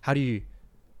 how do you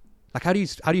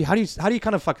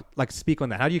kind of like speak on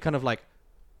that? How do you kind of like?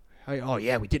 Oh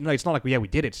yeah, we did. No, it's not like we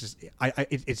did it. It's just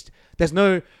there's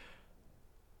no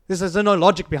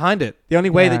logic behind it. The only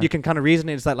way that you can kind of reason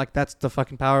it is that like that's the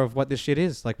fucking power of what this shit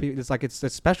is. Like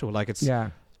it's special. Like it's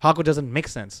hardcore doesn't make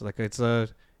sense. Like it's a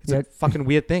fucking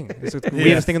weird thing. It's the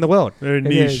weirdest thing in the world. Very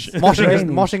niche.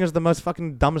 Moshing is the most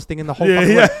fucking dumbest thing in the whole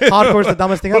fucking world. Hardcore is the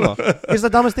dumbest thing ever. It's the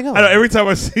dumbest thing ever. I know, every time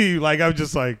I see you, like I'm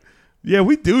just like. Yeah,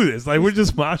 we do this. Like, we're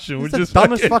just moshing. It's the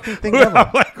dumbest fucking thing ever.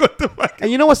 I'm like, what the fuck?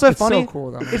 And you know what's so funny? So cool,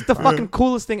 though. It's the fucking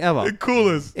coolest thing ever. The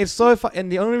coolest. It's so fun.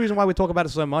 And the only reason why we talk about it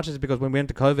so much is because when we went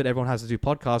to COVID, everyone has to do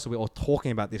podcasts, so we're all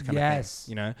talking about these kind of things.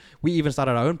 You know, we even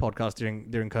started our own podcast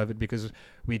during COVID because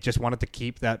we just wanted to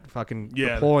keep that fucking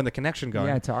rapport and the connection going.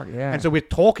 And so we're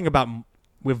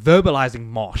verbalizing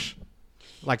mosh.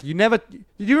 Like you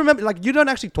remember, like you don't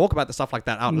actually talk about the stuff like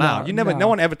that out loud. No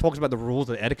one ever talks about the rules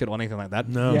of etiquette or anything like that.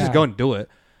 No. You just go and do it.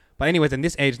 But anyways, in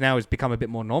this age now, it's become a bit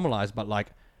more normalized. But like,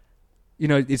 you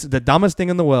know, it's the dumbest thing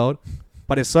in the world,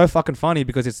 but it's so fucking funny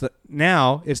because it's the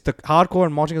hardcore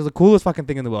and moshing is the coolest fucking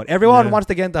thing in the world. Everyone wants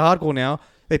to get into hardcore now.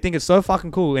 They think it's so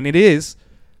fucking cool, and it is.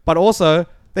 But also,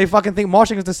 they fucking think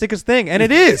moshing is the sickest thing, and it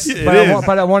is.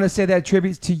 But I want to say that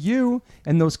tributes to you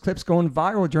and those clips going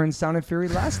viral during Sound and Fury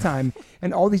last time,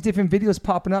 and all these different videos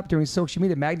popping up during social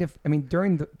media.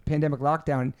 During the pandemic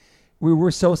lockdown, we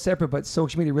were so separate, but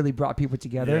social media really brought people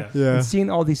together. Yeah. And seeing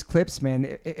all these clips,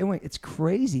 man, it's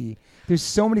crazy. There's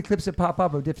so many clips that pop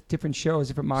up of different shows,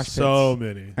 different mosh pits. So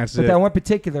many. But that one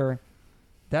particular,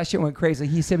 that shit went crazy.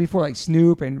 Like he said before, like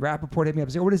Snoop and Rappaport hit me up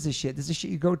and said, "What is this shit? This is the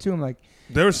shit you go to?" I'm like,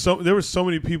 there were so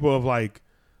many people of like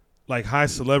high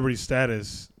celebrity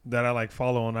status that I like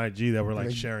follow on IG that were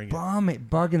like sharing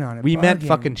bugging on it. We met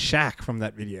fucking Shaq from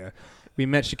that video. we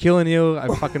met Shaquille O'Neal. I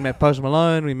fucking met Post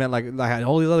Malone. We met like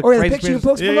all these other Oh, yeah, the crazy picture of experiences.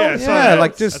 Post Malone. Yeah,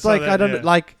 like I just saw like that, I don't yeah.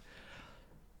 like.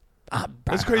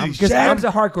 That's crazy. Because Shaq- Adam's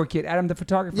a hardcore kid. Adam, the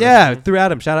photographer. Yeah, through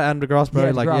Adam. Shout out Adam DeGrasse, bro.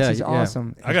 Yeah, Like, DeGrasse, yeah, he's yeah.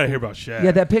 awesome. I gotta hear about Shaq.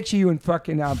 Yeah, that picture you and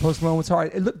fucking Post Malone was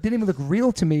hard. It didn't even look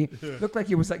real to me. It looked like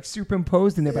it was like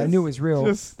superimposed in there, but I knew it was real.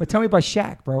 just- But tell me about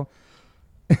Shaq, bro.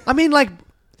 I mean, like,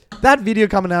 that video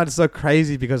coming out is so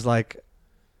crazy because, like,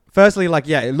 firstly, like,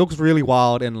 yeah, it looks really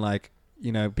wild and, like,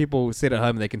 you know, people sit at home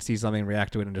and they can see something and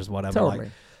react to it and just whatever. Totally.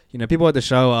 Like, you know, people at the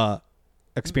show are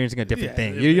experiencing a different Yeah,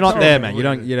 thing. yeah, You're not totally. there, man. You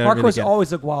don't really Hardcores get.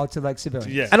 always look wild to like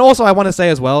civilians. Yeah. And also, I want to say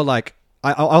as well, like,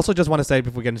 I also just want to say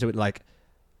before we get into it, like,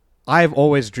 I've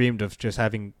always dreamed of just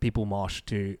having people mosh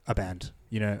to a band.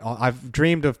 You know, I've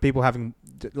dreamed of people having,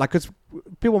 like, because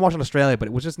people mosh in Australia, but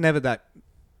it was just never that.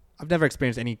 I've never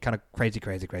experienced any kind of crazy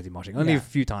moshing. Only Yeah. a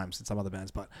few times in some other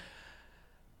bands, but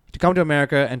to come to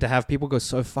America and to have people go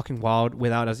so fucking wild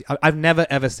without us. I've never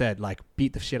ever said like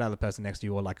beat the shit out of the person next to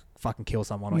you or like fucking kill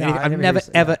someone. Or No, anything. I I've never never hear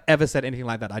you say that. ever said anything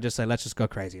like that. I just say let's just go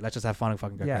crazy. Let's just have fun and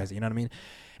fucking go Yeah. crazy. You know what I mean?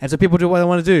 And so people do what they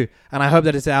want to do, and I hope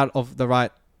that it's out of the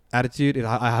right attitude.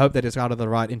 I hope that it's out of the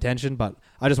right intention. But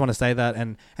I just want to say that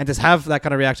and just have that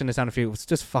kind of reaction to Sound of Fear was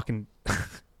just fucking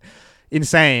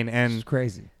insane. And It's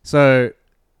crazy. so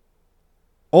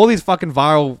all these fucking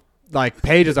viral like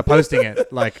pages are posting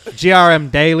it, like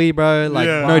GRM Daily, bro. Like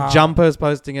Yeah. No Wow. Jumpers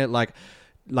posting it, like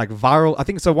viral. I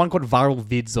think so. One called Viral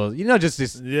Vids, or you know, just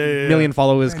this Yeah. million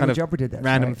followers, Man, kind the of Jumper did that,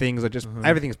 random right? things, or just Mhm.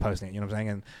 everything's posting it. You know what I'm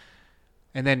saying?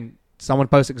 And then someone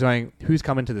posted going, "Who's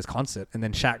coming to this concert?" And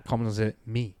then Shaq comments it,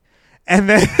 "Me." And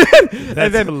then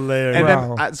That's then hilarious. and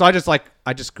Wow. then so I just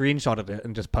screenshotted it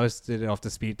and just posted it off the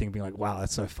speed thing, being like, "Wow,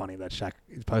 that's so funny that Shaq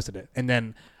posted it." And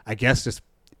then I guess just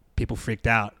people freaked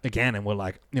out again and were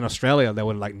like, in Australia, there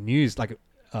were like news, like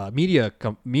media,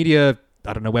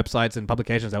 I don't know, websites and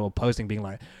publications that were posting, being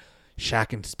like,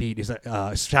 Shaq and Speed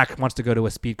Shaq wants to go to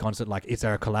a Speed concert. Like, is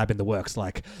there a collab in the works?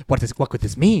 Like, what could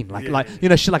this mean? Like, Yeah. you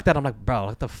know, shit like that. I'm like, bro,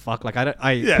 what the fuck? Like, Yeah.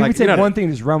 You like, would take you know, one thing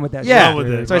and just run with that. yeah. Run with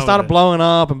it. So it Run started with it.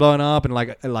 blowing up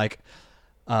and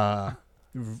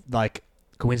like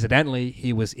coincidentally,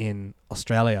 he was in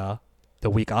Australia the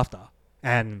week after,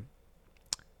 and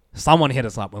someone hit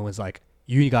us up and was like,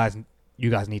 you guys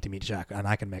need to meet Shaq, and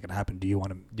I can make it happen. Do you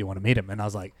want to meet him? And I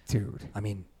was like, Dude. I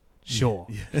mean, sure.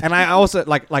 And I also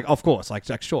like of course, like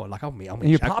sure, like I'll meet And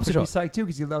your Shaq pops for would sure. be psyched too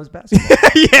because he loves basketball.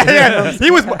 yeah.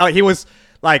 He was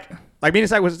like me and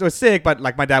Shaq was sick, but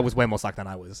like my dad was way more psyched than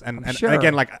I was. And Sure.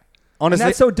 again, like And honestly,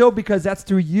 that's so dope because that's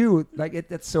through you. Like,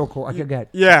 that's so cool. Okay, go ahead.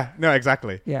 yeah, no,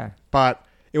 exactly. Yeah. But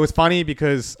it was funny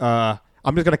because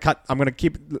I'm gonna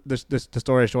keep the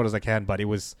story as short as I can. But it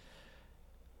was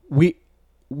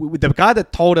the guy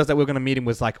that told us that we were gonna meet him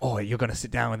was like, oh, you're gonna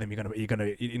sit down with him. You're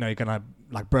gonna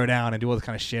like bro down and do all this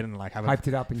kind of shit and like have Hyped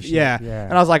it up and shit. yeah.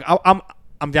 And I was like,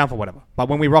 I'm down for whatever. But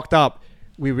when we rocked up,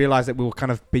 we realized that we were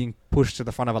kind of being pushed to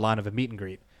the front of a line of a meet and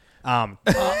greet.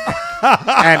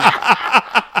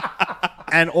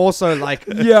 And also like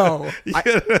Yo. Yeah,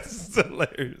 that's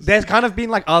hilarious. there's kind of been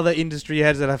like other industry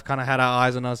heads that have kind of had our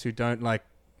eyes on us who don't like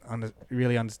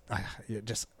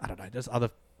just I don't know, just other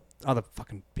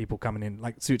fucking people coming in,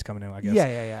 like suits coming in, I guess.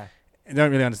 Yeah. And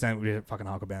don't really understand we're a fucking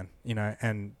hardcore band, you know,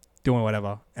 and doing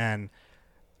whatever. And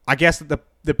I guess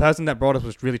the person that brought us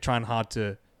was really trying hard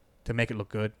to make it look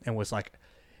good, and was like,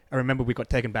 I remember we got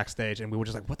taken backstage and we were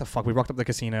just like, what the fuck? We rocked up the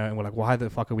casino and we're like, why the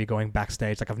fuck are we going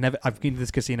backstage? Like, I've been to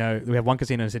this casino. We have one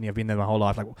casino in Sydney. I've been there my whole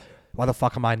life. Like, why the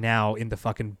fuck am I now in the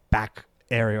fucking back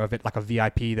area of it, like a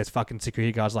VIP? There's fucking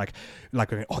security guards like, oh,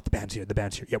 the band's here.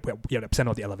 Yeah, send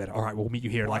out the elevator. All right, we'll meet you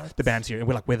here. Like, the band's here. And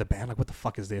we're like, we're the band. Like, what the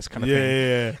fuck is this kind of thing?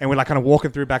 Yeah. And we're like kind of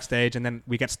walking through backstage, and then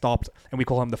we get stopped, and we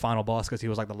call him the final boss because he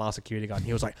was like the last security guard. And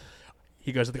he was like,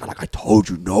 he goes to the guy like, I told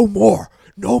you, no more.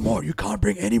 You can't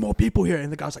bring any more people here.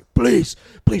 And the guy's like, please,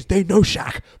 they know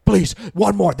Shaq. Please,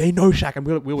 one more. They know Shaq. And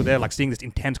we were there like seeing this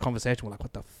intense conversation. We're like,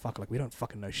 what the fuck? Like, we don't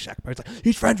fucking know Shaq, bro. It's like,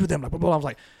 he's friends with him. Like, blah, blah, blah. I was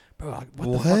like, bro, like,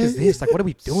 what the fuck is this? Like, what are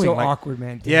we doing? So like, awkward,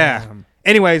 man. yeah. Damn.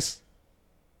 Anyways,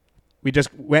 we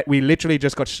literally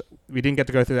just got, we didn't get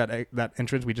to go through that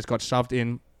entrance. We just got shoved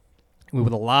in. We were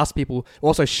the last people.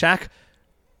 Also, Shaq,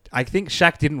 I think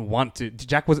Shaq didn't want to.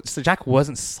 Jack wasn't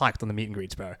psyched on the meet and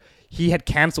greets, bro. He had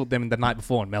cancelled them the night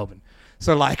before in Melbourne.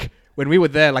 So like when we were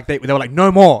there, like they were like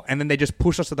no more, and then they just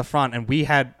pushed us to the front, and we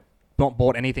had not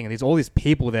bought anything. And there's all these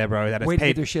people there, bro, that have Wait to get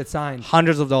paid their shit signed.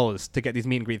 hundreds of dollars to get these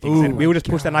meet and greet things. Ooh, And we were just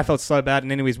my pushed, and I God. felt so bad.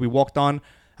 And anyways, we walked on.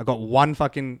 I got one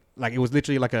fucking like it was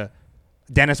literally like a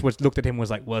Dennis looked at him, was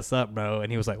like, "What's up, bro?"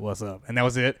 And he was like, "What's up?" And that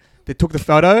was it. They took the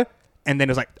photo, and then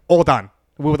it was like all done.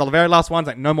 We were the very last ones,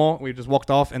 like no more. We just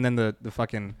walked off, and then the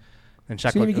fucking And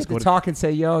Shaq So you get to escorted. talk and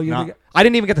say, "Yo, you." No, I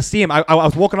didn't even get to see him. I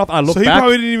was walking off and I looked So he back.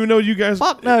 probably didn't even know you guys.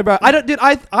 Fuck no, bro. I don't. Dude,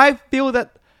 I feel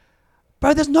that.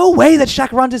 Bro, there's no way that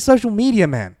Shaq runs his social media,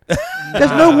 man.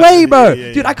 There's no way, bro.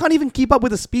 Dude, I can't even keep up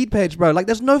with the speed page, bro. Like,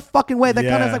 there's no fucking way. That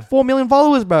guy has like 4 million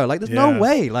followers, bro. Like, there's no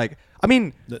way. Like, I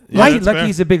mean, Lucky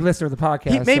he's a big listener of the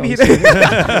podcast. maybe so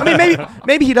I mean,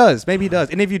 maybe he does. Maybe he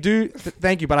does. And if you do,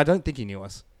 thank you. But I don't think he knew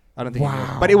us. I don't think he knew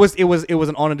us. But it was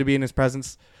an honor to be in his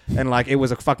presence, and like it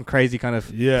was a fucking crazy kind of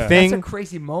thing. That's a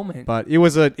crazy moment. But it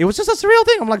was just a surreal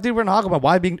thing. I'm like, dude, we're in Haaga.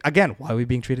 Why are we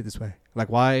being treated this way? Like,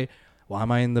 why am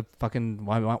I in the fucking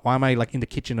why am I like in the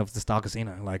kitchen of the Star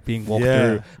Casino, like being walked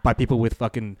through by people with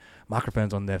fucking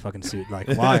microphones on their fucking suit? Like,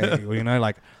 why? You know,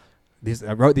 like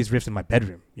I wrote these riffs in my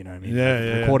bedroom. You know what I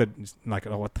mean? Recorded. Like,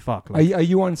 oh, what the fuck? Like, are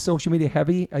you on social media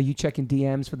heavy? Are you checking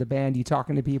DMs for the band? Are you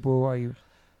talking to people? Are you?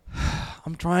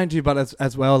 I'm trying to, but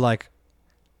as well, like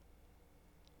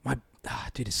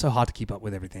dude, it's so hard to keep up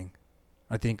with everything.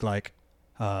 I think like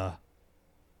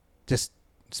just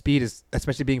speed is,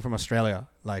 especially being from Australia,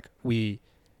 like we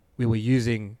were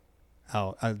using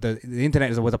our the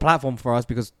internet was a platform for us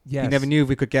because we never knew if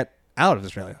we could get out of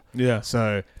Australia. Yeah.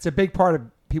 So it's a big part of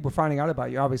people finding out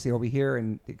about you, obviously over here,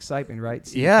 and the excitement, right?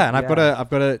 So and I've got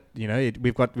to you know,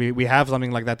 we have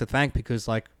something like that to thank, because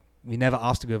like we never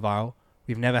asked to go viral.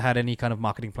 We've never had any kind of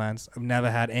marketing plans. I've never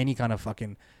had any kind of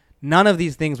fucking, none of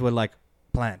these things were like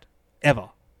planned ever.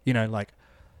 You know, like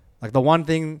the one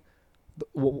thing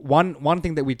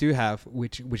that we do have,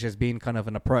 which has been kind of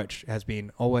an approach, has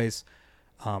been always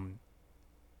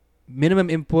minimum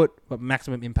input but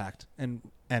maximum impact, and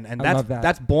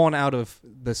that's born out of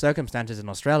the circumstances in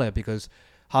Australia, because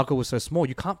hardcore was so small.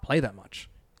 You can't play that much.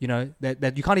 You know,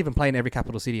 that you can't even play in every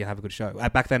capital city and have a good show.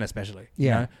 Back then, especially.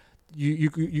 Yeah. You know?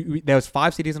 You there was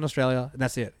 5 cities in Australia, and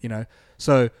that's it, you know.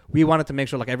 So we wanted to make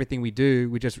sure like everything we do,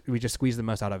 we just squeeze the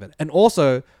most out of it. And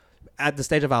also at the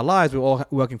stage of our lives, we were all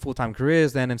working full-time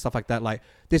careers then and stuff like that. Like,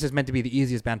 this is meant to be the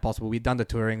easiest band possible. We've done the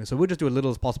touring, so we'll just do as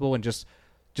little as possible and just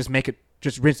make it,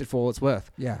 just rinse it for all it's worth.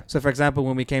 Yeah. So for example,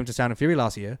 when we came to Sound and Fury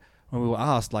last year, when we were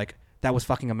asked, like, that was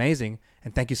fucking amazing,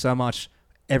 and thank you so much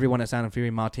everyone at Sound and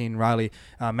Fury, Martin, Riley,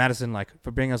 Madison, like,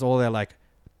 for bringing us all there, like,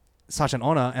 such an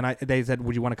honor. And they said,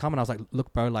 would you want to come? And I was like,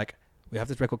 look, bro, like, we have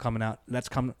this record coming out. Let's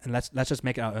come and let's just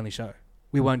make it our only show.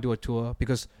 We won't do a tour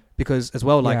because as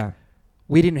well, like,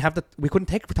 we couldn't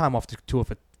take time off to tour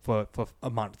for a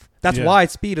month. That's why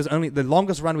Speed is only the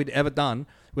longest run we'd ever done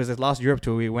was this last Europe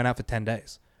tour. We went out for 10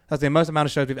 days. That's the most amount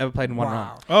of shows we've ever played in one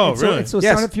run. Oh, really? So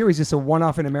Sound of Fury is just a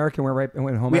one-off in America, and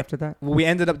went home after that? We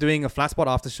ended up doing a flat spot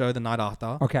after show the night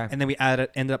after. Okay. And then we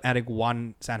ended up adding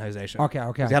one San Jose show. Okay.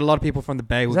 We had a lot of people from the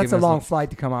Bay. That's a long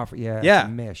flight to come off. Yeah.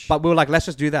 Mish. But we were like, let's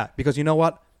just do that, because you know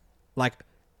what? Like,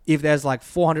 if there's like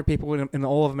 400 people in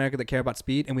all of America that care about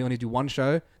Speed, and we only do one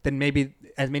show, then maybe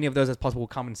as many of those as possible will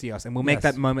come and see us, and we'll make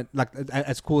that moment like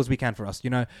as cool as we can for us, you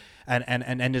know,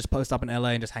 and just post up in LA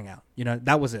and just hang out. You know,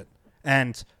 that was it.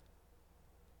 And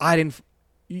I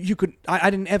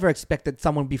didn't ever expect that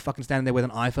someone would be fucking standing there with an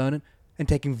iPhone and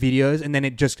taking videos, and then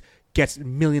it just gets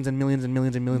millions and millions and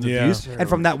millions and millions of views. Sure. And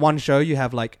from that one show, you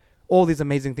have like all these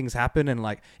amazing things happen, and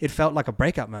like it felt like a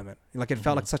breakout moment. Like it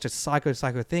felt like such a psycho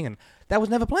thing, and that was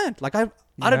never planned. Like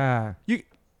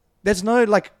there's no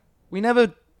like we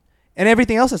never. And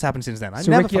everything else has happened since then.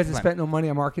 So Ricky hasn't spent no money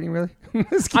on marketing, really? You know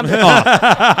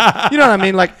what I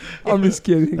mean? Like, I'm just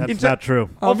kidding. That's not true.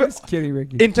 I'm just kidding,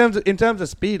 Ricky. In terms of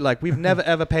Speed, like, we've never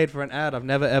ever paid for an ad. I've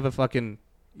never ever fucking,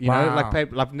 you know, like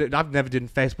paid. I've never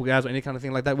did Facebook ads or any kind of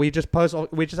thing like that. We just have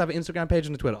an Instagram page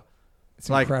and a Twitter. It's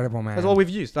like, incredible, man. That's all we've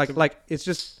used. Like it's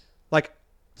just like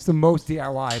it's the most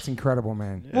DIY. It's incredible,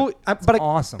 man. Yeah. Well,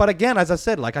 awesome. But again, as I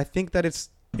said, like, I think that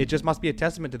it just must be a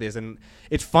testament to this. And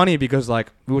it's funny because,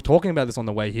 like, we were talking about this on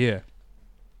the way here,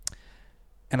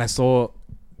 and I saw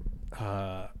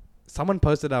someone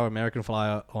posted our American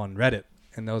Flyer on Reddit,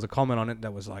 and there was a comment on it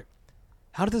that was like,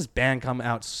 how did this band come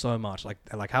out so much? Like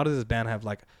how does this band have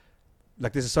like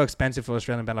this is so expensive for an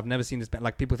Australian band. I've never seen this band.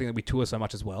 Like, people think that we tour so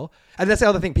much as well. And that's the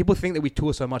other thing. People think that we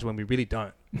tour so much when we really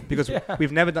don't. Because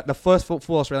we've never done... The first full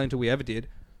Australian tour we ever did,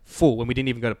 when we didn't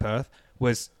even go to Perth,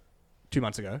 was 2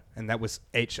 months ago. And that was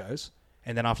 8 shows.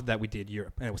 And then after that, we did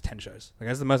Europe. And it was 10 shows. Like,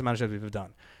 that's the most amount of shows we've ever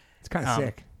done. It's kind of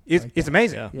sick. It's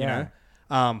amazing, you know?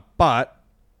 But...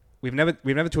 We've never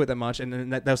toured that much, and then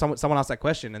there was someone asked that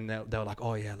question, and they were like,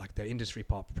 oh yeah, like they're industry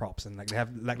props, and like they have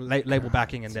like label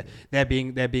backing, and they're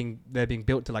being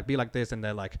built to like be like this, and they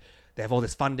have all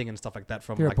this funding and stuff like that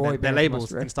from like their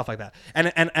labels and stuff like that,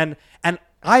 and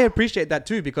I appreciate that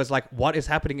too, because like what is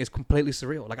happening is completely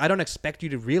surreal. Like, I don't expect you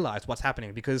to realize what's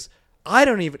happening, because I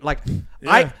don't even like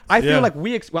I feel like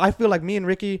I feel like me and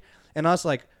Ricky and us,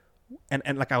 like,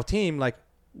 and like our team, like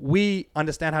we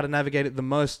understand how to navigate it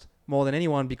more than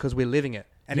anyone because we're living it.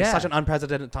 And it's such an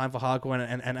unprecedented time for hardcore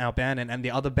and our band and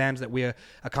the other bands that we are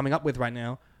coming up with right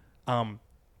now.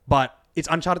 But it's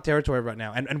uncharted territory right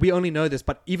now. And we only know this,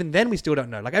 but even then we still don't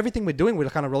know. Like everything we're doing, we're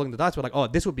kind of rolling the dice. We're like, oh,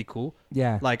 this would be cool.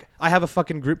 Yeah. Like I have a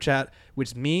fucking group chat, which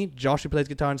is me, Josh, who plays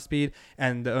guitar in Speed,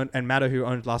 and Matto, who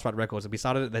owns Last Ride Records. And we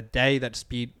started it the day that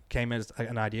Speed came as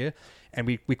an idea. And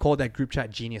we called that group chat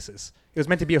Geniuses. It was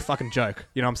meant to be a fucking joke.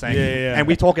 You know what I'm saying? Yeah. And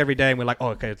we talk every day and we're like, oh,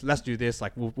 okay, let's do this.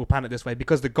 Like we'll plan it this way.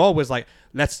 Because the goal was like,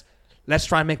 let's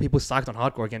try and make people psyched on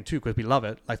hardcore again too, because we love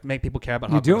it. Like make people care about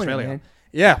hardcore in Australia. It, man.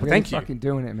 Yeah, Really thank you. Fucking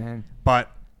doing it, man.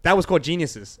 But that was called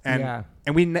Geniuses, and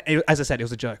we, as I said, it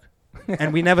was a joke,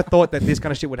 and we never thought that this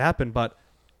kind of shit would happen. But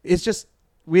it's just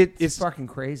weird. It's fucking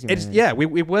crazy. It's man.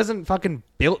 it wasn't fucking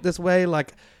built this way.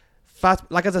 Like fast,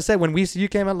 like as I said, when you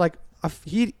came out, like I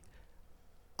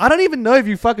don't even know if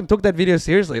you fucking took that video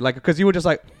seriously, like because you were just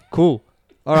like, cool,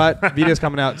 all right, video's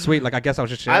coming out, sweet. Like I guess I'll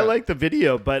just share. I like the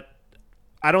video, but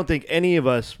I don't think any of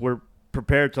us were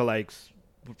prepared to like.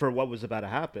 For what was about to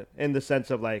happen, in the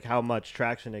sense of like how much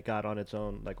traction it got on its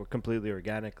own, like completely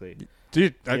organically.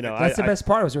 Dude, that's the best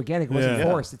part. It was organic. It wasn't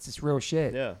forced. It's just real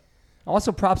shit. Yeah.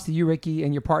 Also, props to you, Ricky,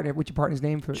 and your partner. What's your partner's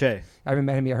name? Che. I haven't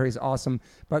met him yet. I heard he's awesome.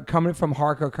 But coming from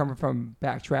hardcore, coming from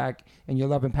Backtrack, and your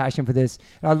love and passion for this,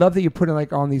 and I love that you're putting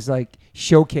like on these like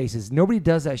showcases. Nobody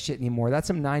does that shit anymore. That's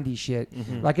some '90s shit.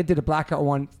 Mm-hmm. Like I did a Blackout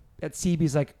one at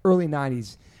CB's like early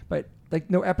 '90s, but like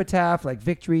no Epitaph, like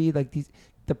Victory, like these.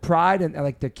 The pride and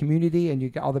like the community, and you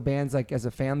got all the bands like as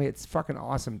a family. It's fucking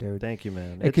awesome, dude. Thank you,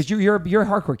 man. Because you're a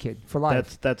hardcore kid for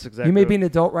life. That's exactly. You may be an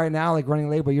adult right now, like running a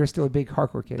label. You're still a big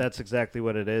hardcore kid. That's exactly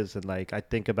what it is. And like I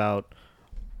think about,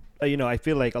 I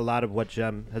feel like a lot of what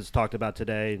Jem has talked about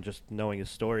today, and just knowing his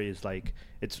story is like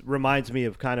it reminds me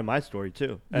of kind of my story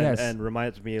too, and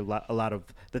reminds me a lot of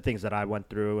the things that I went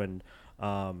through. And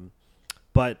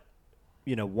but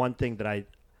one thing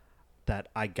that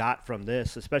I got from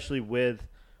this, especially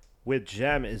with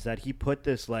Jem, is that he put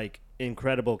this like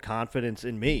incredible confidence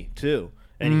in me too,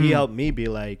 and he helped me be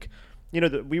like,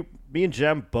 me and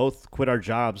Jem both quit our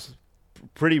jobs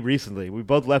pretty recently. We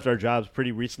both left our jobs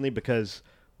pretty recently because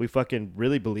we fucking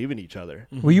really believe in each other.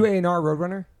 Were you A&R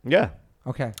Roadrunner? Yeah.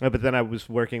 Okay. But then I was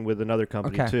working with another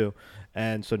company too,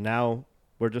 and so now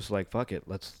we're just like, fuck it,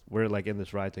 we're like in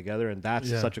this ride together, and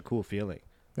that's such a cool feeling.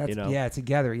 That's,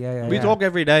 together. Yeah. We talk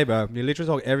every day, bro. We literally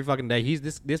talk every fucking day.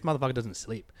 This motherfucker doesn't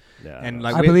sleep. Yeah. And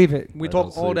like I believe it. We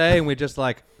talk all day, and we're just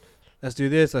like, let's do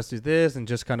this, and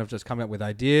just kind of just coming up with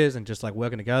ideas and just like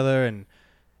working together, and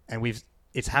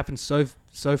it's happened so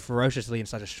ferociously in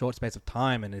such a short space of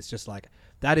time, and it's just like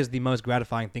that is the most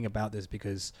gratifying thing about this,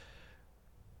 because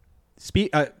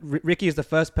Ricky is the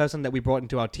first person that we brought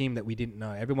into our team that we didn't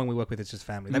know. Everyone we work with is just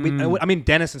family. Like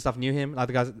Dennis and stuff knew him, like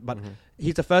the guys, but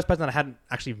he's the first person that I hadn't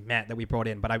actually met that we brought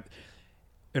in. But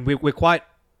we're quite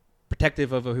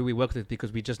protective over who we work with,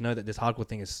 because we just know that this hardcore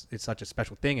thing is such a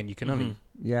special thing, and you can only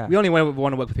we only want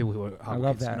to work with people who are hardcore. I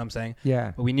love kids, that. you know what I'm saying?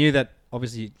 Yeah. But we knew that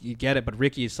obviously you get it. But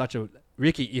Ricky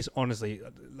is honestly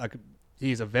like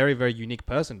he's a very, very unique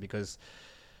person, because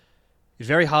it's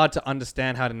very hard to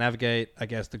understand how to navigate, I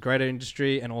guess, the greater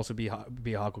industry and also be a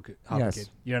hardcore kid.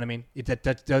 You know what I mean?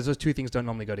 Those two things don't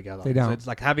normally go together. They don't. So it's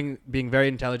like being very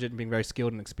intelligent and being very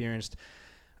skilled and experienced,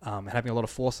 and having a lot of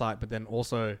foresight, but then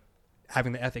also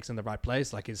having the ethics in the right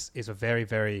place, like is a very,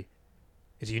 very,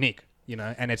 is unique,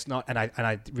 and it's not, and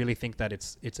I really think that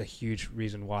it's a huge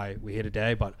reason why we're here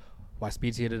today, but why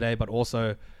Speed's here today, but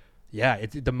also,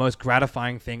 it's the most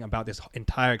gratifying thing about this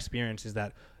entire experience is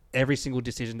that every single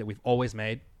decision that we've always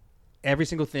made, every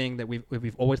single thing that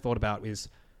we've always thought about is,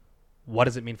 what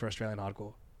does it mean for Australian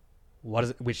hardcore? What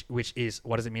does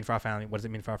it mean for our family? What does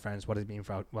it mean for our friends? What does it mean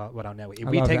for our network? If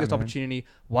we take this opportunity,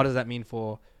 what does that mean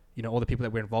for all the people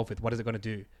that we're involved with? What is it going to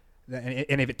do?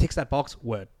 And if it ticks that box,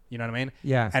 word. You know what I mean?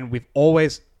 Yeah. And we've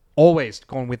always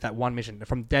gone with that one mission.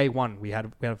 From day one, we had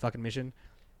a fucking mission,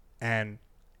 and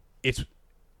it's,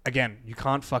 again, you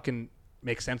can't fucking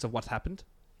make sense of what's happened,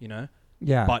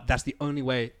 Yeah. But that's the only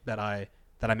way that I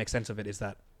make sense of it, is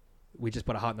that we just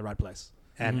put our heart in the right place.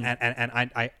 And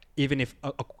I even if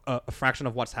a fraction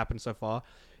of what's happened so far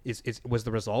was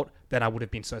the result, then I would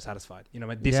have been so satisfied.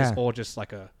 This is all just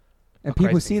like and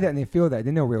people see that and they feel that.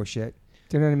 They know real shit.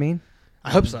 Do you know what I mean?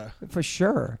 I hope so. For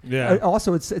sure. Yeah.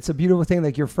 Also, it's a beautiful thing,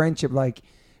 like your friendship. Like,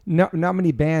 not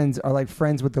many bands are like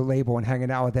friends with the label and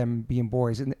hanging out with them, being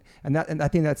boys, and I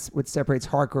think that's what separates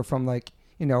hardcore from like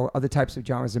other types of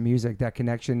genres of music. That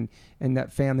connection and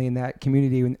that family and that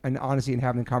community and honesty and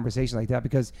having a conversation like that,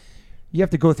 because you have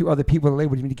to go through other people at the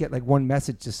label to get like one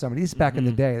message to somebody. This is back in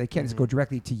the Mhm. day. They can't just go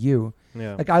directly to you.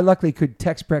 Yeah. Like I luckily could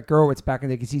text Brett Gurewitz back in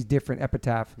the day because he's different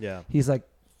Epitaph. Yeah. He's like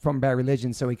from Bad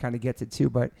Religion, so he kind of gets it too.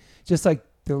 But just like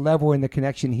the level and the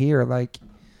connection here, like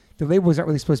the labels aren't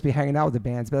really supposed to be hanging out with the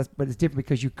bands, but it's different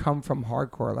because you come from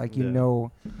hardcore. Like you Yeah.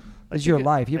 know, I it's your think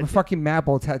life. You have I a think- fucking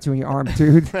Madball tattoo on your arm,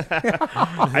 dude.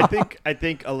 I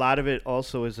think a lot of it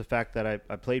also is the fact that I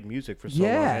played music for so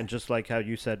long, Yeah. and just like how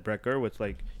you said, Brett Gurewitz,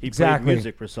 like he Exactly. played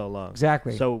music for so long.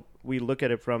 Exactly. So we look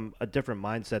at it from a different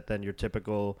mindset than your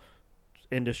typical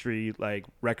industry like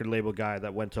record label guy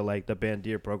that went to like the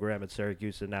Bandier program at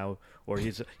Syracuse and now, or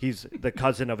he's the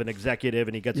cousin of an executive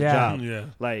and he gets Yeah. a job. Yeah.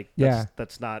 Like Yeah.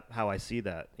 that's not how I see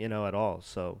that, at all.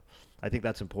 So I think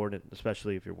that's important,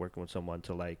 especially if you're working with someone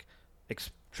to like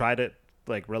try to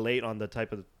like relate on the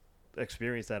type of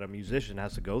experience that a musician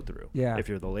has to go through. Yeah. If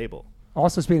you're the label.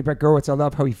 Also, speaking of Brett Gurewitz, I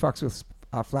love how he fucks with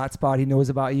Flat Spot. He knows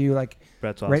about you. Like,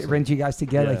 Brett's awesome. rent you guys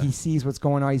together. Like, Yeah. he sees what's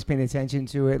going on. He's paying attention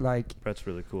to it. Like, Brett's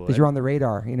really cool. because you're on the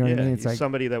radar. You know what I mean? It's he's like,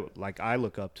 somebody that like I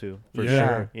look up to for Yeah.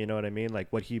 sure. You know what I mean? Like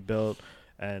what he built,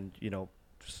 and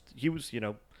he was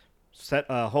set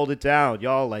Hold It Down,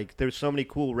 y'all. Like there's so many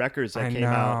cool records that I came know.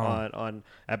 out on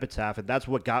Epitaph, and that's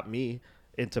what got me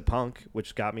into punk,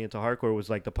 which got me into hardcore was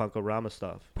like the Punkorama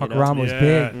stuff. Punkorama was yeah.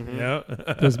 big. Mhm.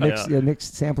 Yeah. Those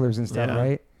mixed samplers and stuff, Yeah.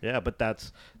 right? Yeah, but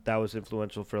that was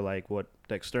influential for like what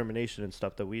the Extermination and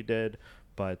stuff that we did.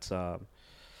 But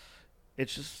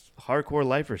it's just hardcore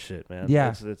lifer shit, man.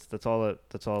 Yeah. That's all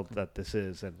that this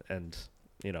is, and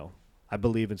I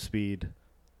believe in speed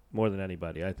more than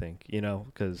anybody. I think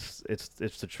because it's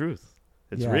the truth.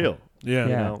 It's Yeah. real. Yeah.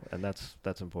 Yeah. And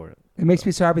that's important. It makes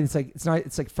me so happy. It's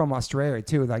like from Australia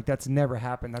too. Like that's never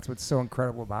happened. That's what's so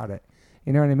incredible about it.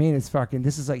 You know what I mean? It's fucking.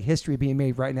 This is like history being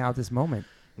made right now at this moment.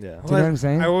 Yeah. Do you know what I'm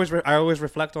saying? I always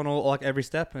reflect on all like every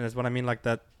step, and that's what I mean. Like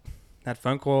that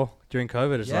phone call during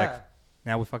COVID is like,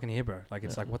 now we're fucking here, bro. Like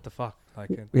it's like what the fuck, like.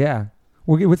 Yeah.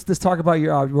 Well, let's talk about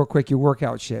your real quick your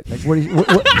workout shit. Like,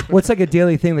 what's like a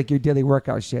daily thing, like your daily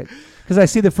workout shit? Because I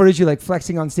see the footage you like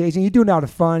flexing on stage, and you're doing it out of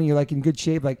fun. You're like in good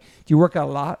shape. Like, do you work out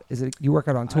a lot? Is it you work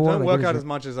out on tour? I don't Like, work what out is as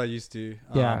much as I used to.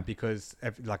 Yeah. Because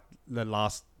like the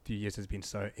last few years has been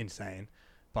so insane.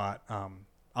 But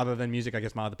other than music, I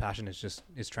guess my other passion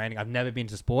is training. I've never been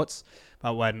to sports,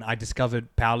 but when I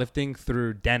discovered powerlifting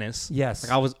through Dennis, Yes.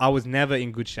 like I was never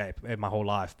in good shape in my whole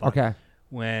life. But Okay.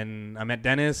 when I met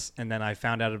Dennis and then I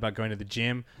found out about going to the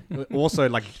gym, also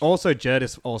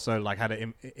Jerdis also like had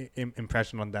an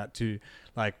impression on that too.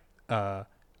 Like I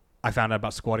found out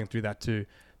about squatting through that too.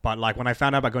 But like when I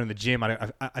found out about going to the gym, I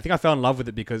think I fell in love with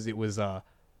it because it was not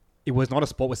a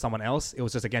sport with someone else. It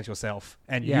was just against yourself,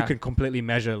 and you can completely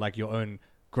measure like your own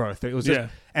growth. It was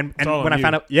just and when I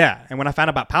found out when I found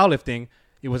out about powerlifting,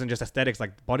 it wasn't just aesthetics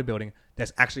like bodybuilding.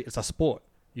 It's a sport.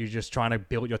 You're just trying to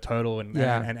build your total and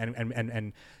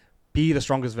be the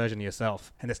strongest version of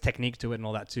yourself. And there's technique to it and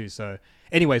all that too. So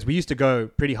anyways, we used to go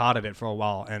pretty hard at it for a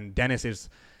while. And Dennis is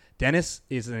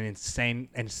an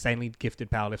insanely gifted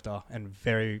powerlifter and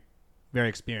very, very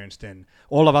experienced. And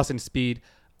all of us in speed,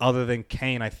 other than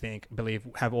Kane, I believe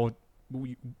have all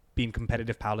been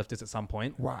competitive powerlifters at some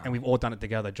point. Wow. And we've all done it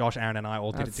together. Josh, Aaron and I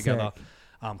all did it That's together.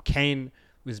 sick. Kane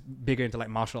was bigger into like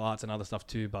martial arts and other stuff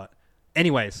too. But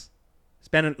anyways,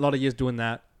 spent a lot of years doing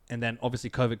that, and then obviously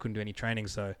COVID couldn't do any training.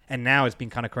 So, and now it's been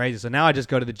kind of crazy. So now I just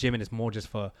go to the gym and it's more just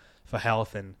for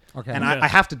health and Okay. and Yeah. I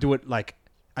have to do it like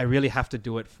I really have to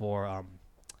do it for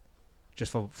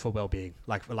just for well-being.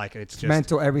 Like it's just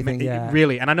mental everything. Yeah.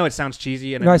 really. And I know it sounds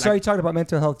cheesy, and No, I like, saw you talked about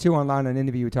mental health too online on an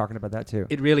interview. You were talking about that too.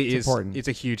 it really It's is important. It's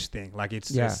a huge thing. Like it's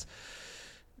Yeah. just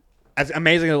as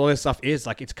amazing as all this stuff is.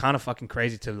 Like it's kind of fucking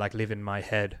crazy to like live in my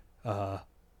head,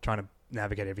 trying to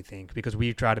navigate everything because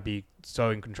we try to be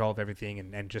so in control of everything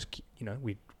and just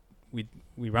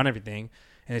we run everything,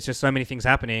 and it's just so many things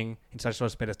happening in such a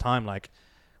short space of time. Like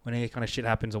when any kind of shit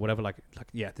happens or whatever, like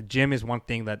the gym is one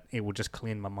thing that it will just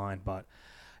clean my mind. But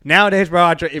nowadays, bro,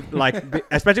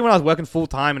 especially when I was working full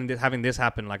time and having this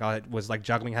happen, like I was like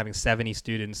juggling having 70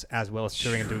 students as well as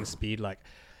touring and doing speed. Like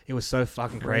it was so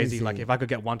fucking crazy. Like if I could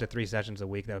get 1 to 3 sessions a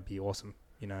week, that would be awesome,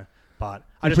 But I You're a just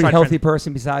pretty try to healthy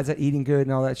person. Besides that, eating good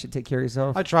and all that shit. Take care of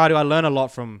yourself. I try to. I learn a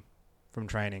lot from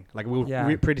training. Like we Yeah.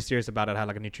 were pretty serious about it. I had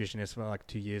like a nutritionist for like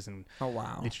 2 years and Oh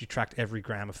wow. literally tracked every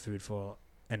gram of food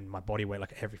and my body weight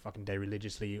like every fucking day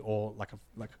religiously, or like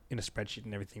in a spreadsheet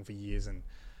and everything for years. And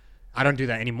I don't do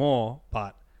that anymore.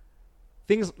 But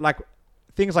things like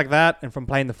that, and from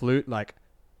playing the flute, like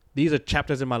these are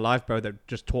chapters in my life, bro, that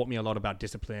just taught me a lot about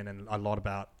discipline and a lot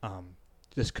about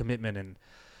just commitment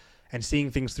and seeing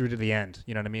things through to the end.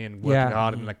 You know what I mean? And working Yeah.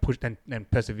 hard and like push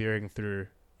and persevering through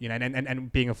you know,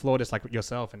 and being a flautist like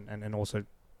yourself, and also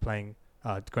playing,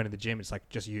 going to the gym, it's like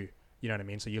just you know what I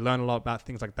mean? So you learn a lot about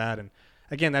things like that. And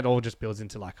again, that all just builds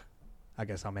into like, I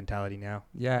guess, our mentality now.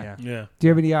 Yeah. Yeah. Do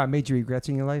you have any major regrets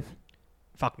in your life?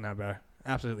 Fuck no, bro.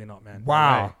 Absolutely not, man.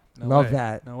 Wow. No Love way.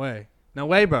 that. No way. No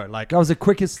way, bro. Like, That was the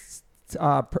quickest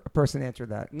person to answer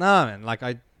that. nah, man. Like,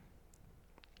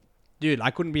 dude,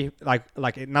 I couldn't be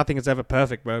like nothing is ever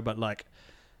perfect, bro. But like,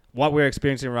 what we're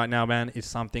experiencing right now, man, is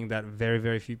something that very,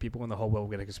 very few people in the whole world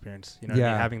will get to experience. You know, what I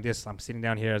Yeah. mean? Having this, I'm sitting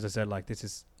down here, as I said, like, this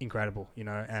is incredible, you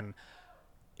know, and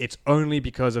it's only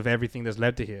because of everything that's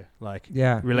led to here. Like,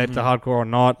 Yeah. related to hardcore or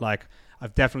not, like,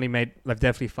 I've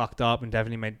definitely fucked up and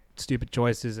definitely made stupid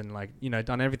choices and like, you know,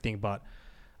 done everything, but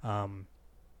I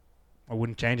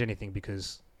wouldn't change anything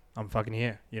because I'm fucking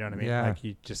here. You know what I mean? Yeah. Like,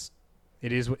 you just,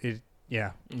 it is, yeah.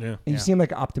 Yeah. And you Yeah. seem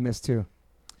like an optimist too.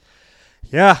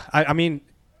 Yeah. I mean,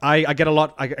 I get a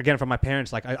lot, again, from my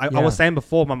parents. Like, I was saying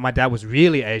before, my dad was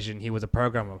really Asian. He was a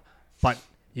programmer. But,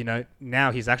 you know,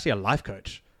 now he's actually a life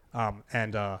coach.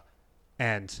 And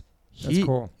That's he,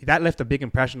 cool. that left a big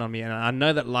impression on me. And I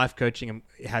know that life coaching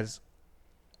has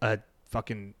a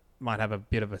fucking, might have a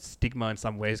bit of a stigma in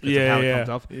some ways because of how it comes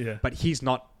off. Yeah. But he's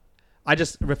not, I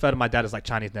just refer to my dad as like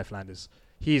Chinese Ned Flanders.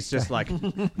 He's just like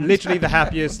literally the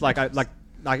happiest. Like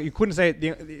you couldn't say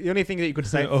the only thing that you could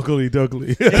say. Ugly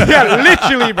Dougly. Yeah,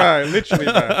 literally, bro.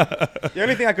 The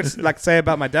only thing I could like say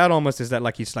about my dad almost is that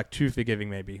like he's like too forgiving,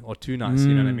 maybe, or too nice.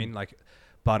 You know what I mean? Like,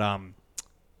 but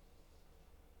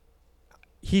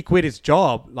he quit his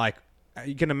job. Like,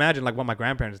 you can imagine like what my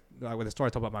grandparents, like with the story I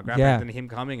talk about my grandparents and him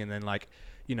coming, and then like,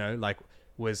 you know, like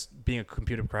was being a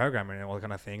computer programmer and all that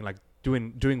kind of thing, like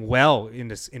doing well in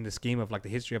the scheme of like the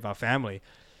history of our family.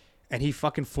 And he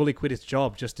fucking fully quit his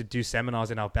job just to do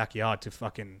seminars in our backyard to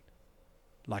fucking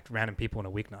like random people on a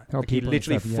weeknight. Help Like he people and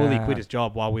literally stuff, fully yeah. quit his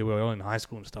job while we were all in high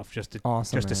school and stuff just to Man.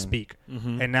 speak.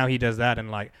 Mm-hmm. And now he does that. And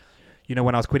like, you know,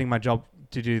 when I was quitting my job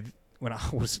when I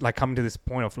was like coming to this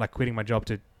point of like quitting my job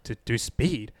to do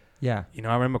speed, Yeah. you know,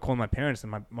 I remember calling my parents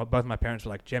and both my parents were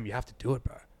like, Jem, you have to do it,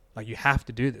 bro. Like, you have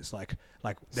to do this. Like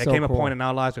there So came cool. a point in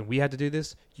our lives when we had to do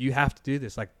this. You have to do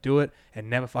this. Like, do it and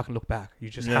never fucking look back. You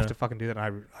just have to fucking do that.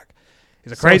 And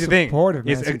it's a So crazy thing. supportive,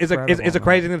 man. It's a incredible,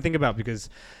 crazy man. thing to think about because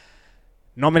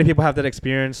not many people have that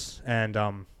experience, and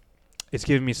it's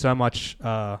given me so much.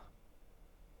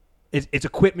 It's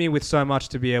equipped me with so much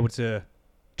to be able to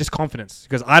just confidence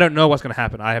because I don't know what's gonna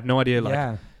happen. I have no idea.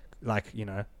 Like you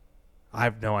know, I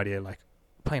have no idea. Like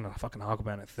playing a fucking hardcore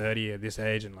band at 30 at this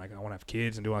age, and like I want to have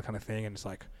kids and do all that kind of thing, and it's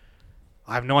like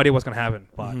I have no idea what's gonna happen.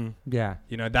 But Yeah.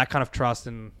 you know, that kind of trust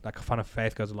and that kind of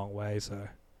faith goes a long way. So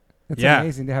It's Yeah.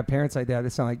 amazing to have parents like that. They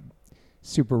sound like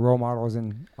super role models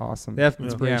and awesome they're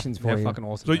inspirations for they're you. fucking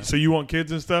awesome. So you want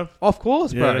kids and stuff? Of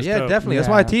course, bro. that's Yeah, dope. definitely. That's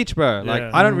why I Yeah. teach, bro. Like,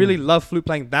 Yeah. I don't really love flute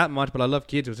playing that much, but I love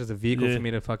kids. It was just a vehicle Yeah. for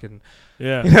me to fucking,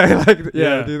 Yeah. do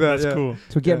that. That's yeah. cool.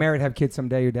 So get married, have kids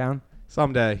someday. You're down.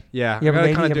 Someday, yeah. You have a I'm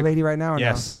lady. gonna You have a kinda lady right now. Or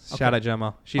yes. No? Shout out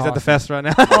Gemma. She's at the Awesome. fest right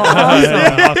now.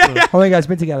 Awesome. How long you guys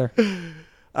been together?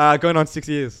 Going on 6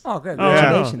 years. Oh, good. Oh, yeah.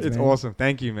 Congratulations, It's man. awesome.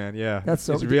 Thank you, man. Yeah, That's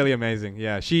so it's good. really amazing.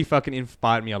 Yeah, she fucking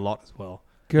inspired me a lot as well.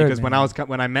 Good. Because man.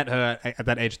 when I met her at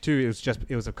that age too,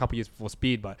 it was a couple years before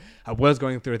speed, but I was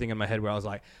going through a thing in my head where I was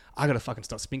like, I gotta fucking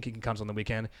stop spinking cunts on the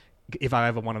weekend if I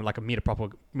ever want to like meet a proper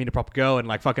girl and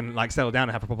like fucking like settle down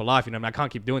and have a proper life. You know, I mean, I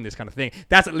can't keep doing this kind of thing.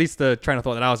 That's at least the train of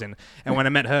thought that I was in. And when I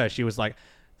met her, she was like,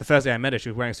 the first day I met her, she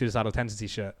was wearing a Suicidal Tendency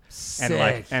shirt and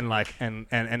all this kind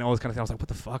of thing. I was like, what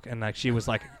the fuck? And like she was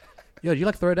like, yo, do you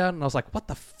like throw down? And I was like, what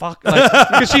the fuck? Like,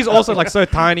 because she's also like so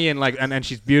tiny and like and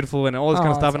she's beautiful and all this kind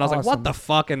of Oh, stuff. that's And I was like, what awesome. the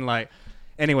fuck? And like,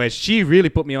 anyways, she really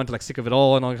put me on to like Sick of It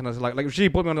All and all kind of like she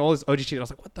put me on all this OG shit. I was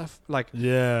like, what the like?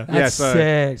 Yeah. That's so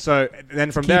sick. so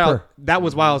then from Keep there, her. that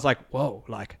was why I was like, whoa,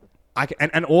 like I can,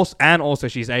 and also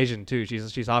she's Asian too.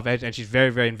 She's half Asian and she's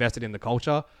very very invested in the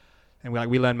culture. And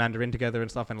we learn Mandarin together and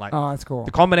stuff. And like Oh, that's cool.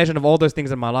 the combination of all those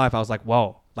things in my life, I was like,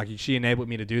 whoa, like she enabled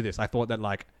me to do this. I thought that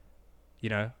like, you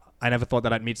know, I never thought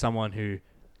that I'd meet someone who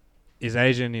is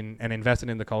Asian and invested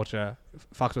in the culture,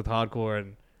 fucks with hardcore,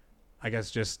 and I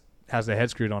guess just has their head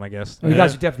screwed on, I guess. Well, you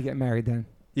guys should definitely get married then.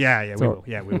 Yeah, we So- will.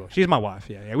 Yeah, we will. She's my wife.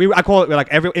 Yeah. I call it like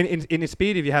in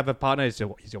speed. If you have a partner, he's your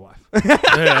wife.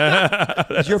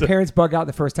 Did your parents bug out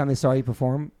the first time they saw you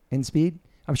perform in Speed?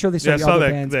 I'm sure they saw Yeah, I the saw other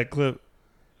that bands. that clip.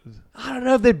 I don't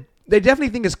know if they definitely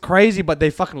think it's crazy, but they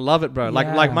fucking love it, bro. Like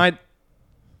Yeah. my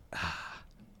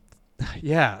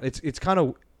yeah, it's kind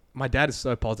of. My dad is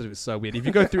so positive. It's so weird. If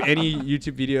you go through any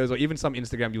YouTube videos or even some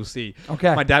Instagram, you'll see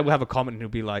Okay. my dad will have a comment and he'll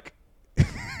be like,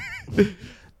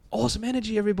 awesome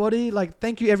energy, everybody. Like,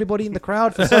 thank you, everybody in the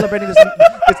crowd for celebrating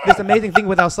this amazing thing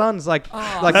with our sons. Like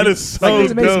that is so like,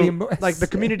 It makes me dope. like the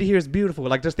community here is beautiful.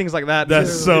 Like, just things like that. That's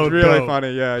It's so really dope.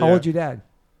 funny. Yeah. How old your dad?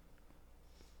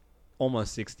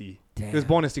 Almost 60. Damn. He was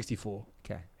born in 64.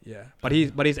 Okay. Yeah, but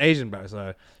he's Asian, bro.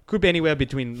 So could be anywhere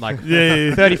between like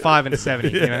Yeah. 35 and 70.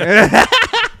 You know?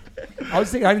 I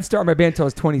was thinking I didn't start my band until I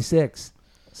was 26.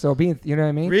 So being, you know what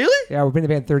I mean? Really? Yeah, we've been in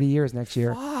the band 30 years next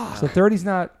year. So 30's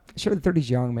not. Sure, the 30's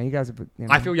young, man. You guys are. You know,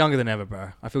 I feel younger than ever, bro.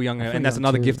 I feel younger, I feel and that's young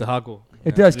another too. gift to hardcore.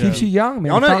 It does Yeah. keeps you young,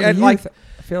 man. Oh, no, Fountain and, of like- youth,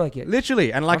 I feel like it.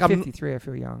 Literally, and like I'm I'm 53. I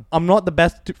feel young. I'm not the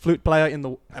best flute player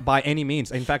by any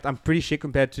means. In fact, I'm pretty shit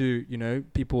compared to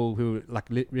people who like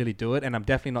really do it, and I'm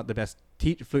definitely not the best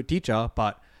flute teacher.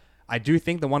 But I do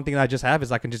think the one thing that I just have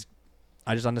is I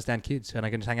just understand kids, and I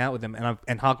can just hang out with them,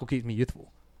 and hardcore keeps me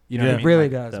youthful. You know Yeah. what I mean? It really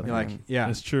Like, does, definitely. man. Like, yeah,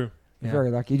 That's true. You're yeah.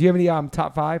 very lucky. Do you have any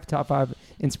top five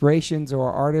inspirations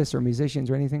or artists or musicians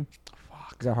or anything?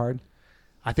 Is that hard?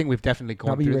 I think we've definitely gone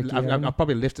Probably through. Ricky, I've, yeah. I've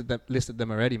probably listed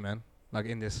them already, man. Like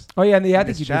in this. Oh yeah, I In think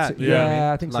this you chat, did. you know what I Yeah, mean?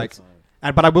 I think Like, so.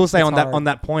 But I will say It's on hard.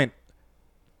 that point,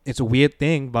 it's a weird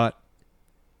thing, but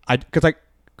because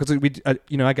we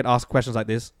I get asked questions like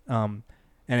this, and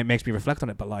it makes me reflect on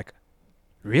it. But like,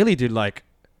 really, dude, like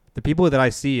the people that I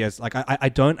see as like I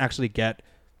don't actually get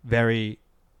very,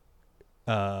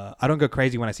 I don't go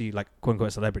crazy when I see like quote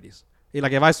unquote celebrities.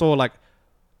 Like if I saw like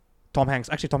Tom Hanks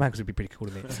would be pretty cool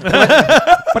to me.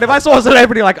 But if I saw a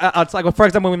celebrity like it's like for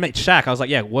example when we met Shaq, I was like,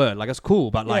 yeah, word, like it's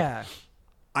cool, but like. Yeah.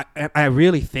 I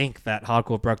really think that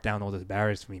hardcore broke down all those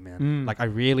barriers for me, man. Mm. Like I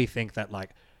really think that like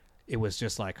it was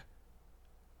just like,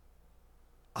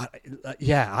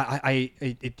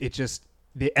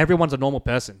 everyone's a normal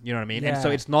person, you know what I mean? And so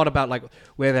Yeah. it's not about like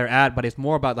where they're at, but it's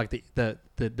more about like the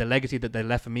legacy that they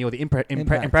left for me or the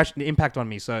impact on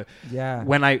me. So Yeah.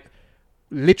 when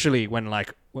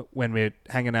we're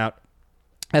hanging out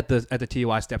at the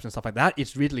TUI steps and stuff like that,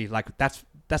 it's really like that's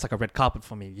like a red carpet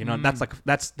for me, you know.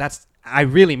 Mm. That's I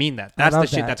really mean that. I That's the love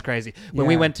shit that. that's crazy. When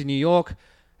we Yeah. went to New York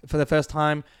for the first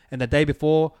time, and the day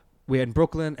before we're in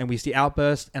Brooklyn and we see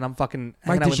Outburst, and I'm fucking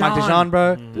hanging out with Mike Dijon. Dijon,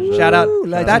 bro. Mm. Shout out. Ooh,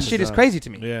 That legend. shit is crazy to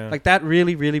me. Yeah. Like that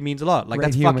really, really means a lot. Like Great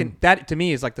that's human. fucking that to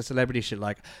me is like the celebrity shit.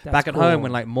 Like That's back at cool. home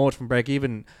when like Maud from Break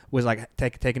Even was like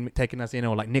taking us in,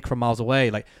 or like Nick from Miles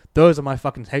Away. Like those are my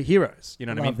fucking heroes. You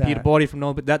know what I mean? Love that. Peter Bawdy from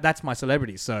Nolan, but that's my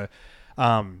celebrity. So,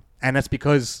 and that's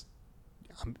because,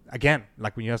 again,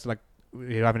 like when you ask like,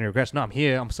 you have any regrets? No, I'm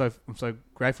here. I'm so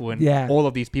grateful, and Yeah. all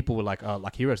of these people were like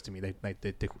heroes to me.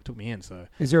 They took me in. So,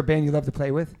 Is there a band you love to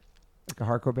play with? Like a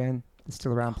hardcore band that's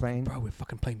still around playing? bro, we're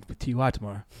fucking playing with TUI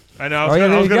tomorrow. I know. Oh, yeah,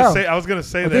 there you go. I was gonna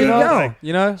say Oh, that. there you go. Like,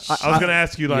 You know, I was gonna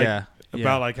ask you like yeah,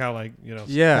 about like how like you know.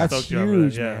 Yeah. That's stoked you over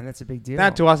huge, that, yeah. man. That's a big deal.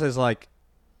 that to us is like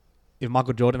if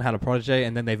Michael Jordan had a protege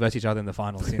and then they verse each other in the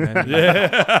finals. You know, Yeah.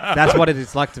 that's what it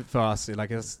is like for us. Like,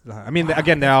 it's, I mean,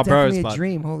 again, they are Definitely bros, a but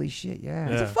dream. Holy shit, yeah.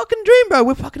 Yeah. it's a fucking dream, bro.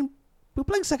 We're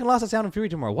playing second last at Sound and Fury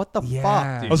tomorrow. What the Yeah.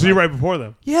 fuck, dude? Oh, so you're right before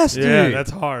them. Yes, dude. Yeah,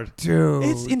 that's hard. Dude.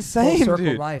 It's insane, Full circle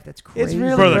dude. life. That's crazy.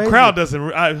 really Bro, the crazy. crowd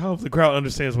doesn't. I hope the crowd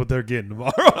understands what they're getting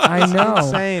tomorrow. I know.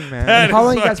 insane, man. That How is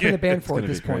long you guys been in fucking- the band it's for at gonna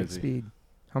this be point, crazy. Speed?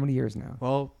 How many years now?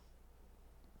 Well,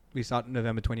 we started in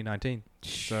November 2019.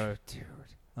 So, Dude.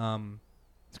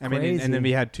 It's I mean, crazy. and then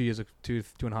we had 2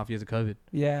 and a half years of COVID.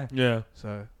 Yeah. Yeah.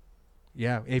 So,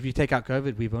 yeah, if you take out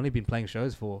COVID, we've only been playing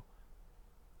shows for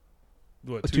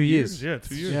What, 2 years. Yeah,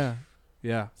 2 years.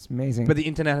 Yeah. It's amazing. But the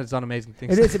internet has done amazing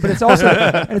things. It is, but it's also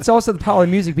and it's also the power of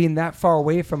music being that far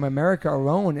away from America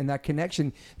alone, and that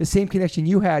connection, the same connection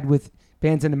you had with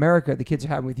bands in America, the kids are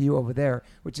having with you over there,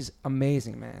 which is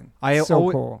amazing, man.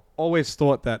 So cool. Always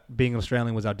thought that being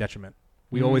Australian was our detriment.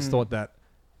 We always Mm. thought that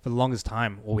for the longest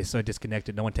time, we're so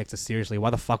disconnected. No one takes us seriously. Why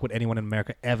the fuck would anyone in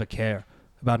America ever care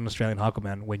about an Australian hardcore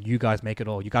man when you guys make it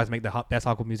all? You guys make the best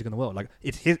hardcore music in the world. Like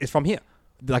it's from here.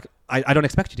 Like I don't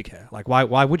expect you to care. Like why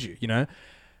would you? You know.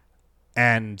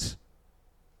 And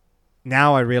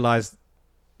now I realize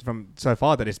from so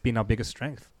far that it's been our biggest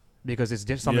strength because it's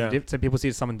something. Yeah. So people see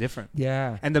it as something different.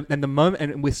 Yeah. And the moment,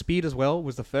 and with Speed as well,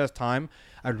 was the first time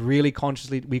we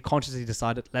consciously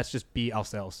decided, let's just be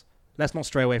ourselves. Let's not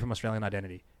stray away from Australian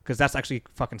identity, because that's actually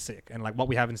fucking sick. And like what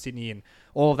we have in Sydney and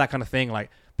all of that kind of thing, like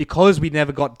because we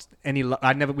never got any,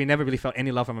 we never really felt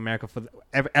any love from America for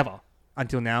ever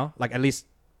until now. Like at least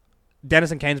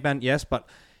Dennis and Kane's band, yes, but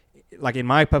like in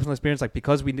my personal experience, like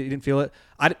because we didn't feel it,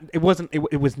 it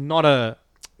was not a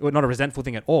resentful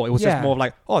thing at all. It was Yeah. just more of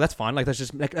like, oh, that's fine. Like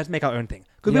let's make our own thing,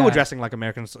 because we Yeah. were dressing like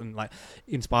Americans and like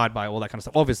inspired by all that kind of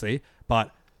stuff, obviously.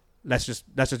 But let's just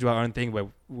do our own thing where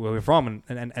we're from,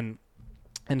 and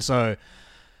so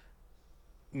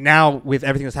now with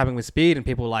everything that's happening with Speed and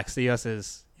people like see us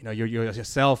as you know, you're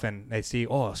yourself, and they see,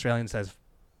 oh, Australians says,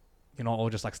 you're not all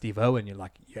just like Steve Irwin. You're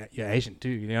like, yeah, you're Asian too.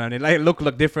 You know, and they look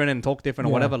different and talk different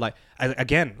or whatever. Like,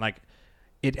 again, like,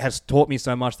 it has taught me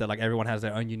so much that like everyone has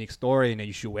their own unique story, and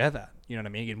you should wear that. You know what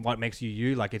I mean? And what makes you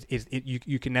you? Like,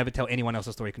 you can never tell anyone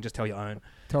else's story. You can just tell your own.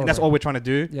 Totally. And that's all we're trying to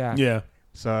do. Yeah. Yeah.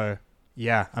 So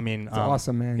yeah, I mean, It's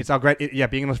awesome, man. It's our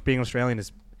being Australian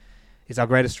is our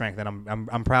greatest strength, and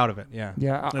I'm proud of it. Yeah.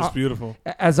 Yeah. That's beautiful.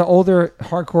 As an older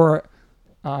hardcore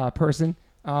person,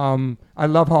 I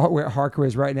love where hardcore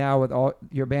is right now with all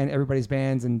your band, everybody's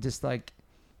bands, and just like,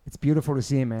 it's beautiful to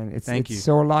see, man. It's Thank you.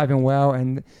 so alive and well,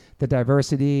 and the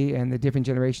diversity and the different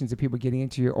generations of people getting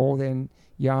into it, old and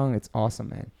young. It's awesome,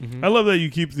 man. Mm-hmm. I love that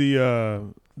you keep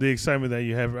the excitement that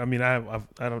you have. I mean, I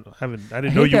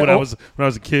didn't know hate you that when I was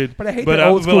a kid. But I hate that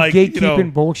old school like,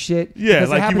 gatekeeping bullshit. Yeah, because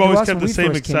it like happened you've to always us kept when the we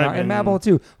same first came out. excitement. And Madball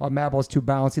too. Oh, Madball's too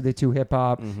bouncy. They're too hip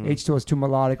hop. Mhm. H2O is too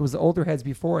melodic. It was the older heads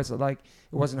before, so like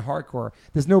it wasn't hardcore.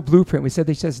 There's no blueprint. We said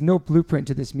there's no blueprint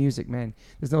to this music, man.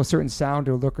 There's no certain sound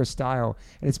or look or style,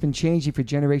 and it's been changing for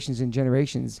generations and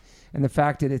generations. And the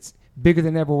fact that it's bigger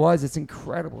than ever was, it's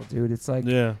incredible, dude. It's like,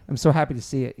 Yeah. I'm so happy to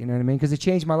see it. You know what I mean? Because it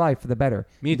changed my life for the better.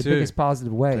 Me in the too. biggest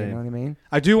positive way. You Same. know what I mean?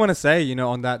 I do want to say, you know,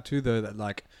 on that too, though, that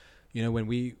like, you know, when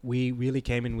we really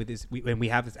came in with this, when we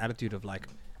have this attitude of like,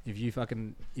 if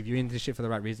you're into this shit for the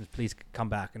right reasons, please come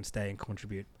back and stay and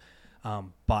contribute.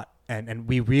 But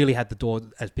we really had the door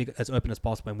as open as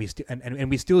possible, and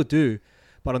we still do.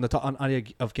 But on the idea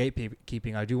of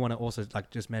gatekeeping, I do want to also like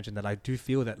just mention that I do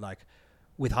feel that like,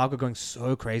 with hardcore going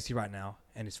so crazy right now,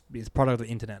 and it's product of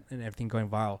the internet and everything going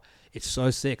viral, it's so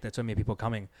sick that so many people are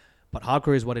coming. But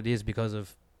hardcore is what it is because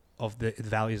of the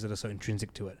values that are so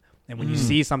intrinsic to it. And when you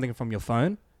see something from your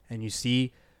phone and you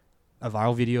see a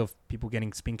viral video of people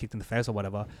getting spin kicked in the face or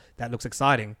whatever, that looks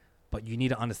exciting. But you need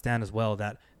to understand as well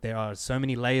that there are so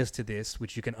many layers to this,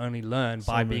 which you can only learn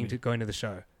by going to the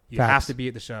show. You Facts. have to be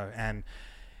at the show, and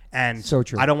So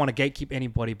true. I don't want to gatekeep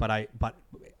anybody, but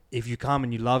if you come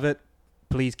and you love it,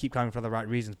 please keep coming for the right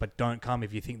reasons, but don't come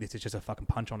if you think this is just a fucking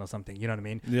punch on or something. You know what I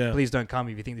mean? Yeah. Please don't come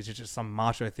if you think this is just some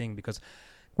macho thing, because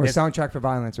Or there's- soundtrack for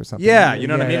violence or something. yeah, you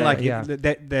know what I mean? Yeah, Like yeah.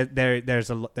 there's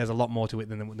a lot more to it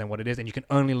than what it is, and you can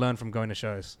only learn from going to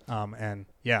shows. And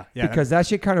yeah. Because that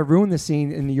shit kind of ruined the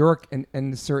scene in New York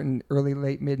in certain early,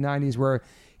 late, mid 90s where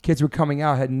kids were coming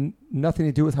out, had nothing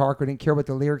to do with hardcore, didn't care about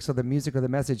the lyrics or the music or the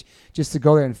message, just to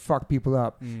go there and fuck people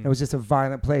up. It was just a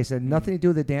violent place. It had nothing to do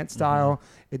with the dance style.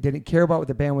 It didn't care about what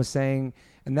the band was saying.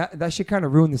 And that shit kind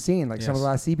of ruined the scene. Like some of the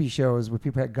last CB shows where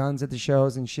people had guns at the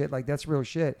shows and shit. Like, that's real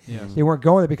shit. Yes. They weren't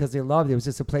going there because they loved it. It was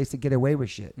just a place to get away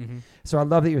with shit. Mm-hmm. So I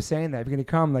love that you're saying that. If you're going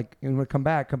to come, like, and when you come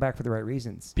back for the right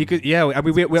reasons. Because I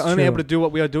mean, we're It's only true. able to do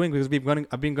what we are doing because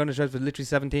I've been going to shows for literally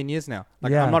 17 years now.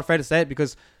 Like, Yeah. I'm not afraid to say it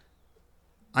because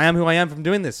I am who I am from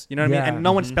doing this. You know what I Yeah. mean? And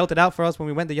no one spelt it out for us when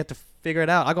we went there. You had to figure it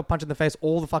out. I got punched in the face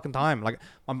all the fucking time. Like,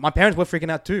 my parents were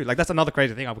freaking out too. Like, that's another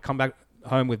crazy thing. I would come back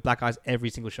home with black eyes every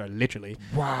single show, literally.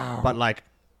 Wow. But like,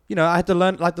 you know, I had to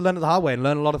learn it the hard way and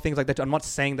learn a lot of things like that. I'm not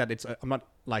saying that I'm not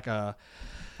like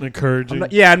Encouraging. I'm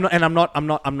not you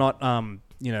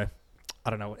know, I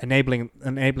don't know, enabling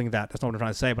that. That's not what I'm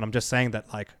trying to say, but I'm just saying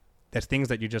that like, there's things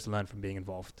that you just learn from being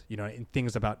involved, you know, in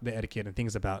things about the etiquette and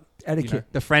things about Etiquette. you know,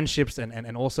 the friendships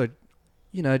and also,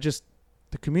 you know, just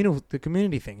the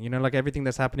community thing, you know, like everything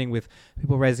that's happening with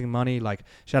people raising money, like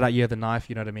shout out Year of the Knife,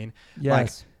 you know what I mean?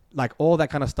 Yes. Like all that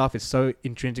kind of stuff is so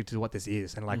intrinsic to what this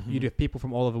is. And like you have people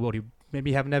from all over the world who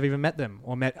maybe have never even met them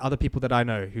or met other people that I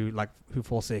know who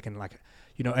fall sick, and like,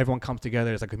 you know, everyone comes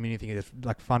together as a community thing. There's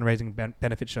like fundraising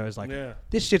benefit shows. Like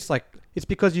this shit's like, it's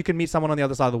because you can meet someone on the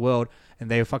other side of the world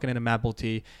and they're fucking in a Madball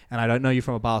tee, and I don't know you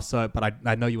from a bar of soap, but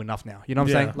I know you enough now. You know what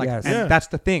I'm saying? Like, Yes. and Yeah. that's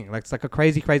the thing. Like, it's like a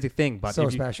crazy thing. But So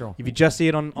if you, special. if you just see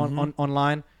it on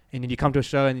online and then you come to a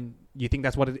show and you think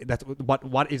that's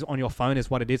what is on your phone is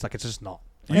what it is, like, it's just not.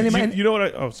 You know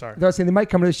what? Sorry. I was saying they might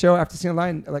come to the show after seeing a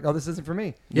line like, oh, this isn't for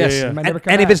me. Yes, Yeah. They might never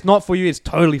come and if back. it's not for you, it's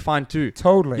totally fine too.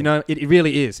 Totally. You know, it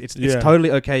really is. It's Yeah.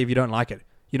 totally okay if you don't like it.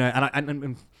 You know,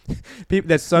 and people,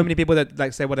 there's so many people that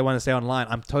like say what they want to say online.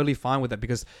 I'm totally fine with it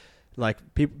because, like,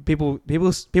 people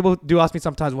do ask me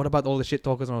sometimes, what about all the shit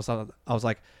talkers and all stuff? I was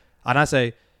like, and I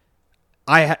say,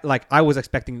 I was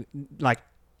expecting like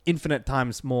infinite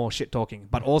times more shit talking,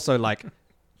 but also like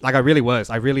I really was.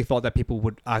 I really thought that people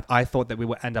would. I thought that we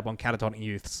would end up on Catatonic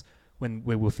Youths when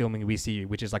we were filming We See You,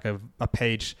 which is like a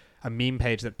meme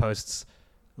page that posts,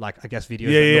 like, I guess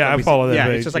videos. Yeah, I follow that Yeah,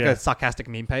 page, it's just like yeah. a sarcastic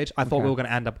meme page. I thought Okay. we were going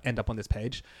to end up on this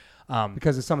page.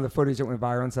 because of some of the footage that went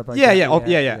viral and stuff like Yeah, that.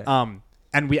 yeah.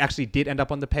 And we actually did end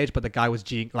up on the page, but the guy was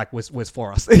was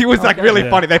for us. He was like really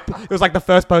funny. It was like the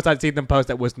first post I'd seen them post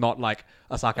that was not like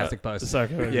a sarcastic post.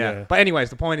 Yeah. But anyways,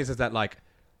 the point is that like,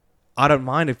 I don't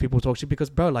mind if people talk shit because,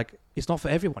 bro, like, it's not for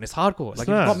everyone. It's hardcore. Like, it's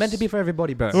not meant to be for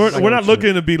everybody, bro. We're not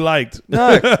looking to be liked. No,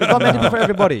 it's not meant to be for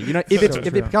everybody. You know, if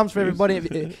it becomes for everybody,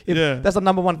 that's the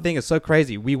number one thing. It's so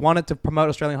crazy. We wanted to promote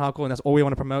Australian hardcore, and that's all we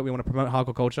want to promote. We want to promote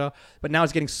hardcore culture. But now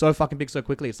it's getting so fucking big so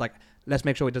quickly. It's like, let's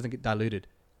make sure it doesn't get diluted.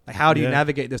 Like, how do you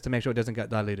navigate this to make sure it doesn't get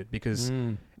diluted? Because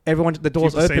everyone, the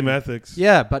door's open. Same ethics.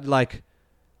 Yeah, but like,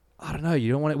 I don't know.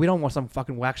 We don't want some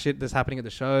fucking whack shit that's happening at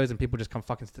the shows and people just come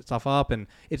fucking stuff up. And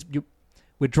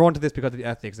we're drawn to this because of the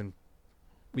ethics, and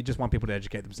we just want people to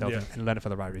educate themselves and learn it for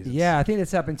the right reasons. Yeah, I think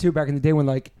that's happened too back in the day when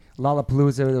like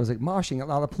Lollapalooza, there was like moshing at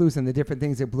Lollapalooza and the different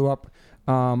things that blew up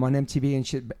on MTV and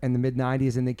shit in the mid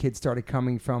 90s, and the kids started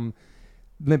coming from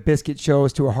Limp Bizkit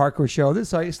shows to a hardcore show. This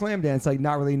is like Slam Dance, like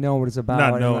not really knowing what it's about.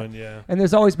 Not knowing, And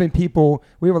there's always been people,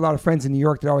 we have a lot of friends in New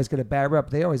York that always get a bad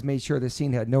rep. They always made sure the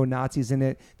scene had no Nazis in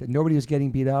it, that nobody was getting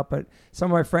beat up. But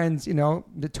some of my friends, you know,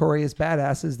 notorious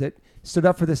badasses that stood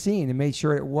up for the scene and made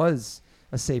sure it was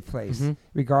a safe place,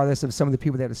 regardless of some of the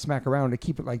people that had to smack around to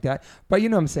keep it like that. But you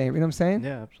know what I'm saying? You know what I'm saying?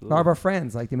 Yeah, absolutely. A lot of our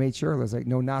friends, like, they made sure there's like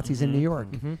no Nazis in New York.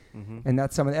 And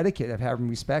that's some of the etiquette of having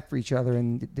respect for each other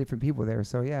and different people there.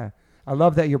 So yeah, I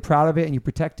love that you're proud of it and you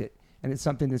protect it. And it's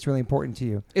something that's really important to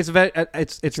you. It's very,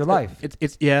 it's your life.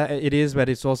 It's yeah, it is, but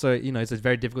it's also, you know, it's a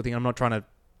very difficult thing. We're not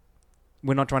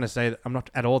trying to say that, I'm not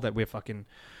at all that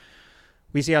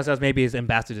we see ourselves maybe as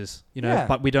ambassadors, you know,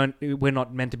 but we're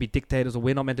not meant to be dictators, or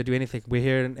we're not meant to do anything. We're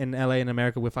here in LA, in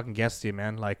America. We're fucking guests here,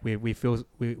 man. Like we feel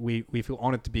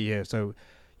honored to be here. So,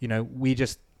 you know, we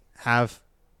just have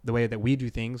the way that we do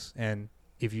things, and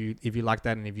if you like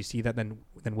that and if you see that, then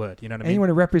word, you know what I mean? And you want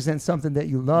to represent something that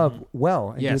you love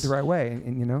well and do it the right way,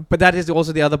 and you know. But that is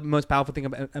also the other most powerful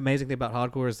thing, amazing thing about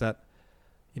hardcore is that,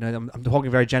 you know, I'm talking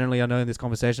very generally, I know, in this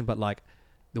conversation, but like,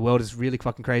 the world is really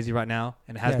fucking crazy right now,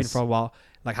 and it has been for a while.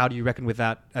 Like, how do you reckon with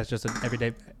that as just an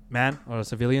everyday man or a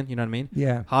civilian? You know what I mean?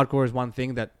 Yeah. Hardcore is one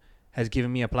thing that has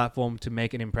given me a platform to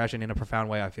make an impression in a profound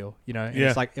way, I feel. You know? And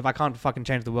it's like, if I can't fucking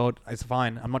change the world, it's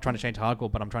fine. I'm not trying to change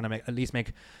hardcore, but I'm trying to at least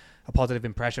make a positive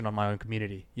impression on my own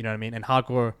community. You know what I mean? And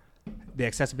hardcore, the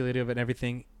accessibility of it and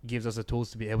everything gives us the tools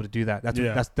to be able to do that.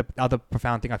 That's the other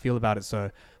profound thing I feel about it.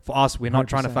 So for us, we're not 100%.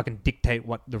 Trying to fucking dictate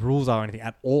what the rules are or anything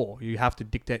at all. You have to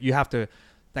dictate.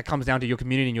 That comes down to your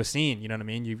community and your scene. You know what I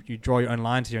mean? You draw your own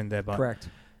lines here and there, but correct.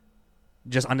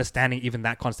 Just understanding even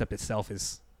that concept itself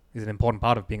is an important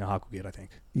part of being a hardcore kid, I think.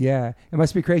 Yeah, it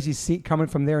must be crazy coming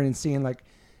from there and seeing like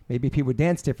maybe people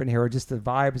dance different here, or just the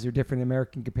vibes are different in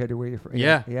American compared to where you're from.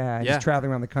 And just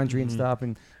traveling around the country and stuff,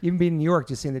 and even being in New York,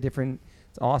 just seeing the different.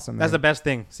 It's awesome. That's the best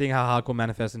thing, seeing how hardcore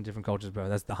manifests in different cultures, bro.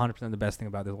 That's the 100% the best thing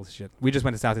about this whole shit. We just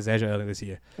went to Southeast Asia earlier this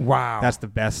year. Wow, that's the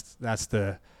best. That's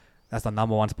the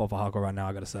number one spot for hardcore right now,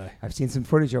 I gotta say. I've seen some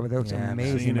footage over there. It's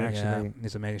amazing, actually. Yeah,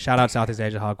 it's amazing. Shout out Southeast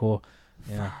Asia hardcore.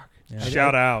 Yeah.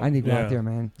 Shout out. I need to go out there,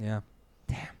 man. Yeah.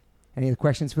 Damn. Any other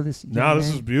questions for this? No,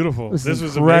 this was beautiful. This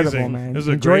was amazing. Man. This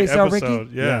was a great yourself, episode.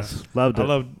 Ricky? Yes. Loved it. I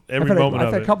loved every moment of it.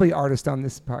 I've had a couple of artists on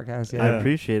this podcast. I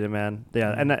appreciate it, man.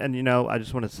 Yeah, and you know, I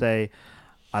just want to say,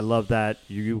 I love that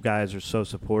you guys are so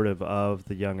supportive of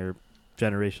the younger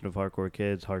generation of hardcore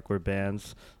kids, hardcore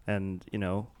bands, and you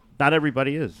know, not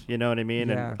everybody is. You know what I mean?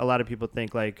 Yeah. And a lot of people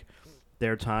think like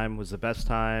their time was the best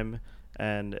time,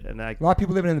 and like a lot of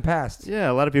people living in the past.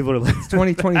 Yeah, a lot of people are like it's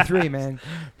 2023, man.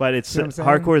 But it's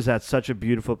hardcore is at such a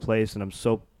beautiful place, and I'm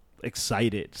so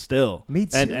excited still. Me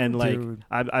too, and like dude.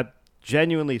 I'm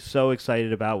genuinely so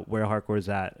excited about where hardcore is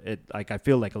at. It like I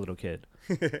feel like a little kid.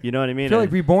 You know what I mean? I feel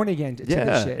like reborn again. To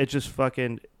this shit. It just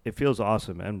fucking it feels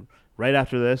awesome. And right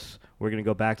after this, we're gonna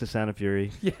go back to Sound of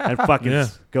Fury and fucking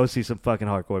go see some fucking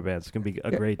hardcore bands. It's gonna be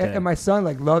a great day. And my son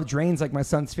like loved Drain's like my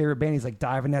son's favorite band. He's like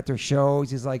diving at their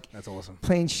shows. He's like that's awesome.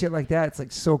 Playing shit like that. It's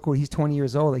like so cool. He's 20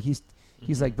 years old. Like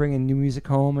he's like bringing new music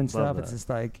home and stuff. It's just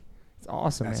like it's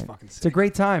awesome, that's man. Fucking sick. It's a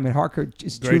great time, and hardcore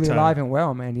is truly alive and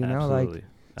well, man. You know, like.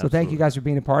 So thank you guys for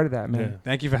being a part of that, man. Yeah.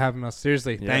 Thank you for having us.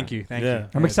 Seriously, thank you.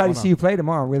 I'm excited to see you play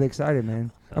tomorrow. I'm really excited, man.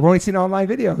 I've only seen online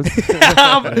videos.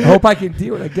 I hope I can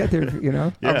do it. I get there, you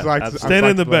know. Yeah, stand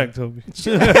in the back, Toby.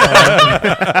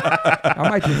 I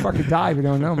might just fucking die if you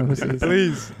don't know me.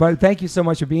 Please. But thank you so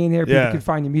much for being here. People can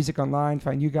find your music online,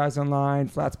 find you guys online,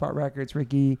 Flat Spot Records,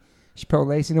 Ricky, Chappelle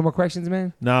Lacey. No more questions,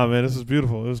 man? Nah, man, this was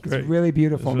beautiful. It was great. It's really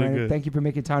beautiful, really man. good. Thank you for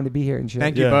making time to be here and shit.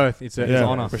 Thank you both. It's an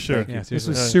honor. For sure. Yeah, this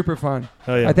was super fun.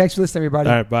 Oh, yeah. Thanks for listening, everybody.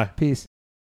 All right, bye. Peace.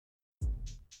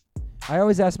 I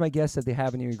always ask my guests if they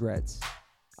have any regrets.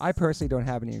 I personally don't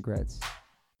have any regrets.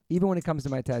 Even when it comes to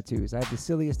my tattoos. I have the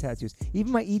silliest tattoos.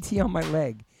 Even my ET on my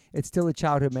leg it's still a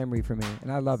childhood memory for me,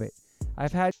 and I love it.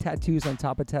 I've had tattoos on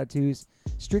top of tattoos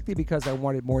strictly because I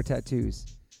wanted more tattoos.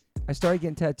 I started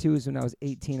getting tattoos when I was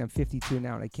 18. I'm 52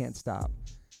 now, and I can't stop.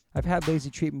 I've had laser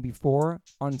treatment before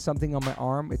on something on my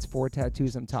arm. It's 4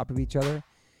 tattoos on top of each other.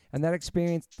 And that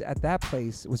experience at that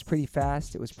place was pretty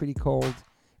fast. It was pretty cold.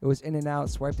 It was in and out,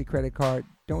 swiped the credit card.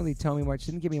 Don't really tell me much.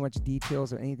 Didn't give me much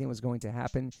details of anything was going to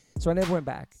happen. So I never went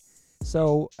back.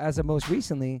 So as of most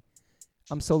recently,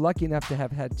 I'm so lucky enough to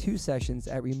have had 2 sessions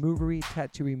at Removery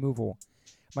Tattoo Removal.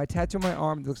 My tattoo on my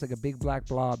arm that looks like a big black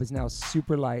blob is now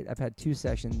super light. I've had 2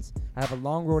 sessions. I have a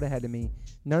long road ahead of me.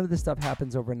 None of this stuff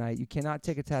happens overnight. You cannot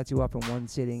take a tattoo up in one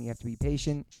sitting. You have to be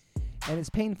patient. And it's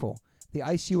painful. They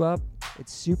ice you up.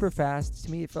 It's super fast.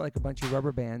 To me, it felt like a bunch of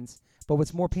rubber bands. But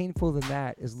what's more painful than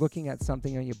that is looking at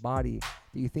something on your body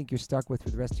that you think you're stuck with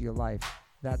for the rest of your life.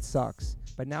 That sucks.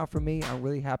 But now for me, I'm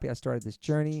really happy I started this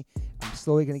journey. I'm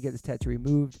slowly going to get this tattoo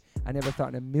removed. I never thought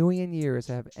in a million years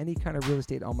I have any kind of real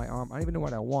estate on my arm. I don't even know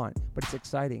what I want, but it's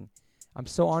exciting. I'm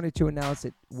so honored to announce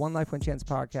that One Life, One Chance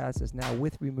podcast is now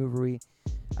with Removery.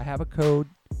 I have a code.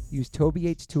 Use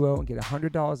TobyH20 and get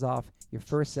 $100 off your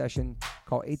first session.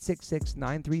 Call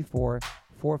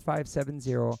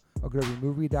 866-934-4570 or go to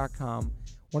removery.com.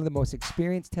 One of the most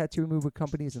experienced tattoo removal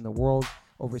companies in the world.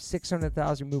 Over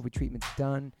 600,000 removal treatments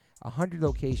done. 100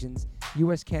 locations,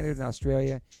 U.S., Canada, and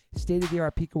Australia.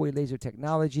 State-of-the-art peak-away laser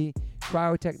technology,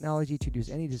 cryo-technology to reduce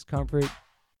any discomfort.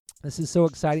 This is so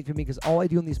exciting for me because all I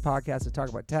do in these podcasts is talk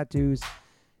about tattoos.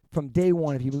 From day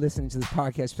one, if you've been listening to this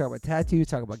podcast, talk about tattoos,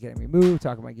 talk about getting removed,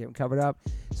 talk about getting covered up.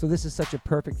 So this is such a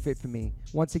perfect fit for me.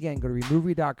 Once again, go to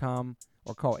removery.com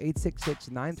or call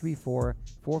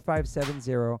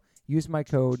 866-934-4570. Use my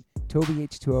code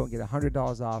TobyH20 and get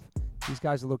 $100 off. These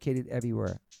guys are located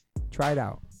everywhere. Try it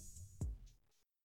out.